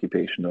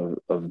occupation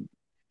of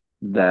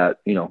that,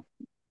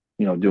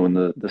 doing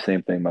the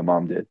same thing my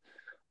mom did.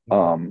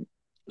 Yeah. Um,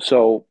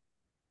 so,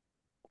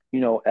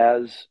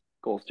 as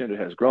Gold Standard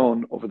has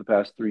grown over the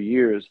past 3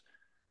 years,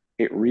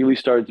 it really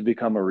started to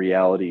become a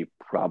reality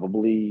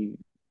probably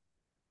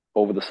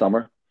over the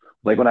summer.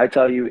 Like Yeah. when I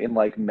tell you in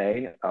like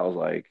May, I was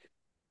like,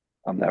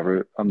 I'm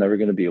never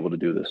going to be able to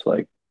do this.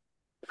 Like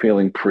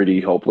feeling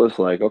pretty hopeless.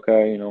 Like,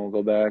 okay, we'll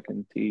go back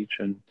and teach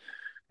and,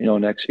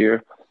 next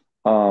year.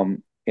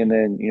 And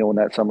then, when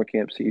that summer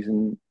camp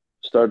season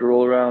started to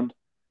roll around,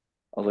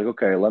 I was like,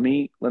 okay, let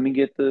me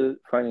get the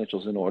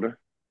financials in order.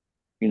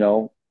 You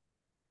know,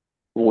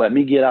 let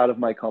me get out of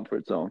my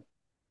comfort zone.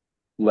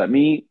 Let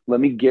me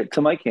get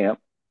to my camp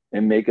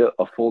and make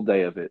a full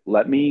day of it.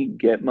 Let me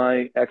get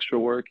my extra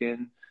work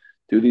in,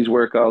 do these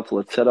workouts.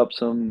 Let's set up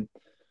some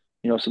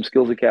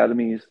skills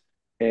academies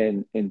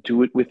and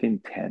do it with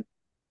intent,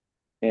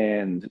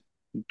 and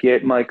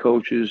get my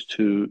coaches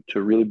to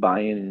really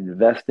buy in and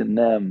invest in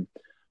them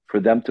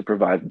for them to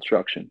provide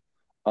instruction.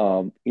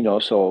 So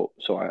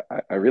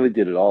I really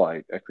did it all.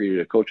 I created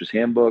a coach's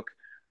handbook.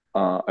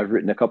 I've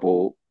written a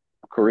couple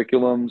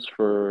curriculums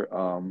for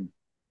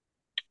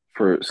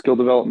skill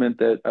development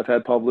that I've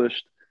had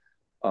published.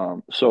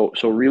 So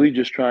really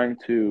just trying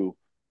to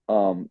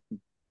um,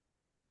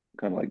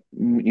 kind of like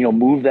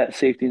move that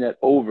safety net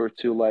over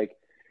to like,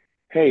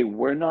 hey,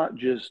 we're not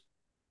just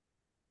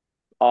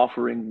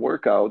offering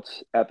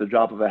workouts at the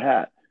drop of a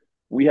hat.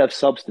 We have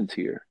substance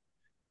here,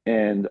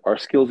 and our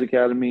skills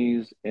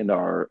academies and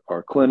our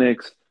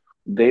clinics,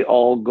 they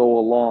all go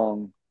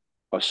along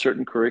a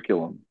certain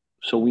curriculum.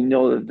 So we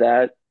know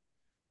that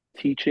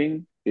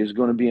teaching is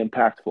going to be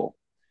impactful.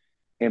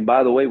 And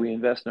by the way, we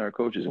invest in our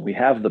coaches, and we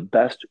have the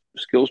best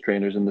skills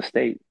trainers in the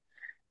state.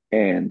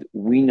 And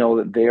we know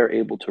that they are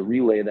able to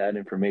relay that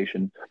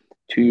information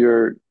to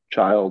your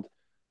child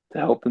to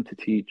help them to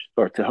teach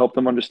or to help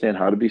them understand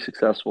how to be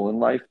successful in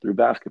life through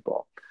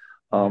basketball.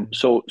 Yeah.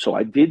 So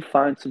I did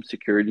find some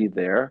security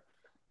there.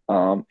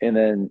 And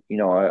then,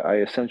 I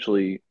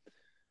essentially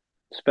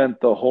spent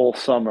the whole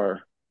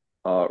summer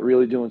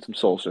really doing some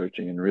soul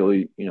searching and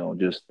really,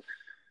 just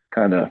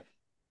kind of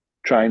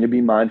trying to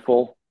be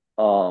mindful,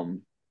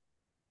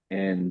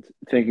 and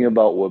thinking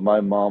about what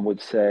my mom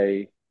would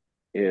say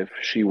if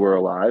she were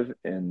alive,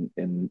 and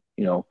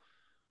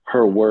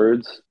her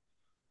words,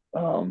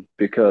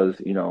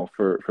 because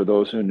for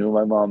those who knew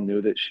my mom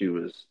knew that she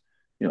was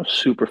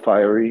super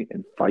fiery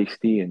and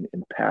feisty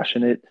and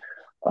passionate,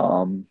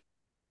 um,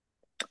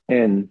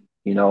 and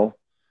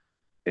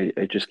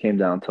it just came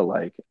down to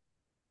like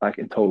I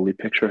can totally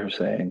picture her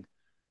saying,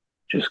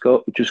 just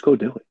go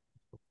do it,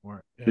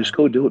 Or, just yeah.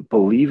 go do it,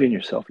 believe in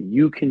yourself,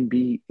 you can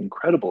be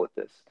incredible at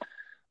this.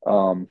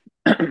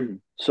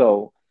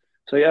 So,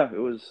 so yeah,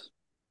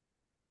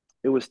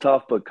 it was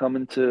tough, but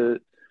coming to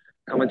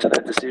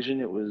that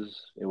decision, it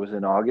was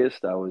in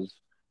August. I was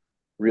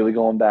really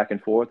going back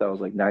and forth. I was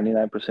like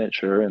 99%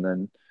 sure, and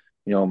then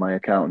my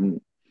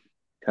accountant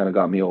kind of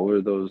got me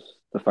over the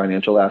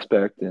financial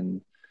aspect,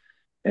 and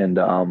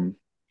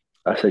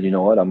I said, you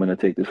know what, I'm going to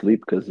take this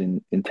leap because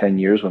in 10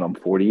 years when I'm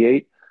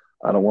 48,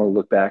 I don't want to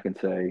look back and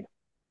say,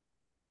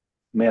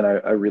 man,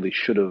 I really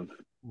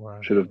Right.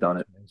 should have done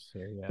it, So,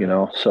 you yeah.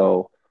 know?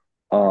 So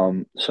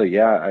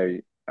yeah,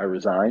 I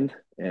resigned,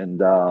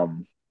 and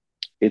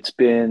it's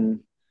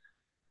been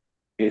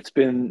it's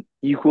been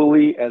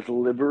equally as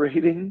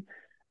liberating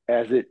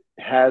as it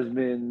has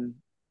been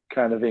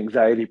kind of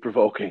anxiety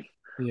provoking,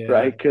 Yeah.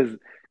 right?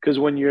 Because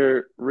when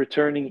you're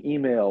returning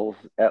emails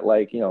at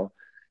like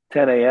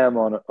 10 a.m.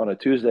 on a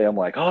Tuesday, I'm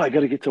like, oh, I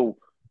got to get to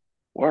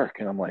work,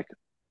 and I'm like,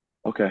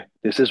 okay,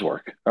 this is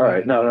work. All Yeah.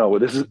 right, no,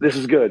 this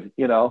is good,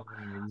 you know.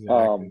 Exactly.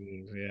 Um,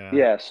 Yeah.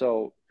 yeah,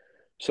 so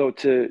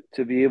to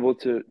be able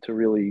to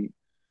really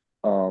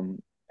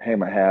hang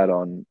my hat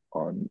on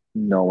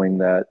knowing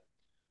that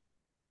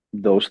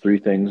those three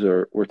things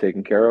are were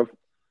taken care of,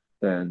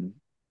 then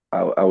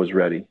I was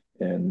ready.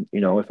 And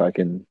if I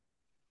can,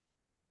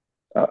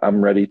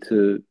 I'm ready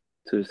to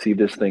see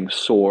this thing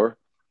soar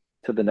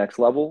to the next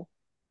level,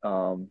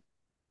 um,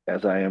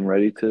 as I am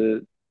ready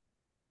to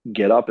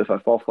get up if I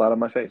fall flat on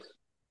my face.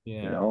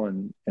 Yeah.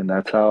 And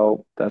that's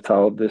how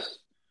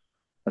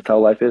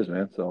life is,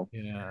 man. So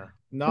Yeah.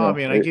 No, I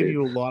mean, I give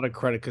you a it's lot of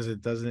credit because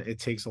it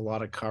takes a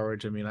lot of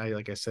courage. I mean,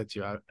 like I said to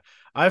you,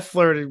 I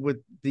flirted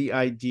with the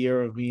idea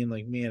of being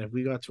like, man, if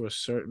we got to a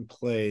certain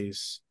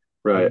place,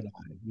 right.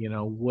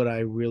 would I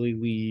really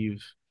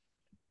leave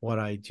what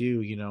I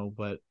do,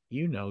 but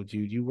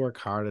dude, you work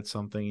hard at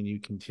something and you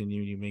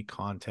continue, you make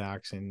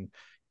contacts and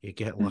you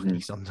get lucky Hmm.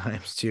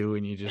 sometimes too,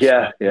 and you just Yeah,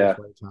 strike at the yeah,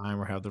 right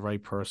time or have the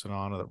right person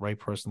on or the right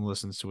person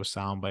listens to a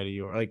sound bite of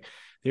you or like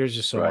there's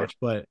just so right. much.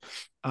 But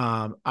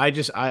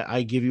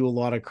I give you a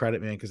lot of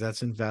credit, man, because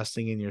that's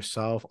investing in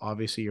yourself.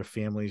 Obviously, your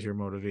family's your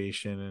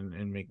motivation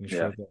and making Yeah,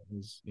 sure that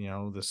is,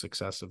 the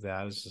success of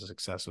that is the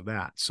success of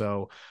that.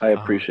 So I um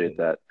appreciate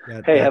that.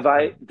 Hey,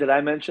 that's did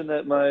I mention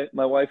that my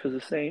wife is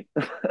a saint?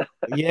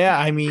 yeah,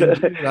 I mean,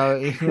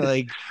 dude,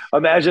 like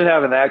Imagine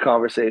having that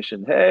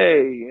conversation.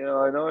 Hey,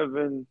 I know I've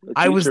been a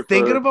I was teacher thinking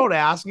for about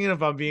asking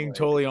if I'm being like,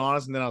 totally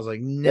honest, and then I was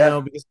like, yeah,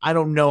 no, because I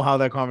don't know how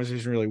that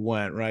conversation really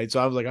went, right? So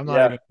I was like, I'm not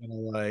yeah, even gonna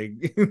like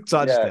touch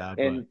yeah, that,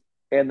 but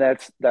and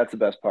that's the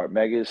best part.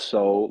 Meg is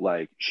so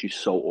like she's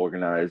so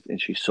organized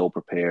and she's so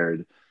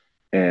prepared,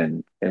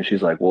 and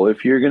she's like, well,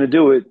 if you're gonna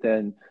do it,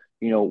 then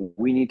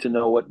we need to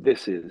know what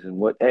this is and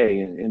what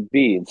A and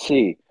B and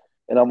C,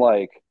 and I'm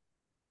like,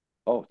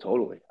 oh,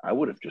 totally. I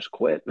would have just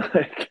quit.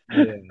 Like,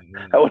 yeah,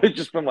 I yeah, would have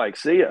just been like,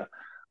 see ya.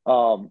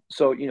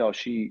 So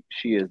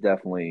she is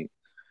definitely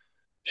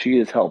she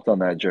has helped on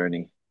that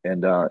journey,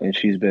 and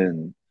she's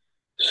been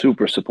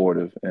super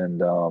supportive,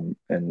 and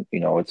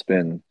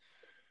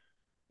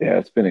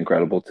it's been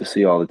incredible to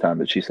see all the time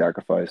that she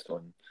sacrificed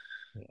when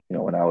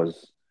I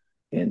was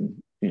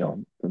in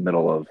the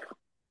middle of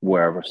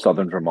wherever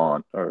southern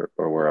Vermont or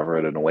wherever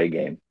at an away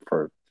game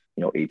for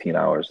 18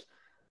 hours,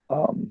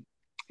 um,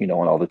 and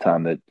all the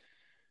time that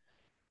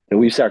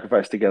we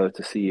sacrificed together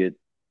to see it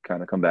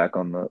kind of come back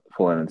on the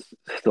full end and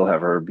still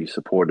have her be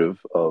supportive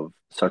of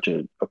such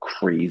a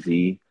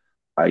crazy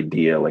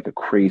idea, like a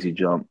crazy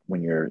jump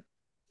when you're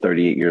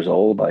 38 years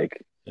old.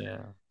 Like, yeah.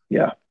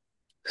 yeah,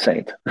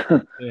 saint.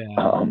 Yeah, no,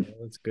 um,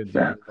 that's good, dude.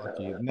 yeah, You're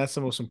lucky. And that's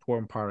the most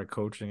important part of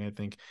coaching, I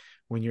think,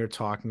 when you're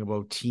talking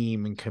about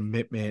team and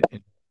commitment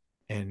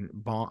and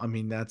bond. I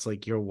mean, that's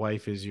like your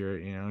wife is your,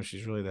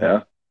 she's really the yeah,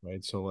 head,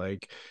 right? So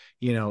like,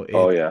 oh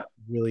it's yeah,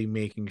 really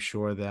making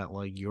sure that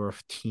like your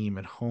team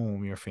at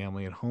home, your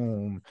family at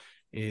home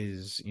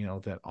is,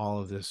 that all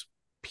of this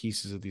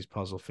pieces of these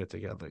puzzle fit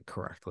together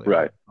correctly.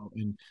 right,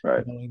 And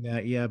right. knowing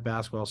that, yeah,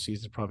 basketball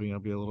season is probably going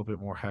to be a little bit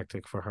more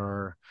hectic for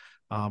her.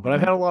 But I've had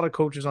Hmm. a lot of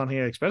coaches on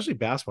here, especially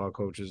basketball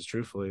coaches,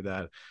 truthfully,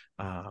 that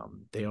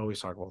they always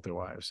talk about their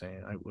wives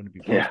saying, I wouldn't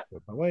be Yeah, posted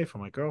with my wife or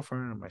my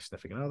girlfriend or my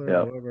significant other or yeah,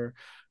 whoever.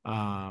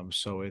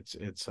 So it's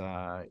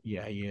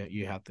yeah,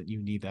 you have to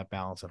you need that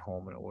balance at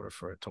home in order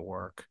for it to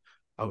work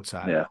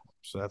outside of yeah, home.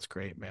 So that's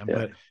great, man. yeah,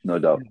 But no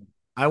doubt.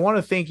 I want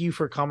to thank you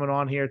for coming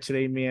on here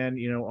today, man.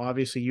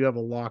 Obviously you have a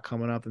lot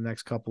coming up the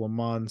next couple of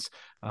months.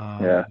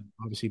 Yeah,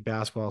 Obviously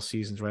basketball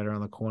season's right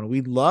around the corner.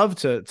 We'd love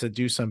to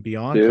do some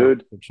beyond college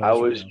dude, with I Chelsea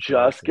was just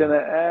basketball. gonna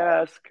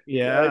ask.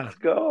 Yeah. Let's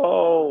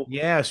go.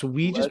 Yeah, so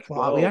Let's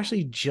we go.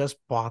 actually just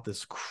bought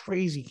this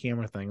crazy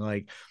camera thing.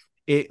 Like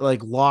it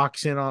like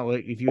locks in on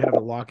like if you have it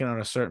lock in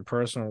on a certain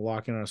person or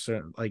lock in on a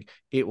certain like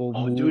it will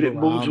Oh, dude, move it moves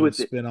around and with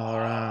it. spin all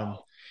around.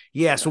 Oh,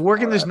 Yeah, so oh,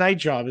 working this that's night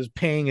job is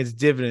paying its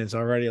dividends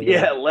already a little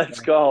yeah. Let's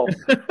go.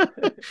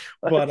 bit.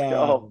 But Let's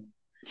go.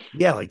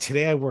 yeah, like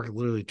today I worked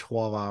literally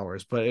 12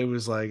 hours, but it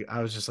was like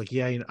I was just like,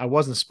 yeah, I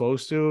wasn't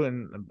supposed to.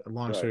 And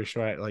long Right. story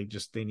short, like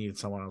just they needed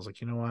someone. I was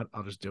like, you know what?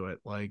 I'll just do it.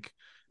 Like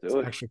it's Do an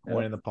it. extra Yeah.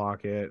 coin in the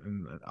pocket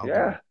and I'll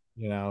do Yeah. it,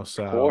 Of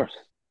so course.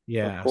 Of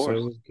Yeah, so it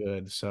course. was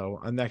good.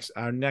 So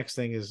our next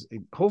thing is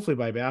hopefully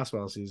by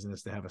basketball season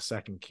is to have a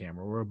second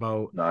camera. We're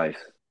about Nice.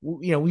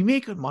 we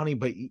make good money,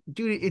 but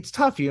dude, it's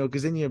tough,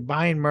 because then you're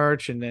buying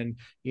merch and then,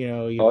 you're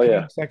Oh paying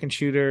yeah. second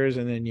shooters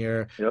and then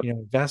you're, Yep.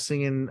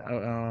 investing in,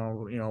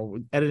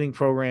 editing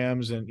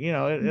programs and,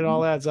 it Hmm.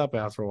 all adds up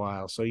after a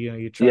while. So,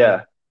 you try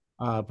to,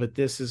 Yeah. but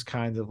this is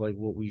kind of like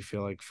what we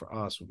feel like for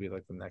us would be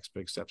like the next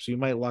big step. So you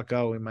might luck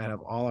out. We might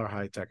have all our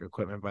high tech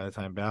equipment by the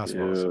time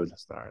basketball Dude. season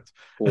starts.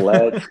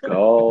 Let's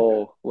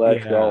go.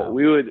 Let's go. Yeah.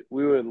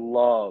 We would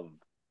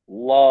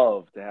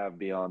love to have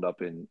Beyond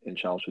up in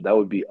Chelmsford. That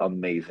would be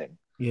amazing.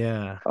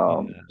 Yeah.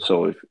 Yeah.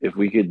 So if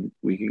we could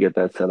get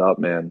that set up,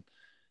 man,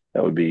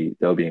 that would be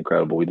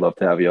incredible. We'd love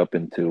to have you up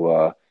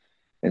into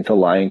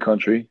Lion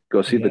Country.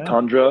 Go see the Yeah.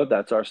 Tundra.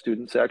 That's our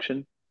student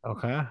section.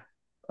 Okay.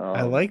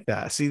 I Um, like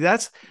that. See,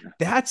 that's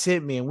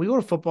it, man. We go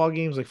to football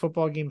games, like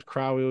football games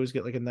crowd, we always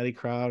get like a nutty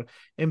crowd.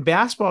 In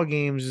basketball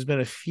games, there's been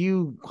a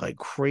few like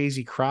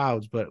crazy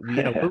crowds, but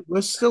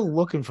we're still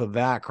looking for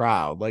that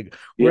crowd. Like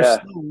we're yeah,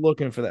 still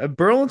looking for that.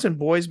 Burlington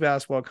boys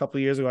basketball a couple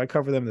of years ago, I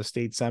covered them in the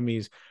state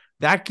semis.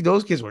 That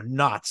those kids were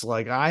nuts.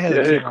 Like I had a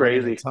yeah, camera on them a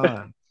crazy.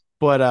 ton.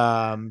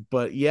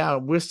 But yeah,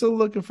 we're still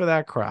looking for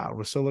that crowd.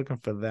 We're still looking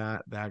for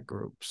that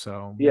group.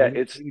 So Yeah,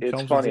 maybe it's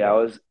Chelmsford's funny.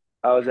 it.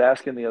 I was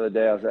asking the other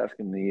day. I was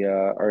asking the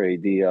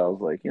RAD. I was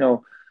like,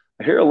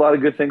 I hear a lot of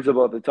good things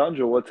about the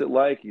Tundra. What's it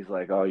like? He's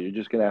like, oh, you're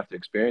just gonna have to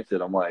experience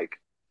it. I'm like,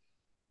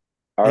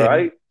 all Yeah,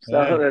 right,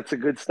 yeah. so that's a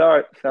good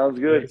start. Sounds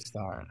good. Great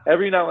start.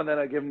 Every now and then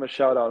I give him a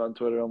shout out on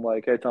Twitter. I'm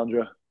like, hey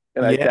Tundra,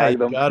 and I Yeah, you tag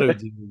them. got to,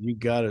 dude. You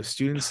got to.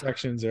 Student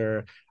sections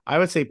are, I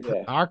would say,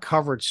 Yeah, our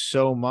coverage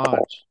so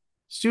much.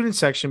 Student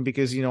section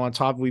because on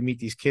top we meet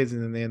these kids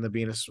and then they end up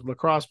being a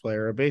lacrosse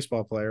player, a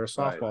baseball player, a right.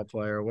 softball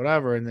player, or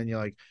whatever, and then you're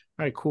like,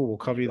 all right, cool, we'll And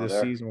cover you you go this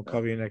there. season, we'll Yeah,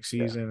 cover you next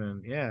yeah, season,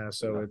 and yeah,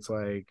 so yeah. it's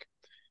like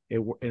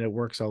it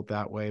works out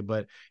that way.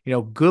 But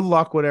good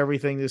luck with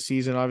everything this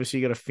season. Obviously,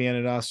 you got to fan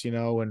at us,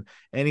 and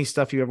any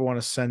stuff you ever want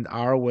to send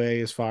our way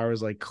as far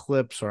as like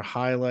clips or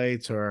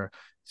highlights or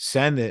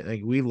send it.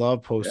 Like we love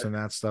Yeah. posting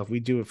that stuff.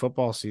 We do it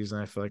football season.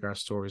 I feel like our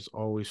story is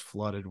always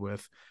flooded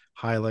with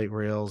highlight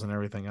reels and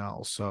everything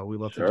else. So we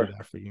love to do Sure.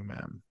 that for you,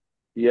 man.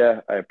 Yeah,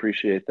 I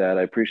appreciate that.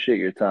 I appreciate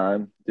your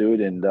time, dude.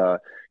 And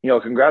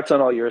congrats on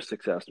all your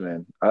success,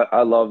 man.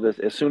 I love this.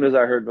 As soon as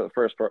I heard the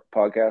first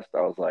podcast,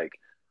 I was like,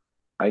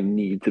 I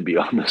need to be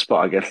on this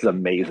podcast. It's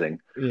amazing,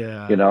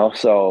 Yeah.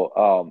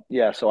 So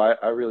yeah, so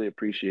I really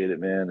appreciate it,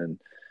 man.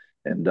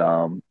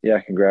 And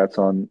yeah, congrats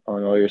on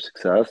all your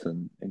success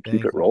and keep it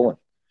Thank you. rolling.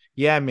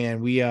 Yeah,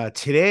 man. We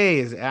today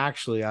is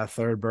actually our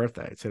third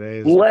birthday. Today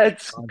is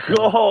Let's on turn three.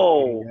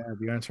 go. Yeah,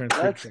 Bjorn turned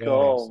three Let's today.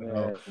 go,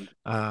 So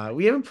man.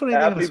 we haven't put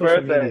anything on Happy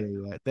social birthday.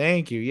 media yet.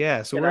 Thank you.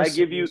 Yeah. So Can we're I so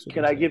give we're you super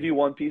can I give excited. you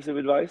one piece of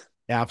advice?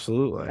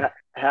 Absolutely.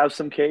 Have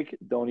some cake,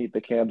 don't eat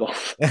the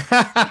candles.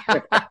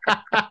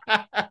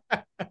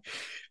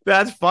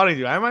 That's funny,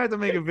 dude. I might have to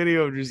make a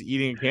video of just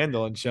eating a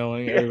candle and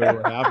showing everybody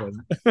what Yeah.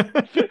 happened.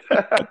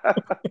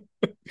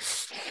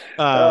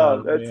 Oh,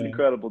 Oh that's man.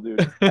 incredible,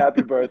 dude.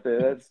 Happy birthday.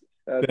 That's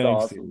Thanks,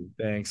 awesome. dude.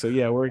 Thanks. So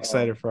yeah, we're Um,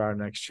 excited for our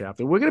next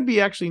chapter. We're gonna be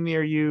actually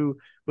near you.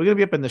 We're gonna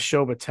be up in the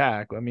Shoba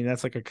Tech. I mean,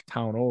 that's like a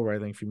town over, I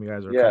think, from you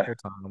guys are a yeah,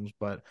 couple times,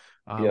 but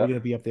we're yeah. gonna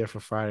be up there for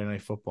Friday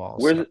night football.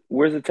 So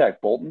Where's the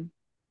tech? Bolton?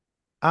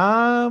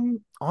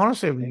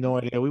 honestly, I I have think. no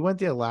idea. We went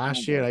there Oh,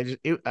 last year, and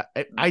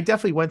Bolton. I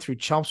definitely went through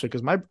Chelmsford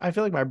because I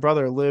feel like my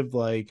brother lives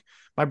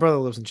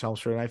in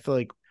Chelmsford, and I feel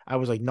like I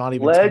was like not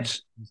even 10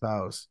 Let's, from his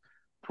house.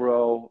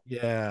 bro.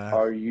 Yeah,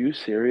 Are you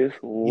serious?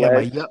 yeah.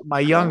 My Let's my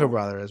younger go.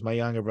 brother is my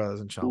younger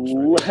brother's in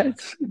Chelmsford. Yeah,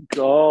 Let's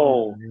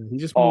go. yeah. He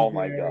just Oh moved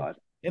my there God.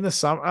 in the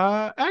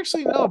summer.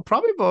 Actually, no,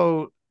 probably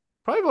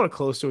about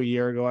close to a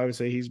year ago. I would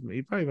say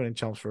he probably been in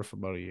Chelmsford for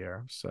about a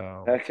year.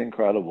 So That's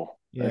incredible.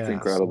 That's yeah,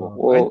 incredible.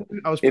 so Well,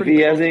 I was if pretty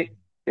he has close. any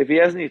if he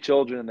has any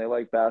children and they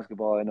like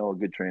basketball, I know a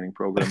good training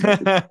program they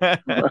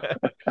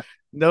could.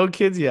 No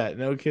kids yet.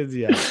 No kids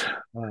yet.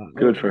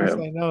 Good At for least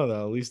him. I know,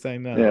 though. At least I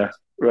know. Yeah,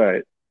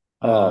 right.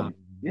 Um,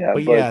 Yeah,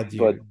 but but yeah, but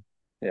dude.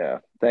 yeah,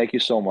 thank you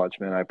so much,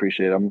 man. I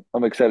appreciate it.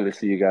 I'm excited to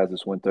see you guys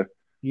this winter.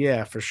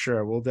 Yeah, for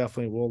sure.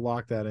 We'll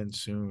lock that in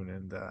soon.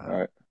 And All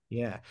right.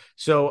 yeah.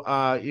 So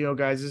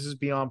guys, this is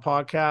Beyond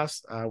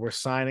Podcast. We're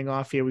signing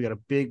off here. We got a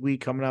big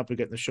week coming up. We're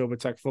getting the Shoba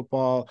Tech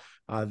football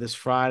this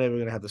Friday. We're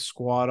gonna have the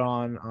squad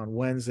on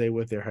Wednesday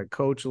with their head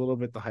coach a little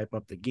bit to hype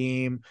up the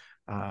game.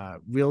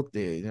 Real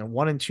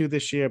 1-2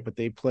 this year, but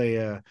they play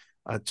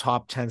a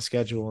top 10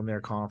 schedule in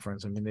their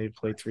conference. I mean, they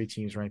played three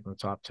teams ranked in the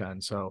top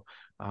 10. So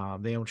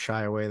they don't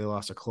shy away. They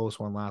lost a close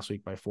one last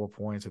week by 4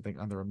 points, I think,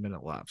 under a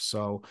minute left.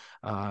 So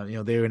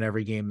they're in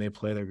every game they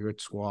play. They're a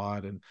good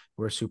squad, and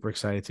we're super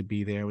excited to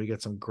be there. We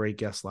got some great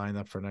guests lined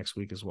up for next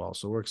week as well.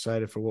 So we're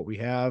excited for what we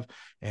have.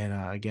 And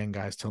again,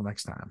 guys, till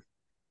next time.